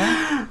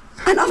 Yeah.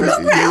 And I've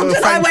looked Your round little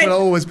and I French went, will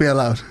always be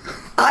allowed.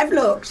 I've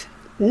looked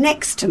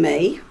next to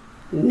me,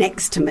 and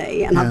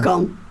Yeah. I've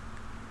gone,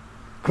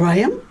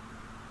 Graham?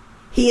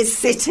 He is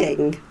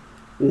sitting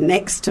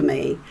next to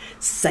me,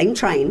 same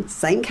train,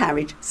 same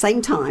carriage,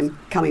 same time,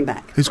 coming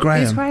back. Who's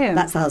Graham? Who's Graham?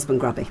 That's the husband,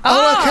 Grubby.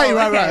 Oh, okay,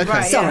 right,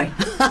 okay. Sorry.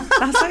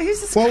 That's like,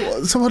 who's this?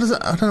 Well, so what does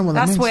that? I don't know what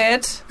that That's means. weird.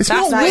 It's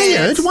That's not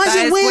weird. Why is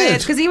it weird?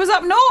 Because he was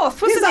up north,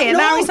 wasn't He's he? up And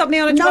now north. he's suddenly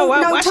on a No- tour.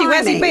 Well, no actually,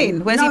 where's he timing.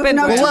 been? Where's No- he been?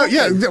 no Where's- Well,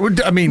 yeah,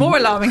 I mean, More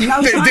alarming.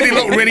 No did he timing.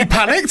 look really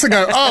panicked and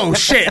go, "Oh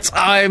shit,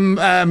 I'm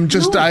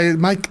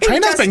my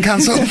train has been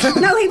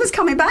cancelled"? No, he was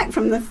coming back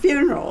from the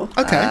funeral.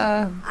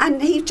 Okay.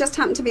 And he just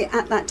happened to be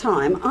at that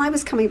time. I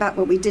was coming back,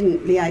 but we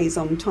didn't liaise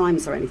on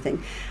times or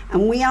anything.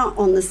 And we are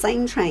on the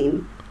same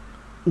train,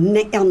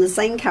 on the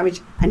same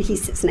carriage, and he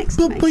sits next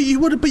to me. But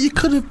you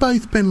could have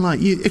both been like,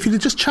 if you'd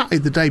have just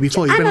chatted the day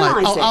before, you'd been like,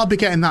 Analyse it. I'll be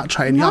getting that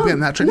train, No, I'll be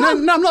getting that train. No,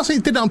 I'm not saying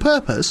you did it on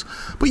purpose,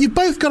 but you've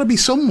both got to be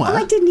somewhere.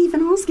 I didn't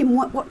even ask him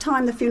what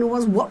time the funeral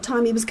was, what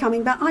time he was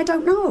coming back. I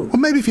don't know. Well,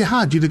 maybe if you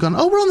had, you'd have gone,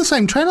 oh, we're on the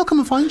same train, I'll come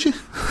and find you.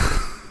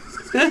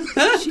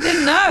 She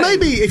didn't know.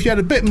 Maybe if you had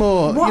a bit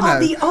more, What you know. are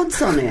the odds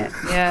on it?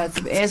 Yeah,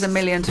 it is 1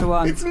 million to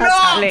 1. It's not.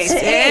 At least.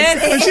 It It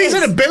is. is. And she's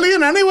in a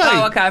billion anyway.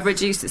 Oh, okay, I've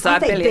reduced it, so I I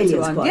have think 1 billion to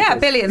billion's 1. quite Yeah,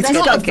 good. billions. Let's It's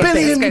go not a big.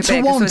 billion Let's go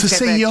to big. 1 Let's to go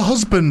see big. your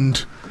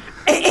husband.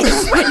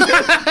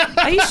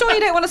 Are you sure you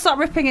don't want to start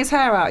ripping his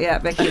hair out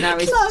yet, Vicky? Now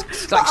he's No, like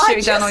but I shooting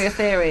down just- all your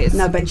theories.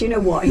 No, but you know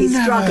what? He's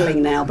No.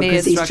 struggling now because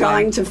is he's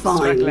struggling. trying to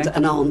find Struggling.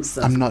 an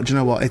answer. I'm not. Do you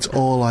know what? It's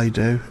all I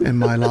do in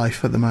my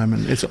life at the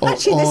moment. It's all,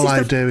 Actually, this all is I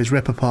the- do is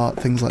rip apart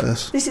things like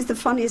this. This is the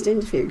funniest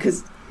interview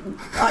because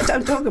I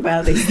don't talk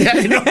about these. Yeah,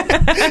 you know,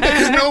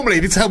 because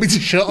normally you tell me to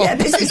shut Yeah, up.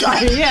 this is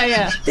like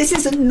yeah. this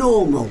isn't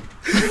normal.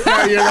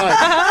 No, you're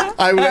right.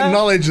 I will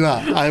acknowledge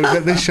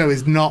that. This show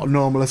is not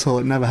normal at all.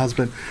 It never has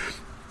been.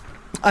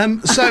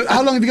 So,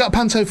 how long have you got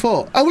Panto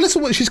for? Oh, well,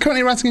 listen, she's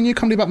currently writing a new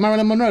comedy about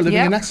Marilyn Monroe living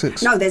Yep. in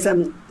Essex. No, there's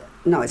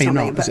no, it's Are you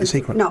not. not? Is it a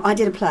secret? No, I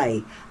did a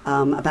play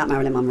about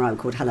Marilyn Monroe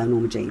called Hello,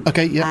 Norma Jean.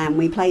 Okay, yeah. And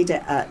we played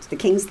it at the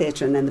King's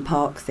Theatre and then the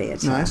Park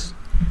Theatre. Nice.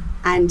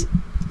 And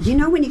you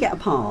know when you get a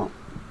part,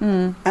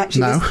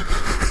 actually, No.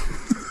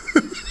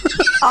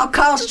 I'll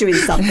cast you in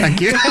something.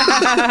 Thank you.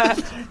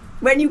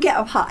 When you get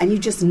a part and you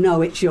just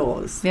know it's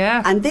yours.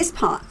 Yeah. And this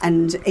part,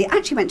 and it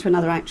actually went to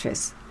another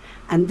actress.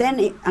 And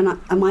then and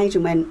my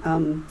agent went,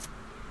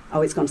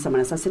 oh, it's gone to someone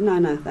else. I said,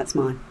 no, that's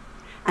mine.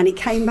 And it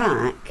came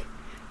back,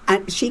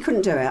 and she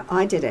couldn't do it.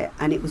 I did it,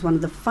 and it was one of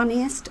the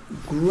funniest,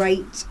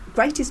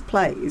 greatest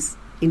plays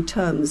in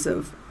terms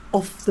of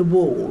off the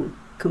wall,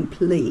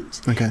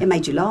 complete. Okay. It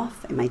made you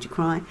laugh, it made you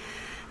cry.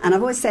 And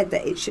I've always said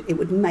that it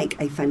would make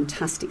a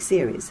fantastic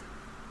series.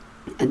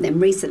 And then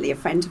recently a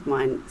friend of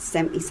mine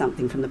sent me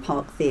something from the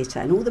Park Theatre,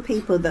 and all the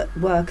people that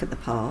work at the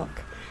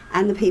park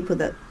and the people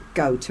that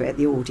go to it,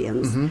 the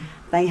audience, Mm-hmm.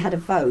 they had a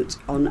vote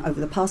on over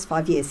the past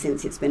 5 years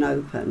since it's been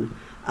open,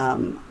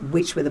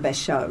 which were the best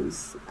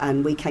shows,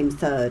 and we came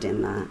third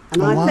in that.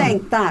 And Oh, I wow.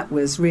 think that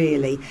was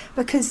really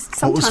because What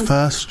sometimes was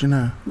first, do you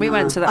know? We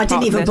went to that I didn't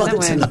Park even Theatre,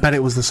 bother didn't we? I bet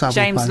it was the Savile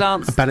James play.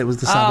 Lance. I bet it was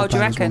the Savile Oh, do you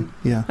play as well. reckon?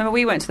 Yeah. Remember,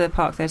 we went to the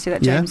Park Theatre, see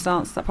that Yeah. James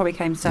Lance, that probably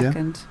came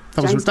second.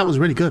 James That was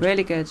really good.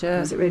 Really good, yeah.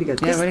 was it really good?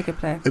 Yeah, really good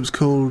play. It was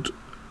called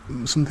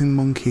something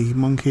monkey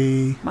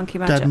Monkey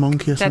Magic. dead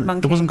monkey or Dead something.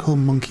 Monkey. It wasn't called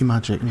Monkey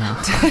Magic. No.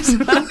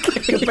 Dead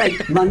Monkey. You'll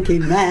break monkey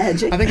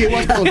magic. I think it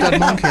was called Dead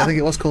Monkey. I think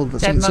it was called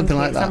Dead something Monkey,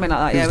 like that. something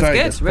like that. Yeah,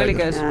 it was very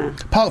good. Really very good.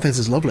 Yeah. Park Theatre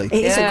is lovely. It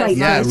is a great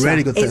Yeah, theatre.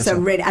 really good It's a theatre.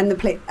 really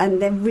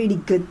and they're really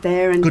good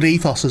there and Good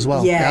ethos as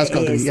well. Yeah, it has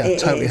got it good. is, Yeah, it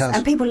totally is. has.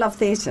 And people love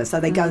theatre, so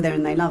they go there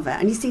and they love it.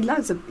 And you see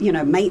loads of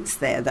mates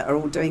there that are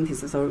all doing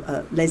things. I saw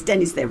Les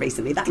Dennis there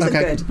recently. That was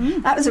Okay.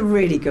 that was a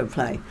really good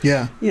play.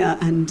 Yeah. Yeah,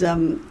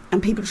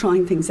 and people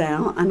trying things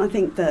out. And I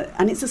think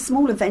and it's a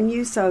smaller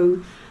venue, so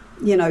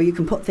you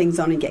can put things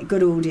on and get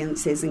good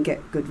audiences and get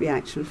good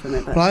reaction from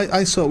it. But Well,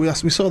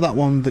 we saw that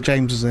one that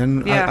James was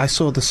in. Yeah. I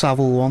saw the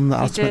Savile one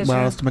that did, where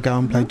yeah. Alistair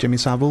McGowan played Jimmy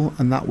Savile,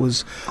 and that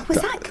was was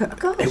that good?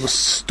 Gosh, it was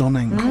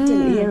stunning. I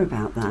didn't hear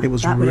about that. It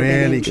was That would have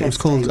been really good. It was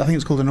called, I think it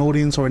was called An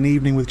Audience or An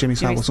Evening with Jimmy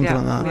Savile, something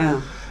like that.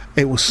 Wow.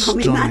 It was I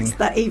stunning.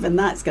 mean,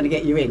 that's going to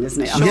get you in,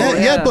 isn't it? Sure. yeah,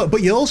 yeah.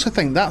 but you also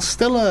think that's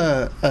still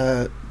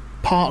a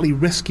partly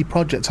risky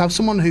project. To have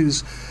someone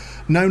who's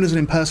known as an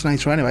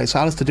impersonator anyway, so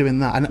Alistair doing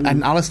that,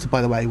 and Alistair,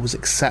 by the way, was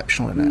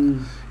exceptional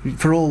in it.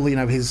 For all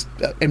his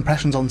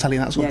impressions on telly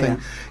and that sort of Yeah,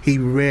 thing, he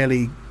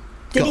really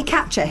Did he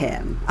capture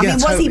him? I Yeah, mean,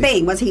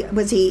 totally.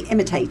 was he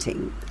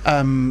imitating?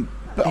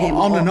 But him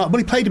on or- and off. But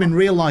he played him in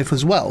real life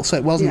as well, so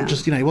it wasn't Yeah.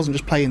 just he wasn't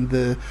just playing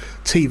the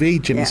TV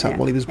Jimmy Yeah, Savile.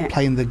 yeah, He was yeah.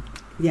 playing the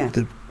Yeah.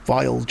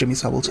 vile Jimmy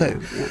Savile too.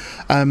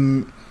 Yeah.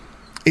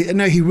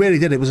 No, he really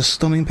did. It was a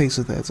stunning piece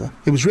of theatre.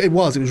 It was really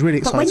But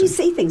exciting. when you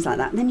see things like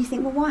that, then you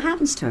think, well, what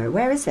happens to her?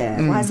 Where is it?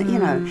 Why is it?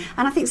 And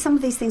I think some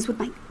of these things would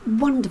make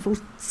wonderful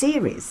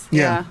series.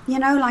 yeah,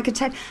 Like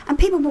and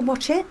people will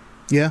watch it.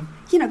 yeah.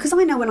 Because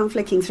I know when I'm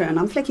flicking through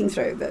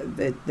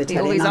the telly,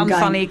 all these and I'm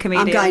unfunny going,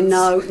 I'm going,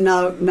 comedians.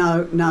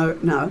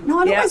 no.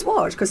 I'll Yeah. always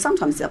watch because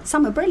sometimes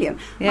some are brilliant.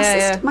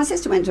 My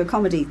sister went to a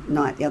comedy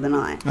night the other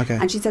night, Okay.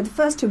 and she said the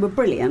first two were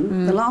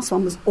brilliant. The last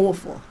one was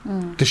awful.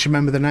 Does she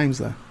remember the names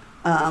though?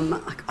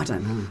 I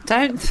don't know.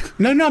 Don't.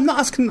 No, I'm not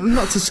asking. I'm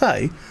not to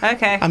say.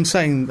 Okay. I'm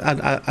saying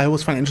I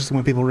always find it interesting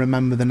when people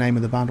remember the name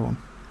of the bad one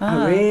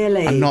Oh,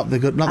 really? and not the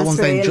good, not the That's ones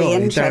they really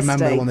enjoyed. They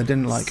remember the interesting. one they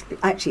didn't like.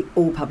 Actually,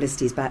 all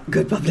publicity is bad.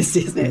 Good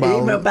publicity, isn't it?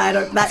 Well, Even bad.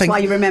 I That's think- why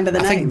you remember the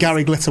I names. think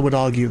Gary Glitter would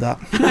argue that.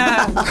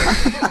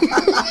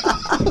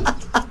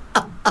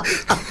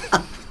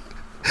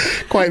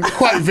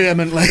 quite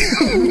vehemently.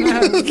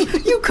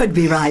 You could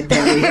be right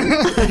there, Ian.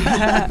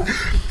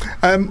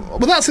 Well,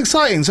 that's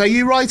exciting. So are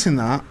you writing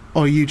that,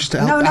 or are you just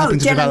helping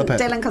to develop it?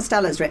 Dylan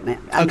Costello's written it,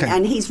 and, Okay.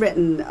 and he's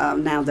written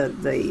now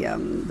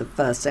the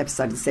first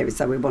episode of the series.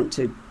 So we want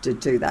to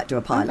do that, do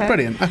a pilot.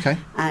 Brilliant. Okay.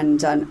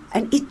 And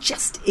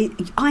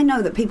I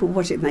know that people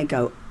watch it and they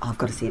go, oh, I've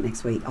got to see it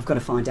next week. I've got to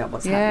find out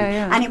what's happening.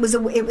 Yeah. And it was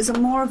a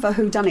more of a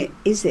whodunit.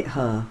 Is it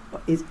her?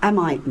 Am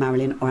I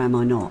Marilyn or am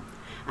I not?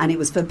 And it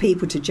was for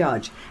people to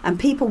judge. And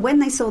people, when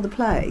they saw the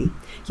play,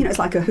 it's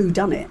like a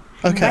whodunit.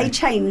 Okay. They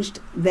changed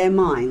their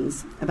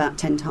minds about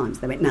 10 times.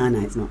 They went, no,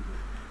 it's not.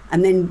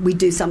 And then we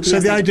do something So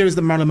else. the idea is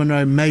that Marilyn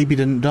Monroe maybe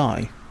didn't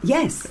die.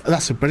 Yes.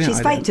 That's a brilliant She's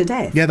idea. faked to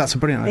death. Yeah, that's a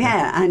brilliant idea.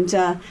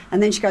 Yeah,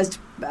 and then she goes,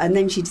 and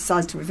then she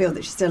decides to reveal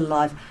that she's still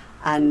alive,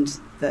 and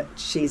that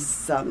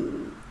she's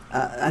and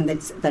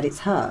that it's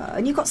her.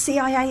 And you've got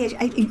CIA.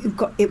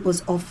 It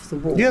was off the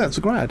wall. Yeah, that's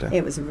a great idea.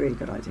 It was a really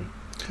good idea.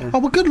 Oh,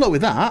 well, good luck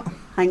with that.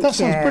 Thank That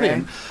sounds you.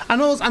 brilliant.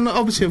 And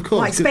obviously, of course.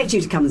 Well, I expect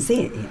you to come and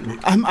see it, Ian.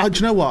 Do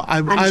you know what?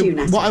 you,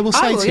 Natalie. What I will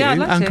say Oh, to yeah, I'd you,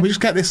 love and to. can we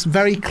just get this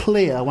very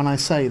clear when I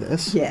say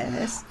this?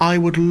 Yes. I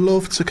would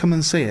love to come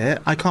and see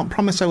it. I can't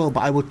promise I will,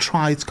 but I will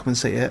try to come and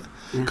see it.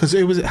 Because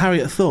it was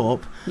Harriet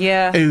Thorpe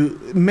Yeah. who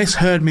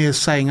misheard me as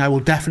saying I will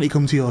definitely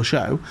come to your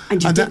show,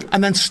 And you did.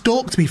 and then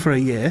stalked me for a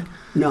year,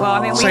 No. Well, I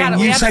mean, saying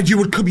we you had- said you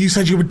would come. You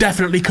said you would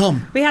definitely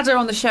come. We had her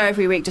on the show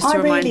every week just I to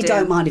remind really you.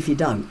 don't mind if you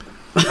don't.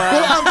 No,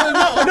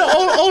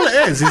 all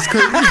it is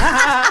because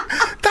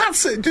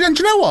that's. And do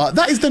you know what?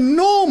 That is the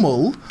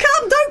normal.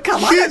 Don't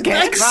come. I don't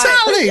care.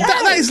 Exactly. Right.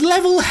 That is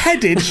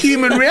level-headed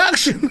human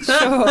reaction.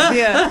 Sure,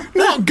 yeah.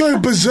 Not go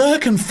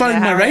berserk and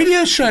phone my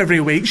radio show every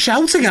week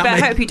shouting But I at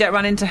me. hope you don't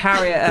run into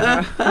Harriet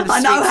at the I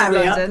know streets of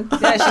Harriet. London.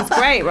 Yeah, she's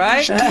great,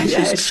 right?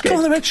 Just go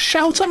on the road,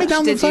 shout at me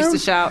down She the did used phone. to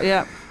shout,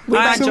 yeah. We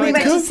I went, enjoyed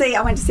it.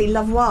 I went to see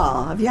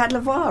Lavoir. Have you had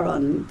Lavoir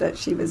on? That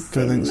she was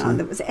Don't think so.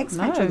 that was it X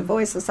Factor, No. The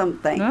Voice or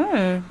something.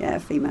 No. Yeah,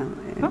 female.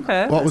 Yeah.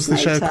 Okay. What was the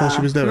show called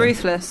she was doing?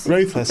 Ruthless.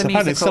 Ruthless. The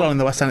Apparently, it's musical. still on in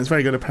the West End. It's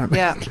very good, apparently.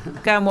 Yeah,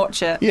 go and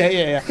watch it.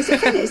 Yeah. Is it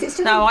finished? Is it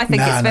still No, I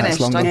think No, it's no, it's finished.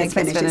 longer. I Yeah, think it's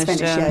finished. It's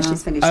finished. Yeah,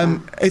 she's finished.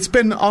 now. It's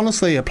been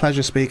honestly a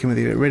pleasure speaking with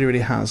you. It really, really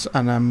has,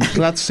 and I'm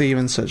glad to see you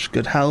in such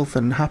good health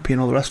and happy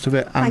and all the rest of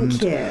it. And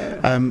Thank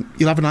you.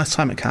 you'll have a nice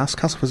time at Cass.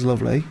 Cass was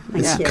lovely.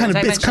 It's you. kind of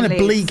Don't it's kind of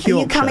mention bleak Are you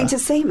Yorkshire. coming to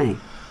see me?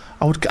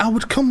 I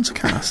would come to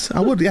Cass.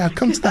 I would, yeah, I'd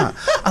come to that.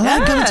 I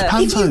like going to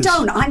pantos. If you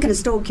don't, I'm going to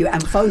stalk you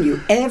and phone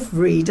you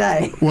every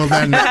day. Well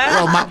then,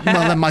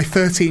 my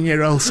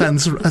 13-year-old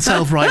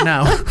self right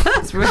now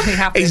It's really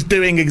happy. is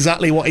doing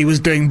exactly what he was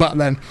doing back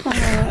then.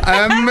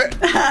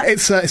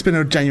 It's been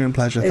a genuine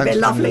pleasure. It's Thanks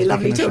been for having lovely us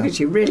back in talking the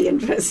to you. Really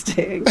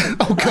interesting. show.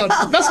 Oh God,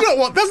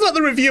 that's not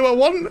the review I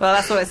want. Well,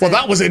 that's what it Well, says.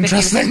 that was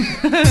interesting.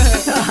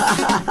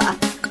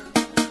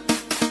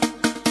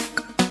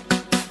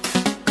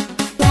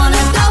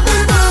 Wanna go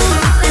boom boom?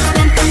 Let's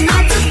spend the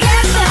night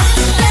together.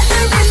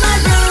 Better in my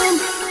room.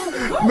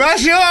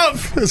 Smash it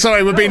up!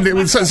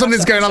 Sorry,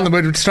 something's going on.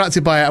 We're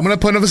distracted by it. I'm going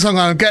to put another song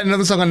on. Get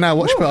another song on now.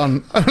 Watch, put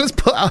on. Let's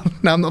put on.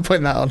 No, I'm not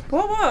putting that on.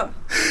 What?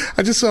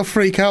 I just saw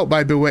Freak Out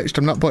by Bewitched.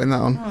 I'm not putting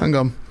that on. Hang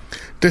on.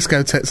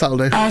 Disco Tits, that'll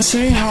do. I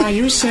say hi,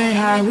 you say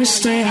hi, we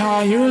stay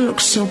high. You look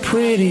so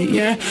pretty,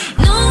 yeah.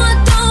 No,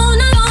 I don't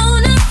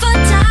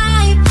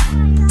type.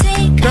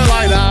 Don't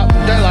like that.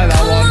 Don't like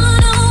that one.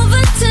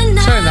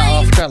 Turn that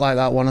off. Don't like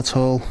that one at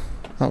all.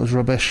 That was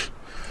rubbish.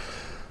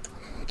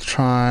 Let's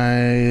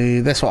try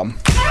this one. All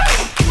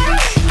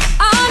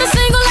the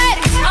single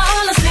ladies.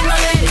 If you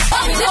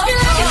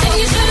like it, then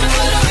you should've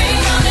put a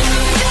ring on it.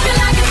 If you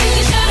like it, then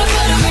you should've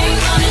put a ring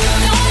on it.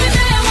 The only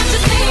day I want you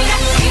to see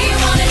that you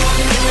want it.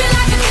 If you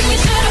like it, then you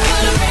should've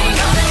put a ring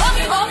on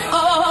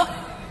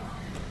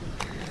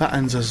it. That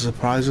ends as a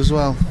surprise as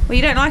well. Well,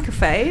 you don't like a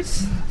fade.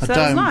 I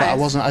don't, but I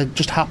wasn't. I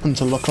just happened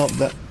to look up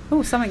that.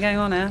 Oh, something going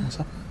on here.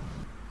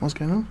 What's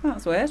going on?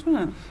 That's weird,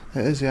 wasn't it?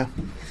 It is, yeah.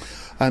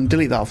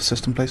 Delete that off the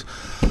system, please.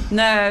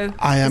 No,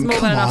 I am.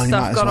 There's more than enough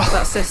stuff gone off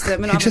that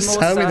system. You just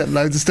tell me that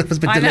loads of stuff has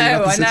been deleted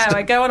off the system.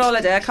 I go on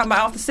holiday, I come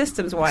back off the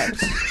system's wiped.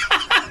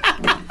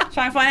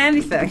 Try and find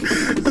anything.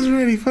 That's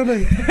really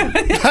funny.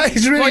 That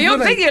is really well, you'll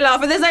funny. think you're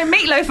laughing. There's no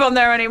meatloaf on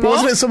there anymore. But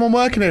wasn't it someone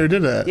working here who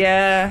did it?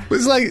 Yeah.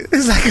 It's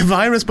like a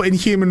virus, but in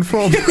human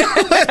form.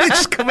 They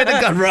just come in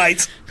and gone,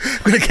 right,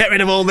 I'm going to get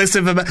rid of all this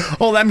information.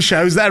 All them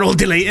shows, they're all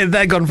deleted.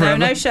 They're gone forever.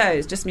 No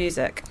shows, just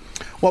music.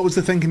 What was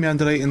the thinking behind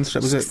deleting?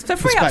 Was it to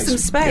free up some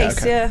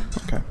space? Yeah.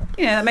 Okay.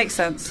 Yeah, that makes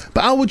sense.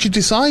 But how would you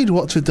decide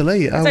what to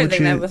delete? I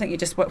think you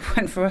just went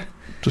for a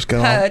just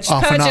go purge.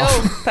 Off purge and it off.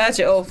 all. Purge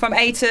it all from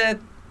A to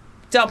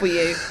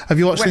W. Have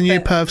you watched the new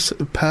Perv?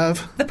 The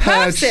Perv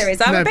Purge series.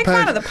 I'm a big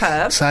fan of the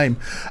Perv. Same.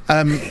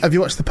 Have you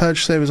watched the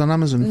Purge series on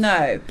Amazon?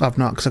 No. I've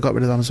not, because I got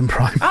rid of Amazon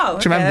Prime. Oh,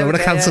 do you remember when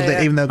I cancelled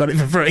it, even though I got it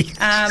for free?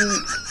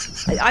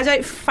 I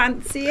don't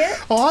fancy it.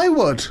 Oh, I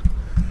would.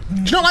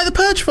 Do you not like the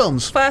Purge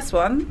films? First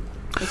one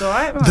was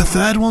alright. The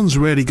third one's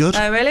really good.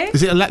 Oh, really?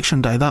 Is it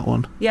Election Day, that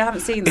one? Yeah, I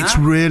haven't seen that. It's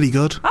really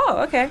good.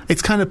 Oh, okay.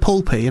 It's kind of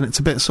pulpy, and it's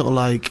a bit sort of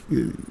like...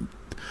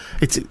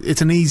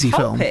 It's an easy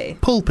film.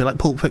 Pulpy, like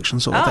Pulp Fiction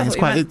sort of thing.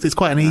 It's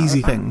quite an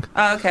easy thing.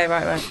 Oh, okay,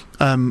 right.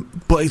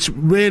 But it's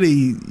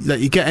really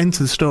that you get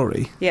into the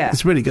story. Yeah,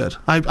 it's really good.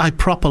 I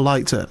proper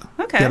liked it.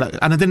 Okay, and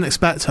I didn't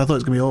expect it. I thought it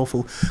was going to be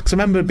awful because I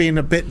remember being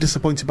a bit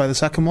disappointed by the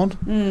second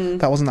one.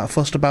 That wasn't that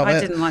fussed about it. I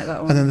didn't like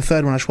that one. And then the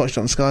third one, I just watched it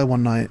on Sky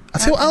one night. I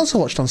tell you what else I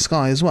watched on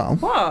Sky as well.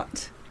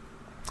 What?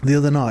 The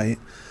other night.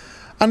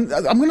 And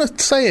I'm going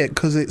to say it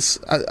because it's.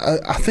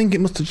 I think it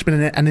must have just been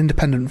an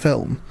independent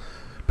film.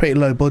 Pretty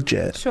low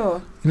budget.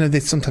 Sure. You know, they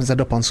sometimes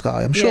end up on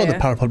Sky. I'm sure the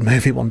Parapod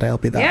movie one day will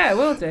be there. Yeah, it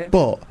will do.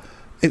 But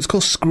it's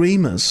called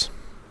Screamers.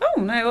 Oh,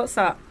 no, what's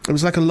that? It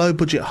was like a low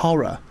budget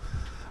horror.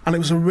 And it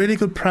was a really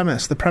good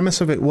premise. The premise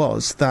of it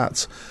was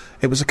that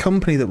it was a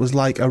company that was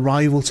like a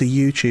rival to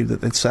YouTube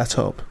that they'd set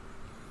up.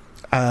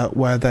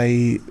 Where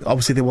they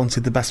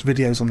wanted the best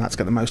videos on that to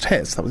get the most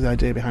hits. That was the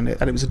idea behind it.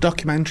 And it was a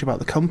documentary about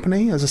the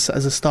company as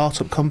a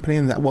startup company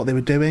and what they were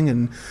doing,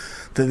 and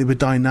that they were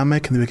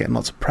dynamic and they were getting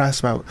lots of press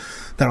about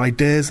their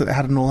ideas that they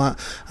had and all that.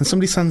 And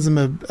somebody sends them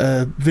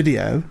a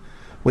video,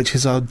 which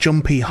is a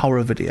jumpy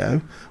horror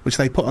video, which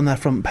they put on their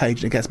front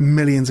page, and it gets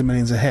millions and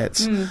millions of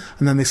hits. And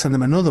then they send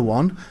them another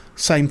one,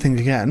 same thing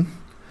again.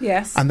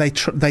 Yes. And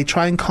they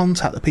try and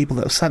contact the people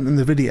that have sent them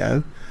the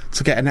video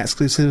to get an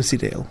exclusivity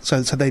deal.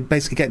 So they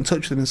basically get in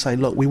touch with them and say,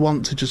 look, we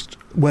want to just...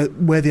 We're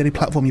the only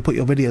platform you put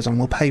your videos on,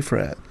 we'll pay for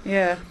it.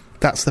 Yeah.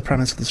 That's the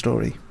premise of the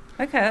story.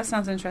 Okay, that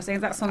sounds interesting.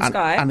 That's on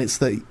Sky? And it's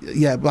the...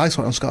 Yeah, I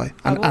saw it on Sky.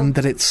 And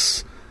that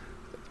it's...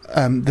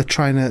 they're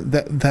trying to...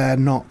 They're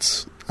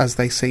not as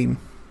they seem.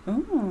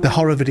 Ooh. The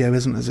horror video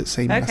isn't as it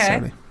seems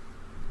necessarily.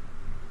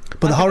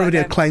 But the horror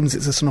video claims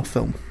it's a snuff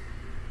film.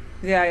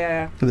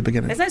 Yeah. At the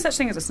beginning. There's no such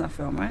thing as a snuff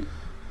film, right?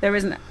 There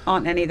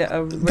aren't any that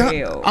are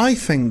real. I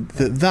think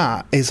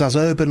that is as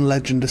urban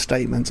legend a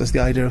statement as the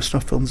idea of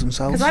snuff films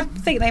themselves. Because I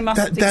think they must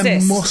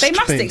exist. They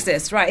must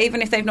exist, right?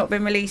 Even if they've not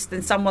been released,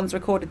 then someone's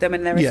recorded them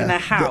and they're in their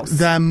house.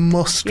 There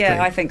must be.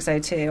 Yeah, I think so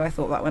too. I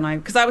thought that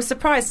because I was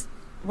surprised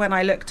when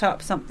I looked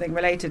up something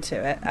related to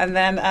it, and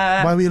then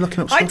why were you looking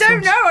up snuff films? I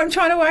don't know. I'm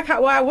trying to work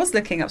out why I was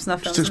looking up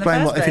snuff films. Just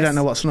explain if you don't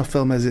know what snuff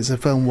film is. It's a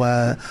film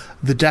where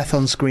the death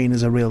on screen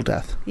is a real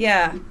death.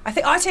 Yeah, I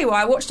tell you what,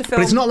 I watched a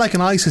film. But it's not like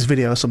an ISIS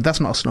video or something. That's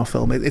not a snuff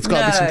film. It's got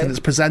to be something that's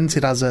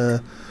presented as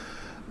a.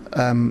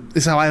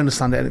 This is how I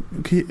understand it.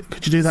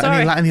 Could you do that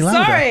any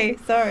louder?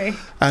 Sorry.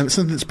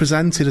 Something that's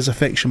presented as a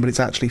fiction, but it's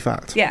actually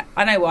fact. Yeah,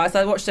 I know why.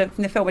 So I watched a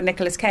film with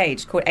Nicolas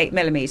Cage called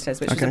 8mm,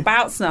 which is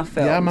about snuff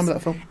films. Yeah, I remember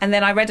that film. And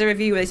then I read a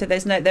review where they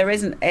said there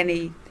isn't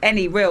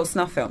any real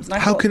snuff films.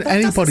 And how can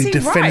anybody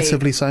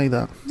definitively say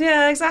that?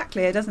 Yeah,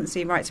 exactly. It doesn't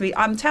seem right to me.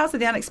 Tales of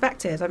the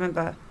Unexpected. I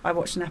remember I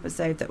watched an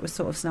episode that was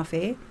sort of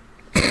snuffy.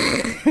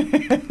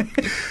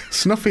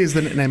 Snuffy is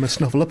the nickname of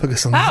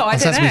Snuffleupagus on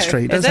Sesame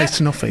Street. Don't say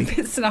Snuffy.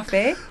 It's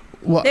Snuffy.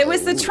 What? It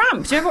was The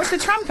Tramp. Do you ever watch the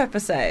Tramp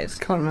episode?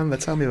 Can't remember.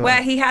 Tell me about it.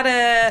 Where he had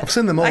I've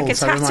seen them all, like a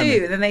so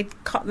tattoo, and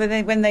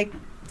then when they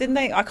didn't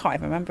they? I can't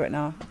even remember it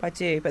now. I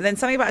do. But then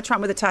something about a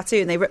tramp with a tattoo,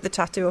 and they ripped the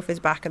tattoo off his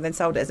back and then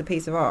sold it as a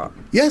piece of art.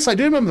 Yes, I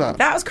do remember that.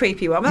 That was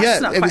creepy one.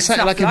 That's Yeah, it was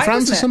set like in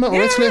France or something,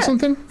 or Italy or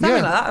something. Something Yeah.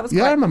 like that. That was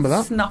Yeah, I quite remember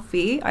that.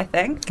 snuffy, I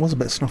think. It was a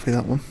bit snuffy,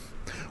 that one.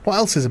 What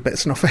else is a bit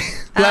snuffy?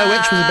 Blair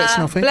Witch was a bit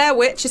snuffy. Blair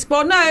Witch is...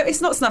 Well, no, it's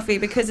not snuffy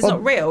because it's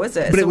not real, is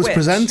it? But It's it a was witch.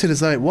 presented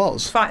as though it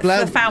was.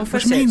 The found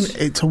What do you mean footage.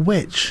 it's a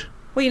witch?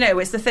 Well, you know,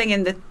 it's the thing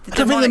in the I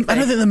don't demonic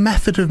think the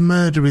method of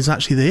murder is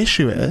actually the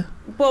issue here.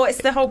 Well, it's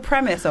the whole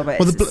premise of it.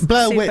 Well, It's the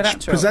Blair Witch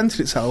supernatural. presented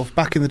itself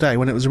back in the day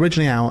when it was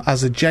originally out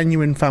as a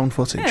genuine found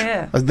footage.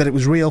 Yeah. That it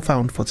was real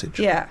found footage.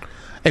 Yeah,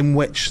 In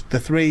which the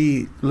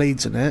 3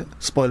 leads in it,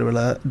 spoiler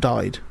alert,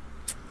 died.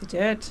 you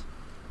did.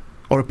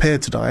 Or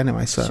appeared to die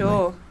anyway, certainly.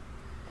 Sure.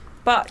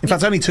 But... In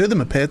fact, only 2 of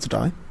them appeared to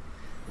die.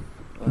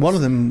 One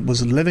of them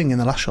was living in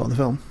the last shot of the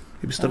film.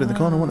 He was stood in the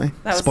corner, wasn't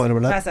he? Spoiler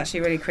alert. That's actually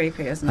really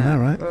creepy, isn't it? I know,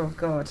 right? Oh,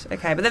 God.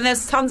 Okay, but then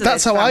there's tons of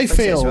That's those how I found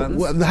footage feel.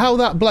 ones. How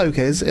that bloke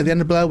is at the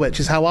end of Blair Witch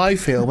is how I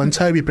feel when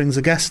Toby brings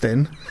a guest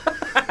in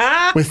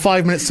with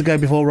 5 minutes to go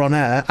before we're on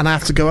air, and I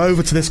have to go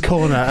over to this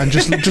corner and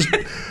just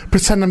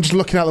pretend I'm just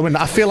looking out the window.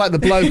 I feel like the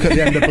bloke at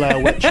the end of Blair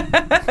Witch.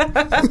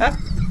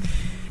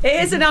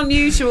 It is an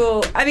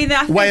unusual... I mean,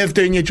 I think, Way of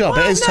doing your job.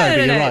 Well, It is, no, Toby,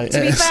 no, no, you're no. right. To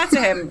It be is. fair to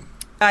him,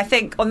 I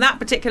think on that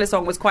particular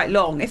song was quite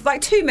long. If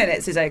like 2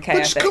 minutes is okay, But I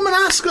just think. come and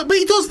ask. But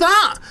he does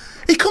that.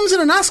 He comes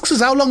in and asks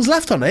us how long's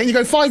left on it, and you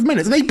go 5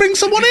 minutes, and then he brings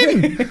someone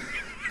in.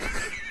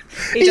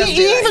 He does he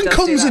do that, even does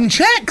comes do that. and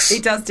checks. He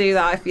does do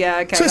that. Yeah,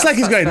 okay. So it's like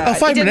he's going, fair. oh,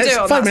 5 He didn't minutes, do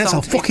it on 5 that minutes, song,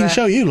 I'll to be fucking fair.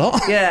 show you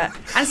lot. Yeah, and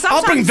I'll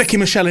sometimes bring Vicky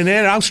Michelle in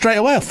here now straight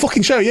away. I'll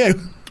fucking show you.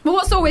 Well,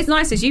 what's always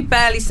nice is you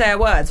barely say a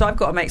word, so I've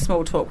got to make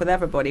small talk with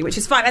everybody, which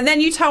is fine. And then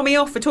you tell me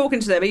off for talking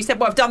to them, and you said,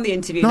 "Well, I've done the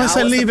interview." No, now. I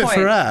say What's the leave it point?"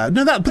 for her.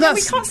 No, but No, we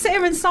that's... can't sit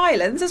here in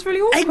silence. That's really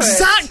awkward.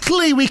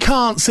 Exactly, we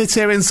can't sit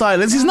here in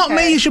silence. It's not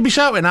Okay. me you should be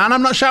shouting at, and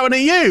I'm not shouting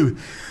at you.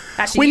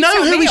 Actually, We you know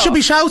tell who me we should off.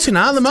 be shouting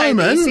at the Toby,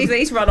 moment.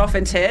 he's run off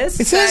in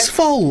tears. It's so- his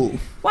fault.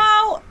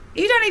 Well,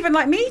 you don't even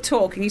like me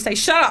talking. You say,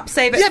 "Shut up,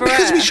 save it Yeah, for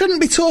because air." we shouldn't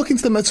be talking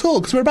to them at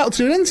all, because we're about to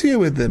do an interview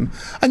with them.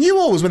 And you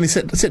always, when they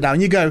sit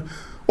down, you go,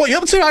 "What you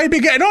up to? How you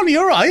been getting on?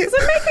 You all right?" It's a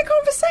make a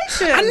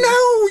conversation. And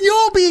no,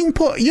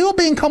 you're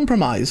being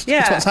compromised. Yeah.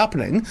 That's what's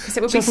happening.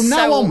 it would So be from so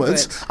now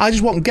onwards, awkward. I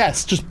just want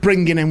guests just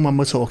bringing in when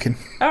we're talking.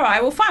 All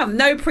right, well, fine.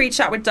 No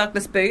pre-chat with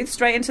Douglas Booth.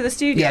 Straight into the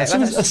studio. Yeah,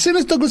 as soon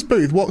as Douglas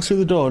Booth walks through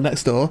the door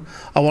next door,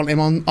 I want him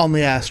on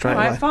the air straight All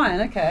right, away. fine.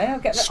 Okay, I'll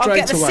get the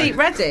Straight away. seat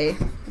ready.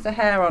 There's a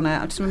hair on it.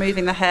 I'm just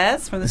removing the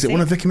hairs from the Is seat. it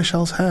one of Vicky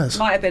Michelle's hairs?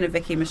 Might have been a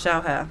Vicky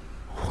Michelle hair.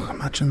 Oh,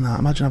 imagine that.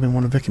 Imagine having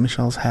one of Vicky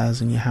Michelle's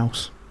hairs in your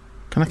house.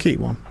 Can I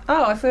keep one?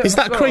 Oh, I thought. Is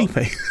that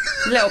creepy?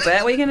 A little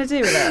bit. What are you going to do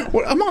with it?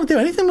 Well, I'm not going to do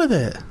anything with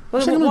it.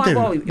 What's I going to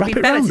do? It'd Wrap be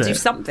it better round to do it?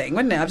 something,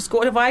 wouldn't it? I've just got.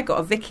 What have I got?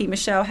 A Vicky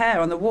Michelle hair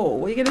on the wall.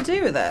 What are you going to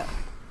do with it?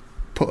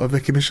 Put a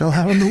Vicky Michelle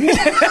hair on the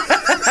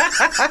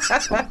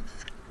wall.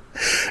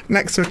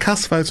 Next to a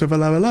cast photo of a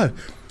low.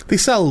 They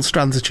sell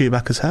strands of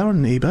Chewbacca's hair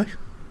on eBay.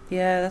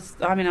 Yeah, that's.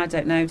 I mean, I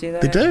don't know. Do they?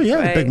 They do,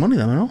 yeah. Great. Big money,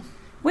 though, and all.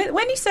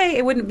 When you say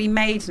it wouldn't be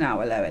made now,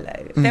 Hello,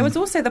 there was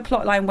also the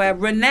plot line where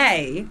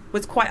Renee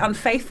was quite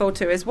unfaithful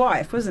to his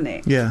wife, wasn't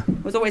he? Yeah,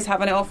 Was always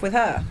having it off with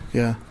her.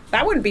 yeah.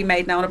 That wouldn't be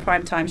made now on a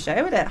primetime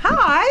show, would it?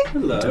 Hi! I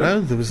don't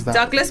know, there was that.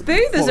 Douglas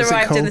Booth has What was it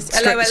arrived in called? the...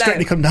 Hello.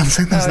 Strictly Come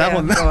Dancing, there's that yeah,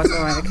 one. of course,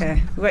 all right,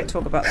 okay. We won't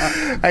talk about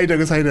that. Hey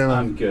Douglas, how you doing, man?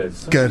 I'm good.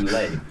 Good.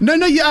 Late. No,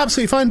 you're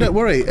absolutely fine, don't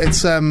worry.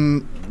 It's,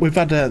 we've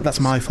had that's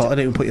my fault, I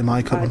didn't even put your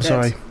mic up, I I'm did.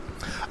 sorry.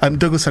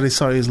 Douglas said he's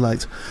sorry he's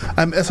late.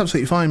 It's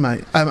absolutely fine,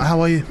 mate.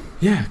 How are you?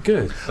 Yeah,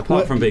 good. Apart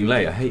Well- from being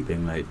late, I hate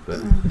being late.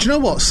 But Do you know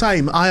what?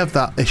 Same. I have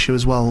that issue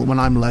as well when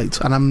I'm late,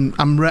 and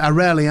I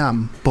rarely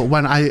am. But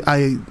when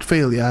I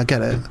feel, I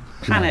get it.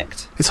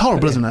 Panicked. It's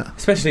horrible, isn't it?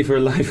 especially for a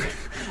live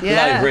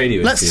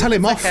radio. Let's tell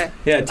him off. Okay.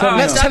 Yeah, tell All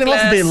me right, off. Let's tell him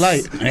off for being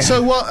late. Yeah.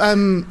 So what?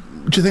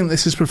 Do you think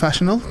this is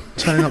professional?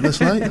 Turning up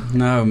this late?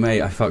 No,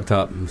 mate, I fucked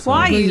up. I'm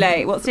Why are sorry. you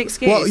late? What's the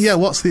excuse? What? Yeah.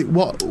 What's the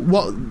what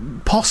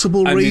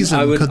possible I mean, reason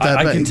could there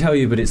I be? can tell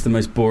you, but it's the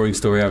most boring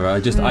story ever. I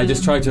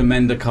just tried to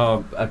amend a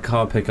car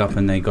pickup,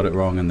 and they got it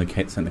wrong, and the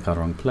kid sent the car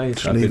wrong place.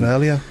 Just leave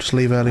earlier. Just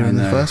leave earlier I in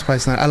the know. first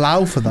place. Now,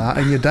 allow for that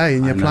in your day,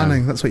 in your I know.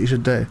 planning. That's what you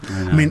should do.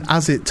 I know. I mean,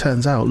 as it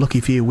turns out,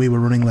 lucky for you, we were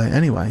running late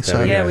anyway. So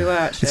There Yeah, we were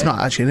actually. it's not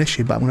actually an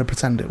issue, but I'm going to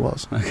pretend it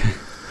was.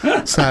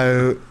 Okay.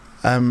 So,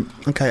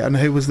 okay, and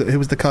who was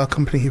the car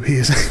company you were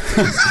using?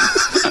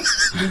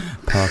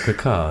 Parker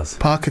Cars.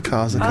 Parker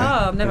Cars. Okay. Oh,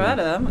 I've never heard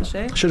of them,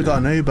 actually. Should have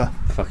got an Uber.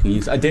 Fucking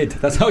use. I did.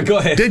 That's how I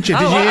got here. Did you?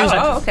 Did Oh, you wow. use?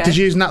 Oh, okay. Did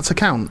you use Nat's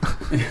account?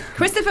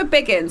 Christopher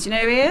Biggins, you know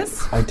who he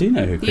is? I do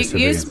know who You Christopher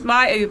used is.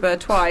 my Uber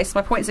twice.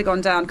 My points have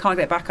gone down. Can't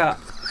get back up.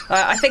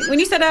 I think when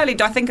you said earlier,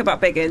 do I think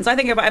about Biggins? I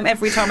think about him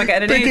every time I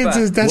get in an Biggins Uber.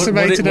 has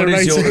decimated what her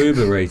is your rating.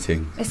 Uber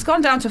rating? It's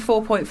gone down to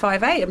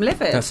 4.58. I'm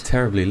livid. That's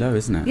terribly low,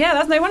 isn't it? Yeah,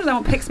 that's no wonder no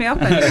one picks me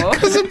up anymore.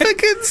 Because of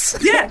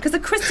Biggins. Yeah, because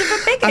of Christopher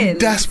Biggins. I'm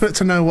desperate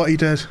to know what he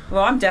did.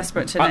 Well, I'm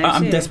desperate to know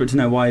I'm too. desperate to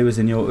know why he was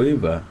in your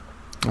Uber.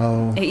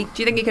 Oh. Do you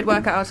think he could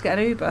work out how to get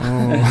an Uber?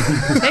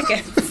 Oh.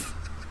 Biggins.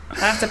 I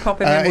have to pop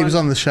him in He one. was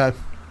on the show.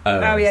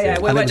 Oh, yeah, yeah. We and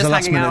it weren't was a just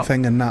last hanging minute out.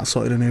 thing, and Nat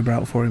sorted an Uber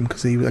out for him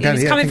because he He was I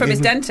coming think from his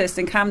he- dentist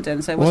in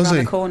Camden, so it Was was around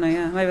he? the corner,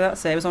 yeah. Maybe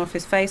that's it. It was on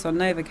his face on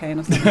Novocaine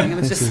or something. It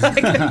was just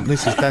like...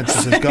 This is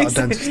dentist. Has got a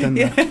dentist in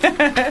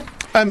there.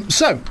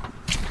 So,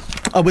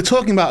 we're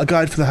talking about a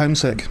guide for the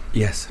homesick.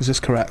 Yes. Is this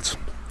correct?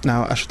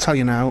 Now, I should tell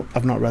you now,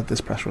 I've not read this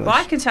press release. Well,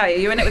 I can tell you,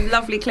 you're in it with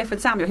lovely Clifford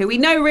Samuel, who we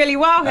know really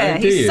well here.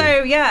 do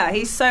you?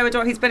 He's so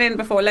adorable. He's been in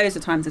before loads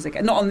of times as a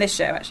guest. Not on this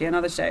show, actually, on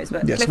other shows.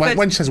 But Yes, Clifford,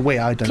 when she says we,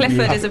 I don't. Clifford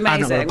I- is I don't know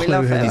amazing. a We clue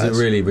love who him. that He's is.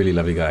 a really, really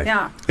lovely guy.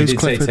 Yeah. He Who's did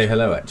Clifford? say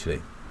hello,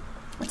 actually.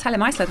 Well, tell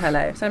him I said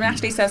hello. So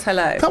Ashley says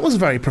hello. That was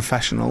very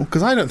professional,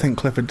 because I don't think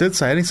Clifford did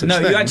say any such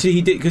No, thing.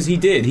 he did, because he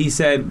did. He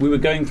said, we were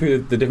going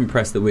through the different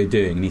press that we're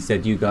doing, and he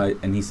said, you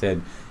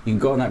can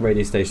go on that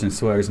radio station and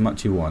swear as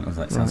much as you want. I was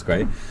like, sounds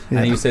great. Yeah.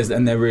 And he says,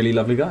 and they're really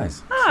lovely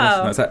guys.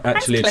 Oh, So that's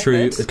actually thanks, a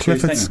true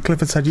Clifford. statement.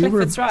 Clifford said you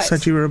Clifford's were right.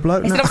 said you were a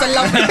bloke. He said No. I was a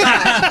lovely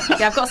guy.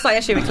 Yeah, I've got a slight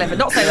issue with Clifford.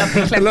 Not so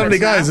lovely The Clifford. lovely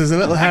now. guys. There's a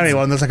little hairy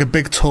one. There's like a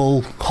big,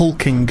 tall,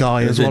 hulking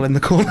guy as Is well it? in the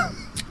corner.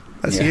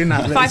 That's you,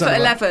 Nat.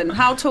 5'11".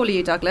 How tall are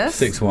you, Douglas?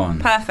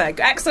 6'1".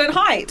 Perfect. Excellent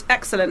height.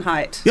 Excellent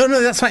height. Yeah,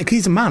 no, that's right.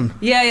 He's a man.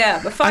 Yeah,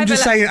 yeah. But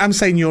 5'11". I'm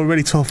saying you're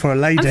really tall for a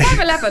lady. I'm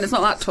 5'11". It's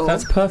not that tall.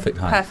 That's perfect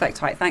height. Perfect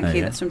height. Thank There you.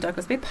 you go. That's from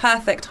Douglas B.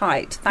 Perfect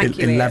height. Thank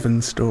you.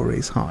 11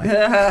 stories high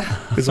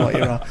Ian. is what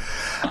you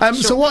are.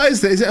 So what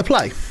is it? Is it a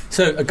play?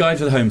 So, A Guide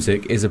for the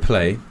Homesick is a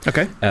play.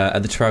 Okay.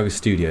 At the Trafalgar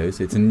Studios.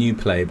 It's a new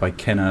play by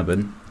Ken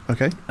Urban.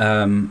 Okay.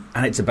 And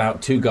it's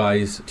about two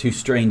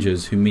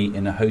strangers who meet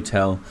in a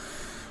hotel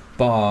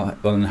bar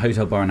in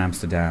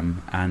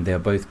Amsterdam, and they are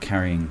both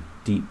carrying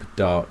deep,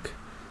 dark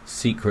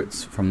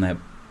secrets from their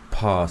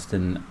past.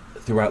 And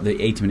throughout the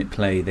 80-minute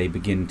play, they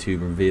begin to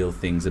reveal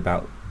things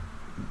about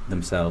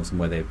themselves and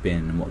where they've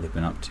been and what they've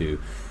been up to.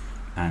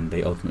 And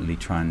they ultimately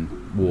try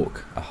and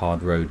walk a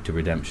hard road to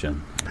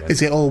redemption. I guess.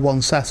 Is it all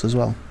one set as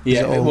well? Is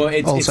Yeah, it all, well,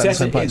 it's all set in the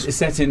same set, place? it's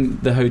set in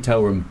the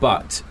hotel room,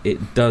 but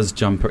it does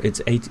jump.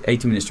 It's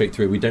 80 minutes straight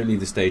through. We don't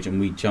leave the stage, and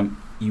we jump.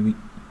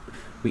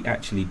 We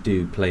actually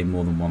do play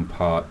more than one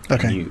part.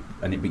 Okay.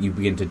 And you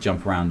begin to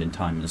jump around in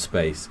time and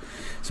space.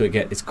 So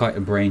it's quite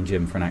a brain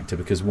gym for an actor,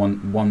 because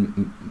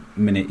one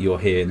minute you're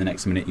here, and the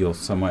next minute you're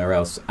somewhere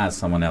else as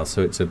someone else.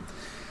 So it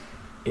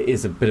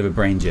is a bit of a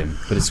brain gym,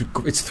 but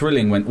it's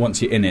thrilling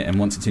once you're in it and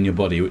once it's in your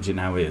body, which it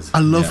now is. I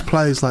love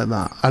plays like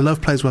that. I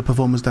love plays where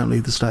performers don't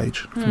leave the stage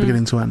from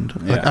beginning to end.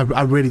 Like, Yeah.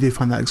 I really do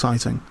find that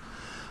exciting.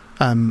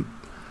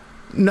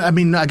 No, I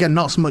mean, again,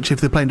 not so much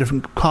if they're playing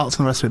different parts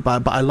and the rest of it,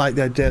 but I like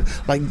the idea.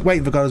 Like,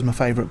 Waiting for God is my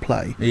favourite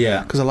play.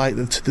 Yeah. Because I like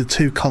the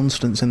two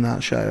constants in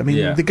that show. I mean,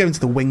 Yeah. they go into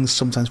the wings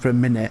sometimes for a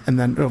minute and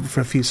then for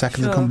a few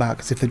seconds and come back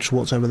as if they just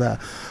walked over there.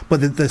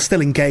 But they're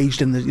still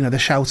engaged in they're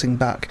shouting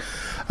back.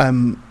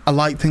 I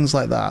like things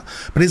like that.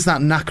 But is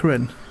that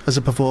knackering as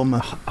a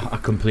performer?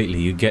 Completely.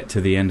 You get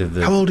to the end of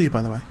the... How old are you,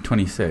 by the way?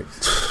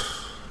 26.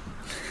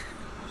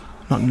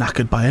 Not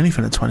knackered by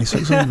anything at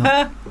 26, are you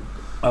not?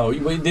 Oh,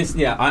 well,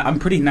 I'm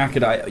pretty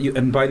knackered.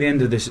 And by the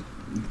end of this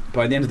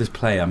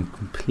play, I'm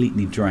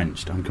completely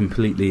drenched. I'm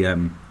completely,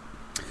 and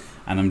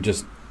I'm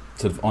just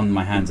sort of on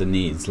my hands and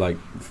knees, like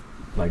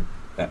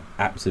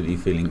absolutely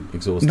feeling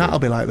exhausted. Nat'll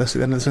be like this at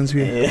the end of this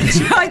interview.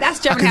 That's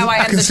generally how I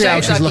end can the see show,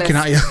 how she's Douglas. looking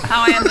at you.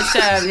 How I end the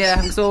show, yeah,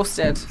 I'm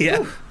exhausted.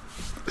 Yeah.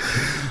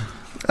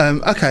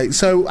 Okay,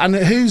 so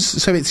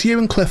it's you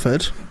and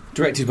Clifford.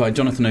 Directed by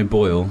Jonathan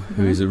O'Boyle,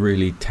 who is a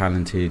really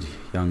talented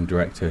young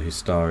director whose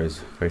star is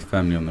very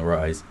firmly on the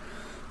rise.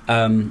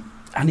 And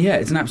yeah,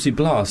 it's an absolute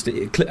blast.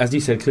 As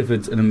you said,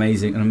 Clifford's an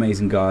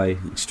amazing guy,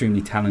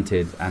 extremely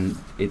talented, and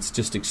it's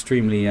just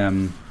extremely.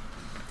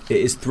 It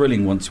is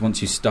thrilling once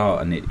you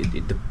start, and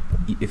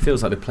it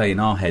feels like the play in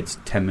our heads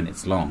 10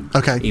 minutes long.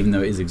 Okay. Even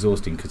though it is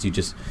exhausting, because you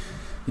just.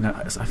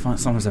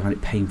 Sometimes I find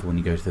it painful when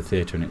you go to the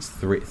theatre and it's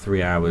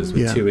 3 hours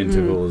with 2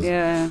 intervals.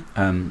 Yeah.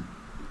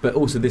 But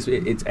also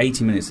it's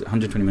 80 minutes,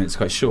 120 minutes,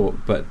 quite short,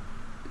 but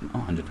not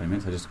 120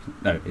 minutes.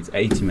 It's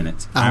 80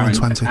 minutes. Hour and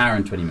 20. Hour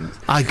and 20 minutes.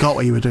 I got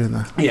what you were doing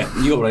there. Yeah,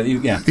 you got what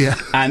yeah. Yeah.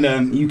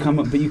 And you come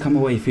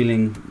away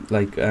feeling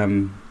like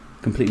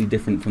completely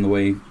different from the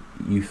way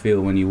you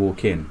feel when you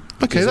walk in.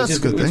 Okay, that's a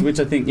good thing. Which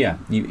I think,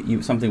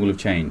 you something will have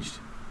changed.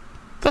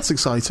 That's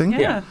exciting.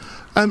 Yeah.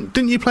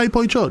 Didn't you play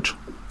Boy George?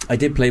 I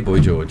did play Boy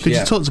George. Did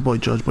you talk to Boy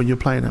George when you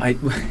were playing him? I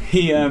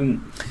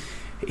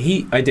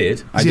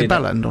did. Is he a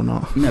bellend or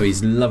not? No,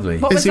 he's lovely.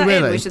 What was he that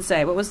in, really? we should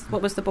say? What was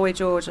the Boy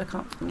George?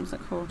 What was it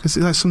called? Is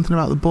it like something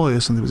about the boy or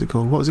something? Was it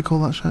called? What was it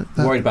called? That show?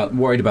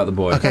 Worried about the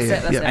boy. Okay,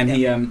 That's it, And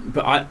he,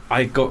 but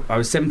I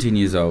was 17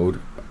 years old.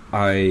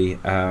 And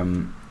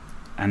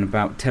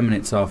about 10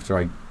 minutes after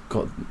I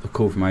got a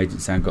call from my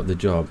agency and got the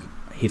job,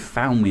 he'd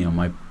found me on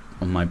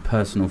my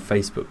personal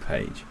Facebook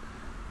page.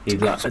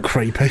 That's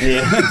creepy.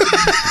 Yeah.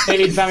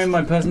 He'd found me on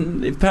my personal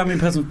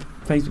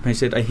Facebook page.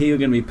 Said, "I hear you're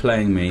going to be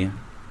playing me.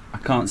 I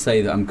can't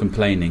say that I'm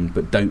complaining,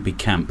 but don't be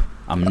camp.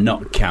 I'm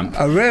not camp."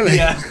 Oh, really?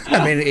 Yeah.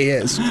 I mean, he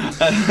is.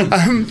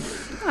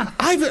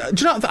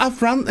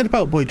 I've ranted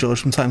about Boy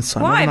George from time to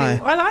time. Why?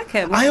 haven't I like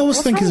him. I always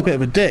What's think he's a wrong? bit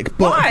of a dick,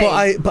 but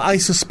Why? I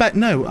suspect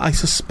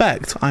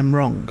I'm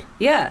wrong.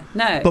 Yeah,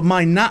 no. But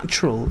my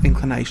natural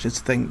inclination is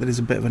to think that he's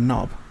a bit of a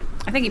knob.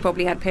 I think he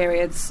probably had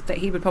periods that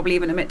he would probably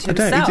even admit to I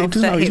don't- himself. he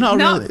doesn't that know. He's not a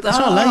real- it's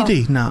not a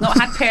lady, no. Not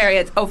had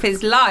periods of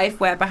his life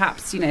where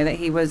perhaps, that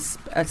he was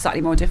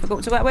slightly more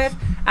difficult to work with,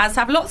 as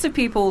have lots of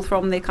people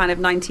from the kind of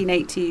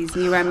 1980s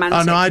new romantic.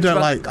 Oh no, I don't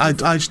drug-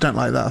 like. I just don't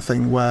like that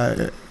thing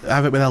where I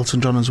have it with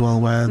Elton John as well,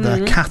 where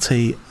they're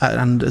catty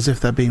and as if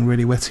they're being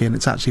really witty, and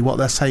it's actually what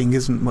they're saying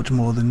isn't much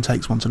more than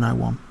takes one to know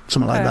one,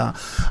 something like that.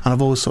 And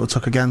I've always sort of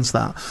took against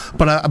that.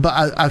 But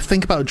I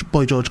think about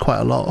Boy George quite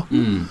a lot.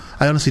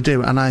 I honestly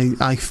do, and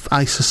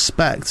I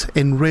suspect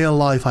in real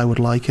life I would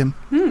like him.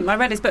 I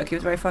read his book. He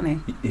was very funny.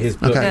 His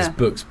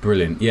book's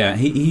brilliant. Yeah,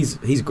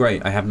 he's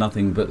great. I have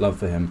nothing but love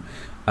for him.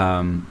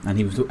 And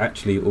he was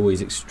actually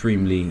always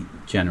extremely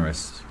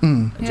generous.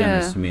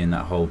 Generous to me in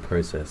that whole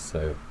process.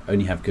 So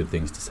only have good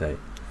things to say.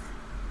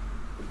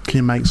 Can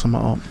you make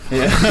something up?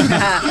 Yeah.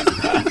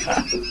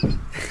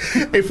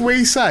 If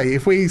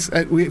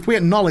we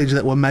acknowledge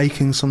that we're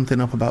making something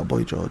up about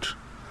Boy George,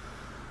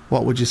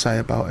 what would you say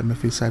about him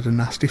if you said a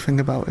nasty thing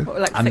about him?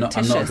 Like I'm not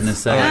fictitious. going to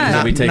say it.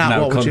 It'll be taken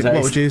out of context.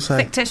 What would you say?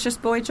 Fictitious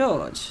Boy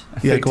George.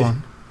 Yeah, go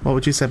on. What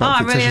would you say about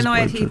I'm really fictitious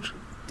annoyed. Boy George?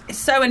 It's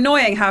so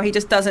annoying how he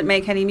just doesn't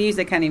make any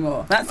music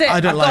anymore. That's it.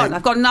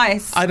 I've gone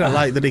nice. I don't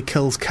like that he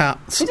kills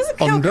cats He doesn't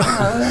kill under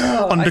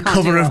I can't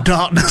cover do of that.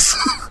 darkness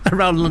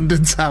around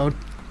London town.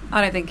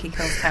 I don't think he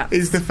kills cats.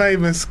 He's the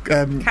famous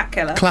Cat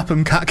killer.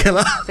 Clapham cat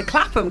killer. The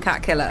Clapham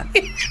cat killer.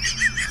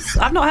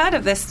 I've not heard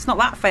of this. It's not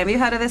that famous. You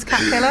heard of this cat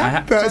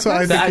killer? That's what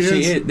I think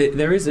Actually, he is.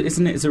 there is,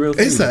 isn't it? It's a real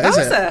thing. Is there? Is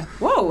there?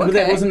 Whoa, But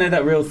okay. wasn't there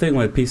that real thing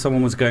where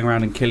someone was going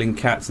around and killing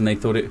cats, and they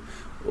thought it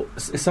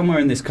somewhere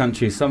in this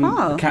country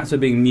cats were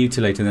being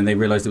mutilated, and then they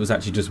realised it was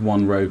actually just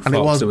one rogue And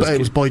fox. it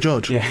was Boy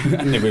George. Yeah,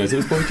 and they realised it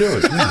was Boy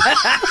George.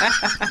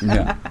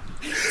 Yeah.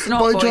 It's not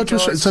Boy George.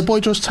 So Boy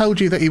George told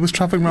you that he was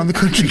travelling around the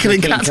country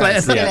killing cats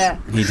later. Yeah,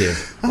 he did.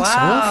 That's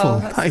awful.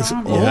 That is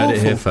awful. You heard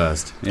it here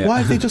first. Yeah. Why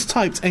have they just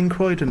typed in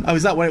Croydon? Oh,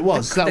 is that where it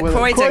was? Is that The where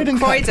Croydon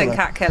Croydon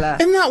cat killer.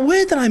 Isn't that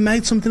weird that I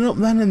made something up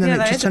then and then Yeah, it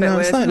that just is a bit turned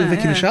out weird, like the isn't it?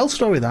 Vicky Yeah. Michelle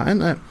story, that,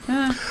 isn't it?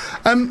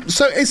 Yeah.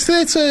 So is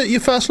theatre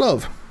your first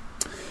love?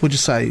 Would you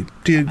say?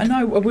 Do you? I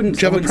know. I wouldn't.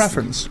 Do you have I a wouldn't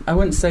preference? I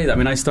wouldn't say that. I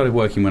mean, I started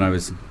working when I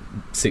was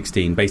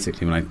 16.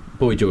 Basically,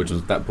 Boy George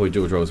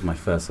role was my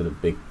first sort of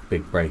big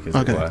break, as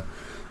it were.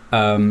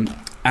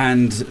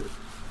 And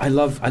I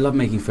love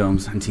making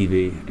films and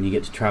TV, and you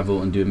get to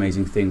travel and do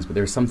amazing things. But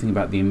there is something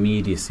about the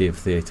immediacy of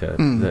theatre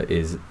that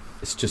is.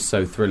 It's just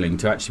so thrilling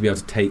to actually be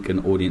able to take an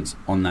audience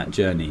on that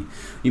journey.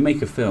 You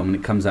make a film and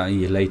it comes out a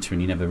year later,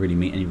 and you never really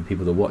meet any of the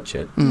people that watch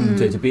it.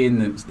 So to be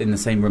in the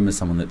same room as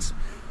someone that's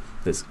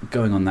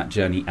going on that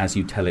journey as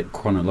you tell it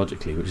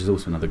chronologically, which is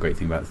also another great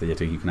thing about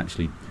theatre. You can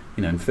actually,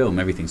 in film,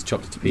 everything's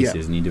chopped into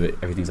pieces, and you do it.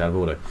 Everything's out of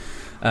order.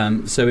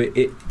 So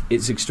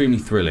it's extremely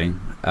thrilling,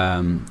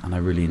 and I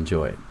really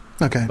enjoy it.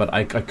 Okay, but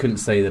I couldn't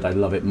say that I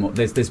love it more.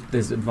 There's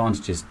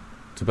advantages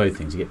to both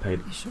things. You get paid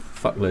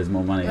fuckloads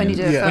more money When you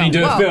do a film. when you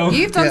do a film.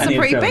 You've done some And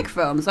pretty film. big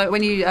films. Like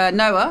when you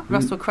Noah,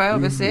 Russell Crowe,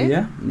 obviously.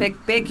 Yeah.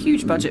 Big,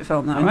 huge budget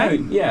film, that, I know. right?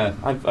 Yeah,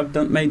 I've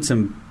made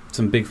some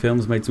big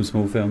films, made some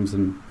small films,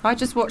 and I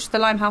just watched The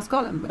Limehouse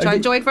Golem, which Oh, I did-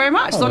 enjoyed very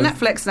much. It's on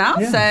Netflix now,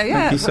 yeah, so thank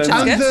yeah, you so which is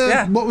much. good.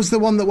 And what was the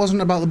one that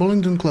wasn't about the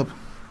Bullingdon Club?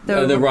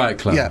 The Riot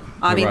Club. Yeah.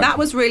 I mean, The that Riot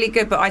was really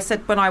good, but I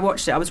said when I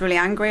watched it, I was really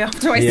angry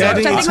after I Yeah. saw it,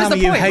 which I Didn't think you was tell the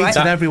me you point, hated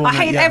right? everyone I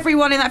hate yeah.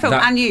 everyone in that film,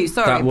 and you,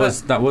 sorry.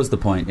 That was the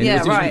point.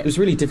 Yeah, right. It was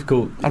really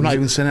difficult. I've not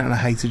even seen it, and I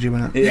hated you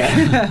in it.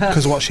 Yeah.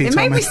 Because what she It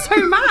told made me so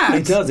mad.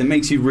 It does. It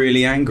makes you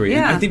really angry.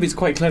 And Yeah. I think it's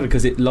quite clever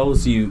because it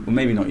lulls you, or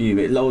maybe not you,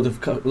 but it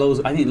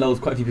lulls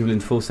quite a few people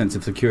into full sense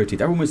of security.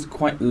 They're almost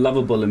quite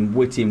lovable and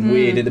witty and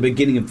weird at the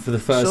beginning for the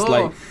first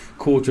Sure.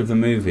 quarter of the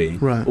movie.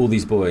 Right. All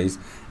these boys,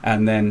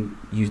 and then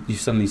you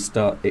suddenly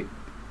start it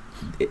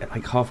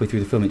like halfway through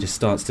the film, it just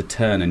starts to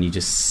turn, and you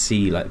just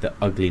see like the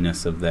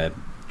ugliness of their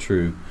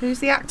true. Who's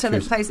the actor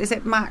that plays? Is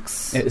it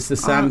Max? It's the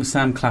Sam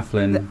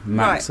Claflin,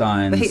 Max right.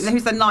 Irons.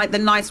 Who's the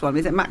nice one?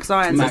 Is it Max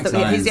Irons? Max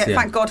Irons, yeah.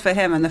 Thank God for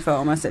him in the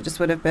film, as it just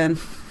would have been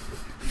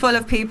full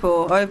of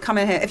people who have come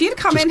in here. If you'd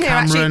come Just in here,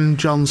 Cameron actually,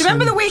 Johnson. do you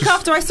remember the week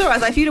after I saw it? I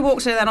was like, if you'd have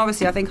walked in, then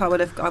obviously I think I would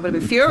have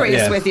been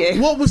furious with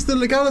you. What was the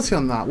legality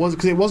on that?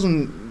 Because it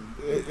wasn't.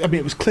 I mean,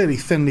 it was clearly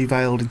thinly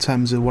veiled in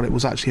terms of what it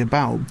was actually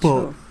about.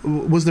 But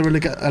was there a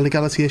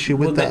legality issue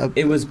with that?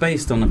 It was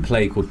based on a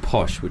play called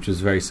Posh, which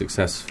was very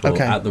successful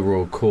at the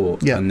Royal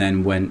Court, and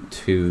then went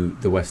to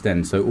the West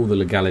End. So all the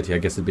legality, I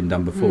guess, had been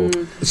done before.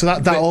 So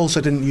that also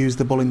didn't use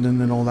the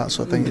Bullingdon and all that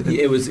sort of thing.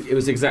 It was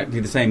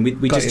exactly the same.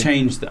 We just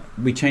changed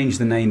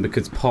the name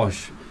because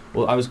Posh.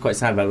 Well, I was quite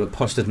sad about it, but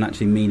Posh doesn't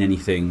actually mean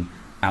anything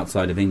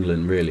outside of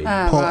England, really.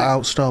 Port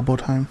out,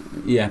 starboard home.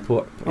 Yeah,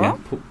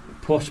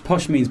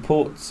 Posh means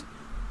ports.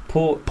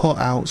 Port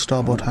out,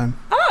 starboard home.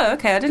 Oh,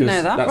 okay, I didn't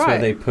know that. That's where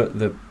they put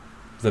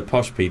the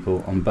posh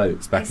people on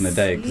boats back in the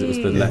day, because it was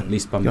the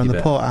least bumpy You're on the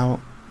bit. port out,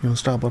 you're on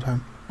starboard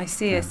home. I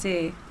see.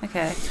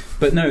 Okay.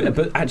 But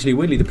actually,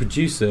 weirdly, the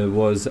producer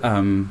was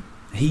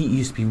he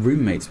used to be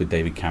roommates with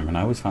David Cameron.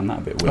 I always found that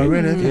a bit weird. Oh,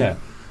 really? Yeah.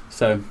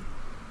 So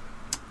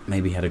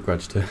maybe he had a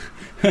grudge to.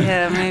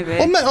 Yeah, maybe.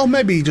 Or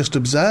maybe he just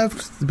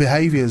observed the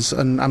behaviours,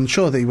 and I'm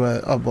sure they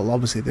were. Well,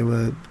 obviously they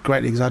were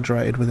greatly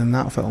exaggerated within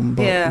that film.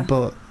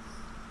 But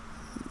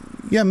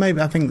yeah,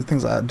 maybe I think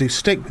things like that do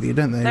stick with you,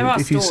 don't they? There are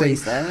if you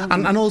stories see, there.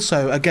 and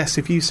also, I guess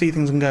if you see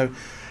things and go,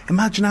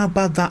 imagine how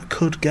bad that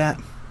could get.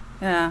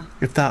 Yeah.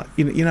 If that,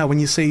 you know, when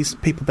you see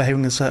people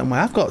behaving a certain way,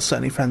 I've got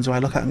certainly friends who I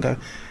look at and go,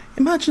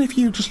 imagine if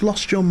you just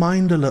lost your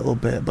mind a little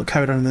bit, but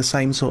carried on in the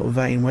same sort of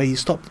vein, where you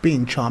stopped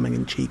being charming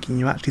and cheeky and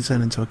you actually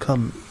turn into a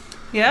cunt.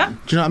 Yeah.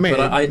 Do you know what I mean?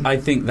 But I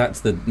think that's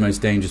the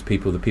most dangerous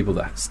people, the people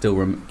that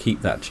still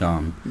keep that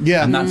charm.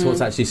 Yeah. And that's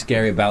what's actually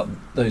scary about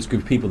those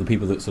group of people, the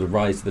people that sort of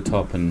rise to the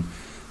top and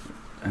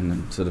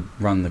sort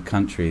of run the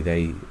country.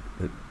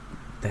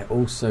 They're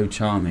all so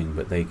charming,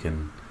 but they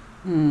can...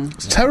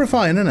 It's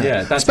terrifying, isn't it?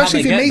 Yeah, that's especially how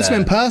if they you get meet him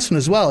in there. person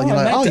as well. And you're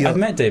like, I've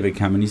met David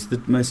Cameron. He's the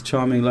most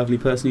charming, lovely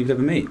person you could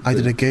ever meet. I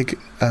did a gig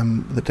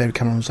that David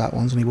Cameron was at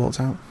once, and he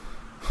walked out.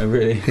 Oh,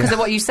 really? Because of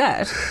what you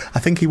said? I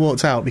think he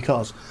walked out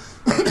because,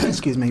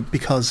 excuse me,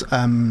 because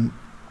not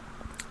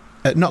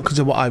because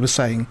of what I was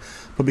saying,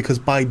 but because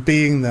by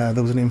being there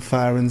was an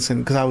inference,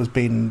 and because I was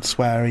being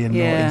sweary and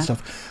naughty and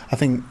stuff. I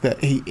think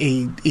that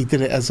he did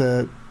it as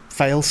a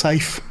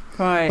fail-safe.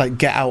 Right. Like,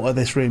 get out of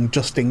this room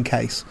just in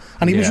case.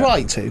 And he was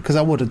right to, because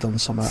I would have done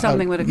something.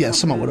 Something would have happened. Yeah,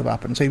 something would have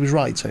happened. So he was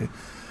right to.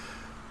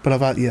 But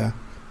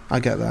I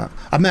get that.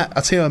 I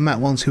tell you who I met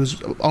once who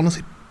was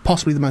honestly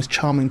possibly the most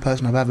charming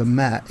person I've ever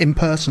met, in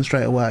person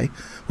straight away,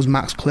 was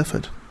Max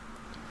Clifford.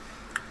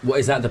 What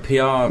is that, the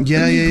PR?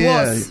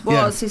 Yeah.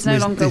 Was. He's no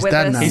longer with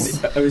dead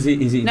us. now. Is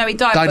he? No, he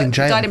died. Died in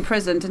jail. Died in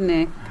prison, didn't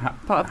he?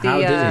 Part of the. How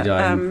did he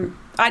die?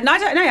 I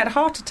don't know. He had a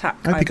heart attack.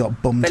 I hope he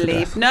got bummed to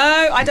believe. death. No,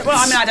 I don't. Well,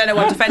 I don't know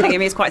why I'm defending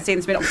him. He's quite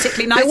seems to be not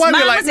particularly nice. They won't be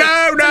man, like, was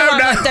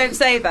he? no. Don't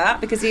say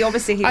that, because he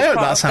obviously he was I hope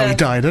part that's of how the- he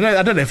died.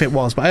 I don't know if it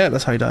was, but I hope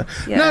that's how he died.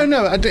 Yeah.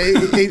 No.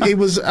 It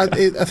was. I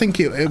think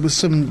it was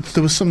some.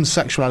 There was some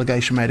sexual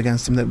allegation made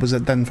against him that was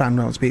then found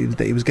out to be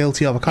that he was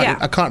guilty of.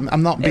 I can't.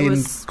 I'm not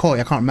being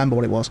coy. I can't remember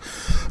what it was,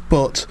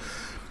 but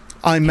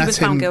I met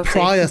him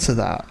prior to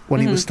that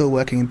when he was still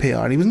working in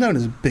PR, and he was known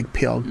as a big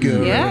PR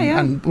guru.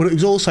 And he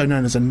was also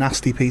known as a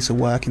nasty piece of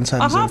work in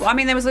terms of. I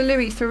mean, there was a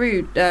Louis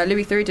Theroux.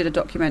 Louis Theroux did a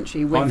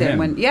documentary with him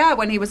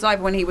when he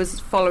was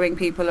following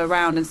people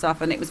around and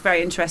stuff, and it was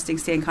very interesting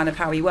seeing kind of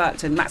how he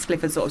worked. And Max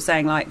Clifford sort of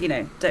saying, like, you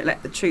know, don't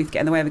let the truth get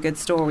in the way of a good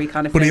story,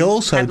 kind of. But thing. he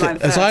also, Headline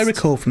as I first.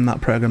 recall from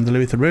that program, the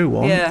Louis Theroux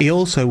one, he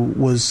also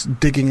was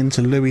digging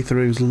into Louis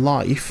Theroux's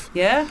life.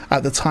 Yeah.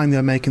 At the time they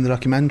were making the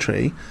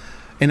documentary.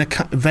 In a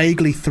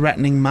vaguely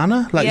threatening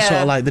manner, sort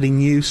of like that he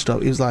knew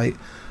stuff. He was like,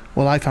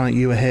 well, I found out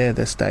you were here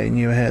this day and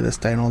you were here this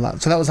day and all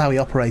that. So that was how he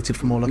operated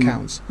from all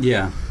accounts.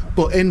 Yeah.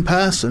 But in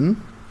person,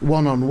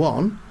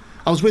 one-on-one,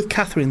 I was with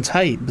Catherine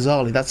Tate,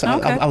 bizarrely.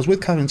 I was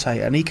with Catherine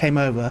Tate, and he came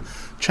over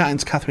chatting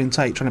to Catherine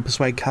Tate, trying to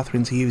persuade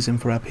Catherine to use him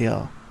for her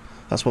PR.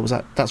 That's what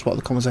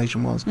the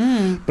conversation was.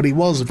 But he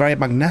was very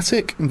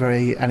magnetic and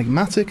very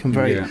enigmatic and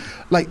very,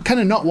 kind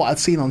of not what I'd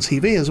seen on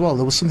TV as well.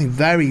 There was something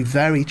very,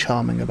 very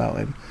charming about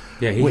him.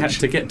 Yeah, he had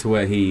to get to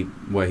where he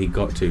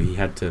got to. He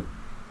had to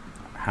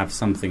have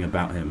something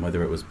about him,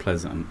 whether it was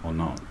pleasant or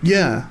not.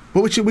 Yeah,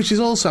 but which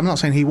is also, I'm not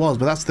saying he was,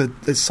 but that's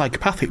the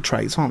psychopathic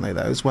traits, aren't they?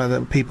 Those where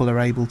the people are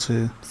able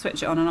to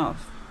switch it on and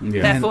off.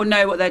 Yeah. Therefore,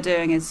 know what they're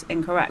doing is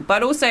incorrect.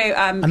 But also,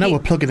 I know we're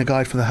plugging a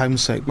guide for the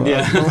homesick, but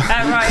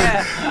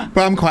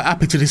but I'm quite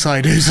happy to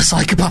decide who's a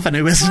psychopath and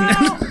who isn't.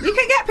 Well, you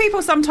can get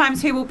people sometimes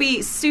who will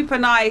be super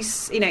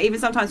nice. You know, even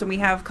sometimes when we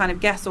have kind of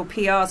guests or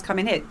PRs come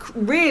in here,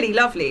 really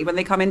lovely when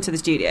they come into the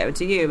studio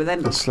to you, but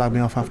then they'll slag me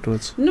off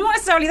afterwards. Not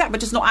necessarily that, but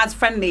just not as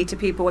friendly to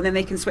people, and then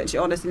they can switch it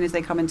on as soon as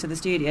they come into the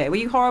studio. Were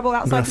you horrible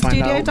outside the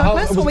studio,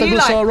 Douglas? Was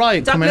Douglas all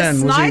right coming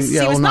in? Nice?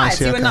 He was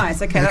nice. You were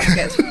nice. Okay,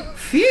 that's good.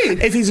 Phew.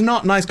 If he's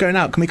not nice going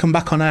out, can we come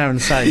back on air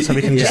and say, so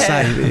we can just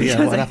say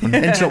what happened?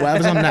 Interrupt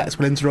whatever's on next.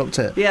 We'll interrupt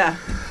it. Yeah.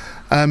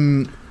 I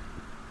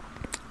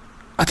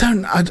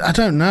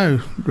don't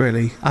know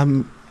really.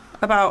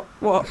 About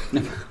what?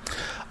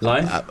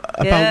 Life.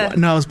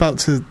 No, I was about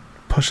to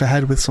push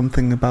ahead with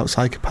something about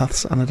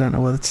psychopaths, and I don't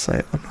know whether to say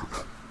it or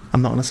not.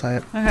 I'm not going to say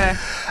it. Okay.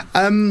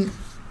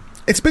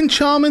 It's been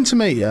charming to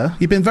meet you.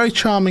 You've been a very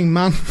charming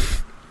man.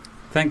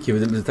 Thank you.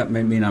 Does that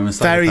mean I'm a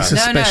psychopath? Very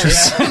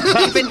suspicious. No.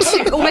 You've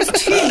been almost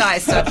too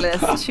nice,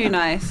 Douglas. Too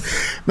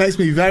nice. Makes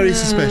me very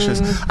suspicious.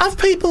 Have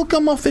people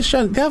come off this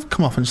show? They have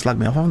come off and slagged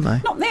me off, haven't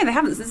they? Not there. They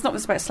haven't. It's not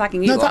about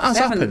slagging you. No, that has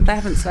happened. They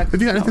haven't slagged.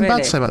 Have you got anything bad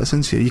to say about this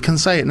interview? You can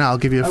say it now. I'll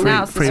give you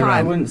a free I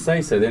round. wouldn't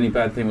say so. The only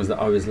bad thing was that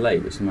I was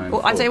late, which is my own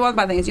fault. I'd say one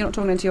bad thing is you're not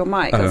talking into your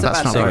mic. Oh,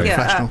 that's not very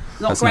professional.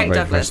 Not that's great, not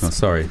very Douglas. professional.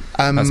 Sorry.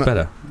 That's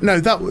better. No,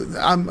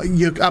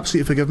 you're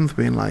absolutely forgiven for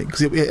being late,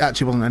 because it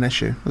actually wasn't an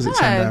issue, as it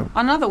turned out.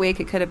 Another week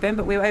it could have been,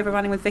 but we were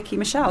overrunning with Vicky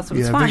Michelle, so it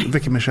was fine.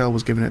 Vicky Michelle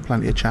was giving it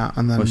plenty of chat,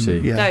 and then Was she?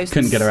 yeah,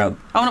 couldn't get her out.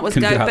 Oh, no, it was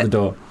couldn't get out the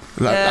door.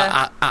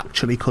 I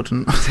actually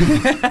couldn't.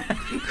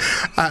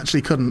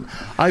 Actually couldn't.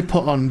 I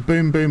put on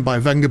Boom Boom by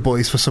Venga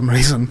Boys for some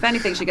reason. If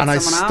anything, she gets and I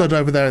someone stood out.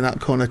 over there in that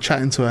corner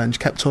chatting to her, and she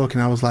kept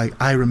talking. I was like,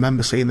 I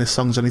remember seeing this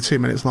song's only 2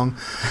 minutes long.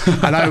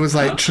 And I was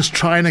like, just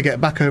trying to get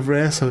back over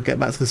here so I get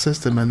back to the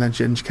system. And then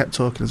she kept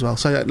talking as well.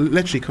 So I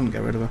literally couldn't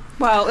get rid of her.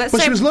 Well, let's But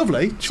say she was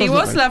lovely. She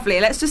was lovely.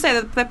 Let's just say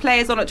that the play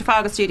is on at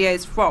Trafalgar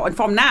Studios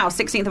from now,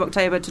 16th of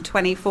October to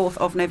 24th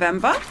of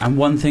November. And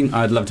one thing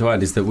I'd love to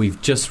add is that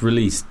we've just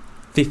released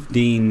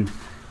 15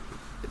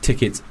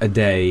 tickets a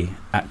day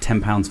at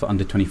 £10 for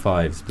under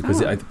 25s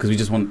because we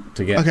just want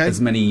to get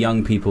as many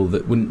young people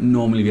that wouldn't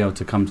normally be able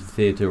to come to the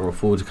theatre or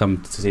afford to come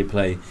to see a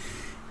play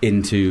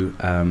into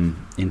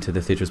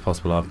the theatre as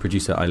possible. Our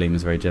producer Eileen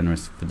was very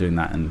generous for doing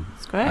that, and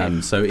that's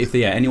great. So if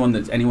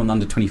anyone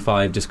under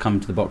 25, just come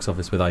to the box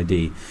office with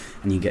ID,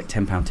 and you get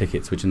 £10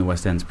 tickets, which in the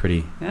West End's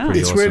pretty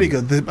It's awesome. really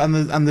good,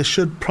 and there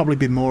should probably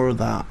be more of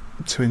that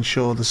to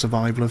ensure the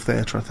survival of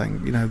theatre. I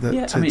think to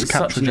it's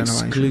capture such an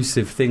generation.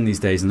 exclusive thing these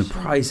days, and the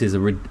prices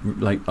are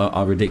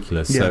are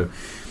ridiculous. Yeah. So,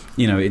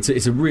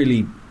 it's a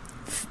really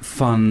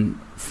fun,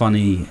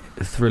 funny,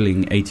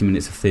 thrilling 80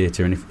 minutes of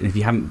theatre. And if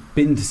you haven't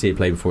been to see a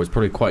play before, it's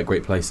probably quite a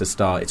great place to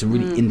start. It's a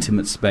really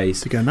intimate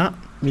space. To go, Nat,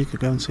 you could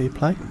go and see a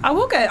play. I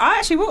will go. I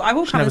actually will. I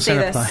will come and see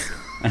never this. seen a play.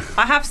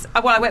 I have.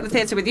 Well, I went to the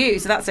theatre with you,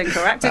 so that's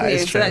incorrect, didn't That you?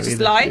 is So true, that's just you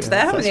did, lied yeah, there,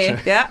 haven't that's you?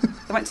 true. Yeah.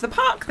 I went to the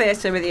Park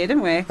Theatre with you,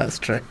 didn't we? That's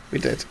true. We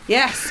did.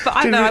 Yes, but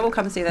I know I will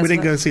come and see this. We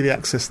didn't go and see The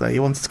Exorcist, though.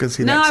 You wanted to go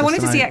see The No, Exorcist. I wanted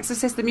to see tonight.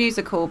 Exorcist the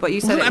musical, but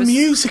you said Wasn't it was a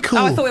musical.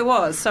 Oh, I thought it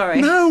was.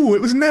 Sorry. No, it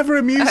was never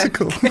a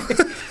musical. They've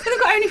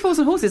got Only Fools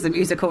and Horses, the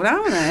musical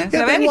now, haven't they?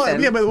 Yeah, So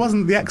anything. but it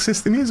wasn't The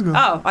Exorcist the musical.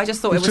 Oh, I just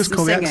thought It was it was just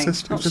called The singing.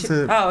 Exorcist. It Not was just shi-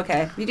 a Oh,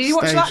 okay. Did you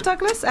watch stage. that,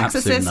 Douglas?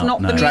 Absolutely Exorcist,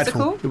 not, not the no.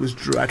 dreadful. musical. It was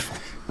dreadful.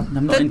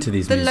 I'm not into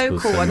these the musicals.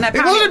 local so- one. No, It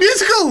wasn't a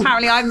musical.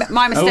 Apparently,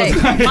 my mistake.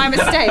 wasn't. My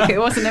mistake. It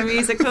wasn't a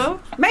musical.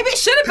 Maybe it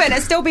should have been.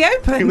 It'd still be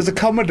open. It was a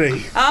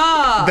comedy.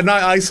 Ah. The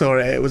night I saw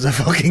it was a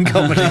fucking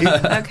comedy.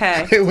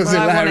 Okay. It was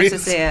well, hilarious. I wanted to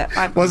see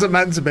it. Wasn't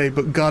meant to be,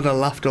 but God, I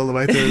laughed all the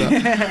way through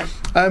that.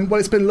 Well,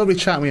 it's been lovely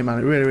chatting with you, man.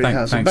 It really, really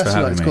has. Thanks Best for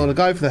of luck. having It's me. called A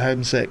Guide for the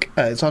Homesick.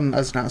 It's on,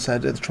 as Nat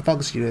said, at the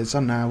Trafalgar Studios. It's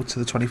on now to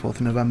the 24th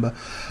of November.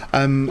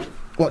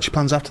 What's your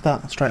plans after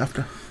that? Straight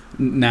after?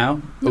 Now?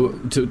 No, I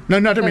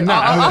don't mean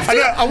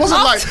that. I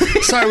wasn't like.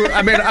 So,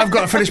 I mean, I've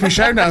got to finish my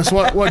show now. So,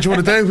 what do you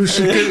want to do?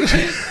 Do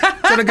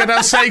you want to go down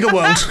Sega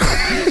World?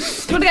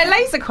 Do you want to go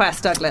Laser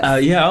Quest,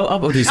 Douglas? Yeah,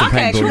 I'll do some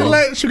Okay,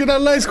 paintball. Should we go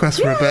down Laser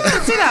Quest for a bit?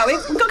 Let's do that.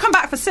 We've got to come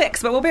back for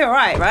 6, but we'll be all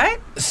right, right?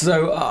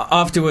 So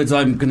afterwards,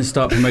 I'm going to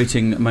start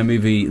promoting my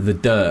movie The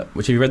Dirt.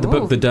 Which have you read the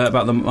book The Dirt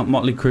about the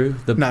Motley Crue?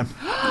 No.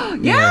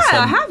 Yeah, so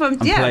I have. I'm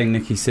playing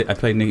Nikki. I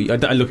played Nikki.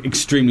 I look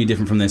extremely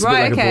different from this.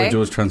 Right, a bit like okay. a Boy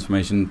George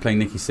transformation. Playing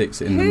Nikki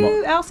Sixx in the.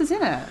 Who else is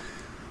in it?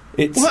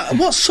 It's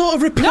What sort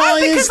of reply No,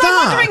 because is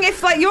that? I'm wondering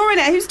if you're in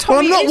it. Who's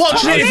Well, Tommy? I'm not who's watching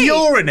Tommy it if Lee?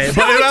 you're in it,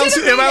 but No, who I else-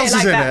 didn't who mean else is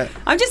like in that. it?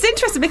 I'm just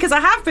interested because I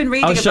have been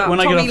reading about when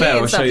I get Tommy off Lee air, I'll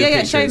and show stuff. you a Yeah,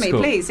 picture. show It's me, cool.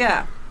 please.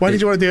 Yeah. Why did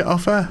you want to do it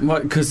off air?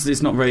 Because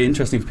it's not very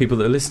interesting for people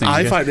that are listening.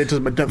 I guess. find it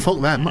doesn't. But don't fuck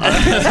them. What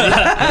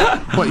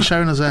are you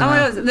showing us there?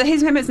 Oh, now?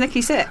 his name is Nikki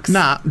Sixx.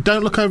 Nah,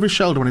 don't look over his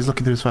shoulder when he's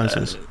looking through his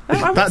photos. I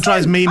that wasn't.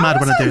 drives me I mad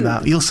when I do wasn't.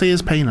 that. You'll see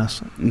his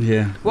penis.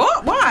 Yeah.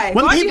 What? Why?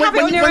 When Why do you have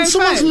it on your when own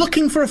someone's phone?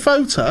 looking for a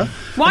photo,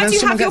 Why and do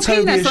you then have your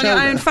someone gets over penis on your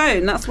shoulder. own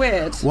phone? That's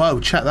weird. Whoa,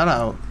 check that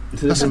out.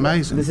 So That's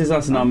amazing. This is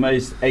us in our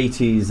most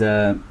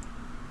 80s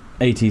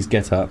 80s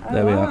get up.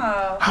 There we are.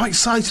 Wow. How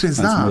exciting is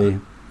That's that? me.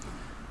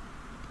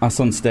 Us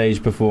on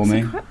stage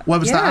performing. Where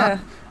was that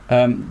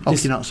Yeah. at? Oh,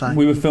 you're not saying.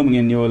 We were filming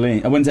in New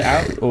Orleans. When's it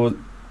out? Or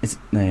it's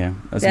no, yeah.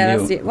 That's Yeah, in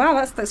that's New it.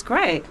 Wow, that's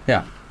great.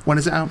 Yeah. When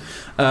is it out?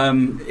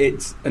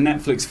 It's a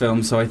Netflix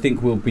film, so I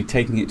think we'll be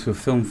taking it to a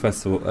film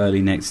festival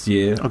early next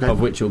year, Okay. of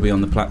which it will be on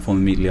the platform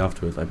immediately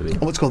afterwards, I believe.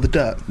 Oh, it's called The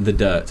Dirt. The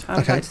Dirt. I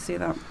would Okay. like to see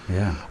that.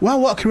 Yeah. Well,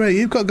 what a career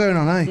you've got going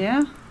on, eh?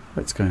 Yeah.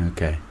 It's going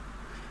okay.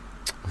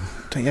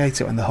 Don't you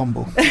hate it when they're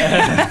humble?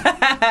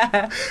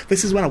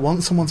 This is when I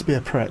want someone to be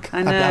a prick.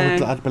 I know.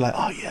 I'd be like,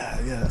 oh yeah,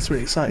 that's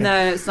really exciting.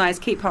 No, it's nice.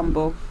 Keep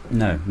humble.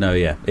 No,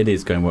 yeah. It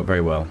is going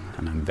very well,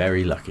 and I'm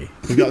very lucky.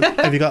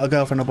 Have you got a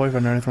girlfriend or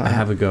boyfriend or anything I like that?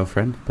 have a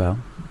girlfriend, Belle.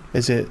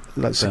 Is it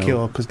like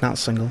secure because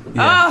Nat's single?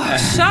 Oh,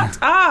 shut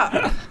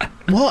up!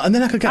 What? And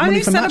then I could get I money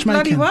only for said a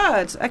bloody matchmaking.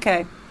 word.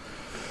 Okay.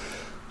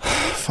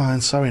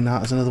 Fine, sorry, Nat.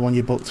 There's another one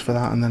you booked for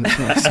that, and then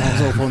it's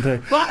all falling through.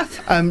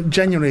 What?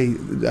 Genuinely,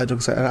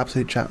 Doug said, an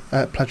absolute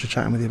pleasure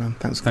chatting with you, man.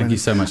 Thanks for Thank coming you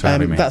so much for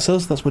having me. That's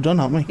us. We're done,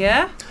 aren't we?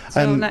 Yeah.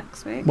 Till Um,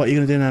 next week. What are you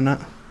going to do now, Nat?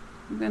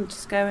 I'm going to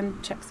just go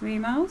and check some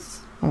emails.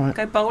 All right.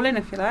 Go bowling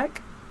if you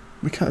like.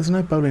 We can't. There's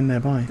no bowling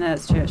nearby. No,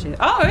 it's true actually.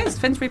 Oh, it is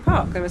Finsbury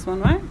Park. There is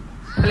one, right?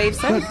 I believe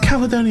so. We're at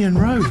Caledonian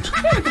Road.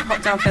 Yeah, we can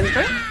pop down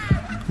Finsbury.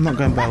 I'm not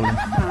going bowling.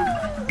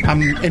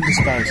 I'm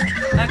indisposed.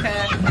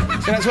 Okay.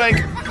 See you next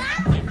week.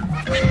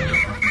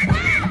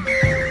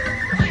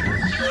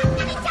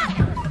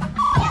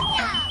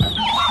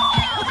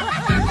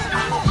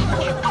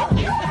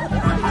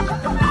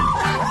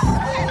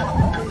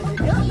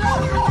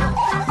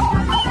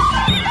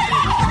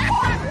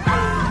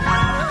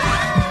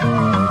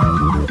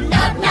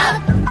 Yup,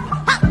 yup.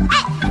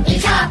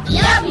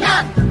 Yup,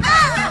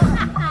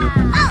 yup.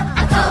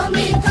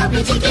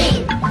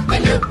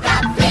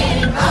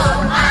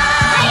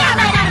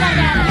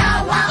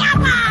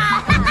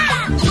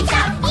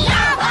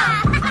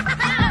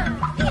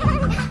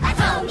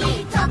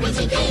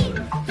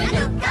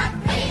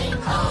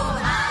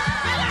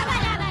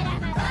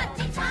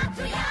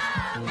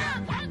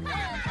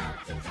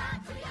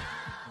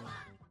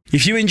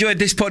 If you enjoyed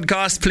this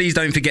podcast, please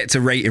don't forget to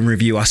rate and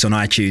review us on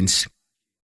iTunes.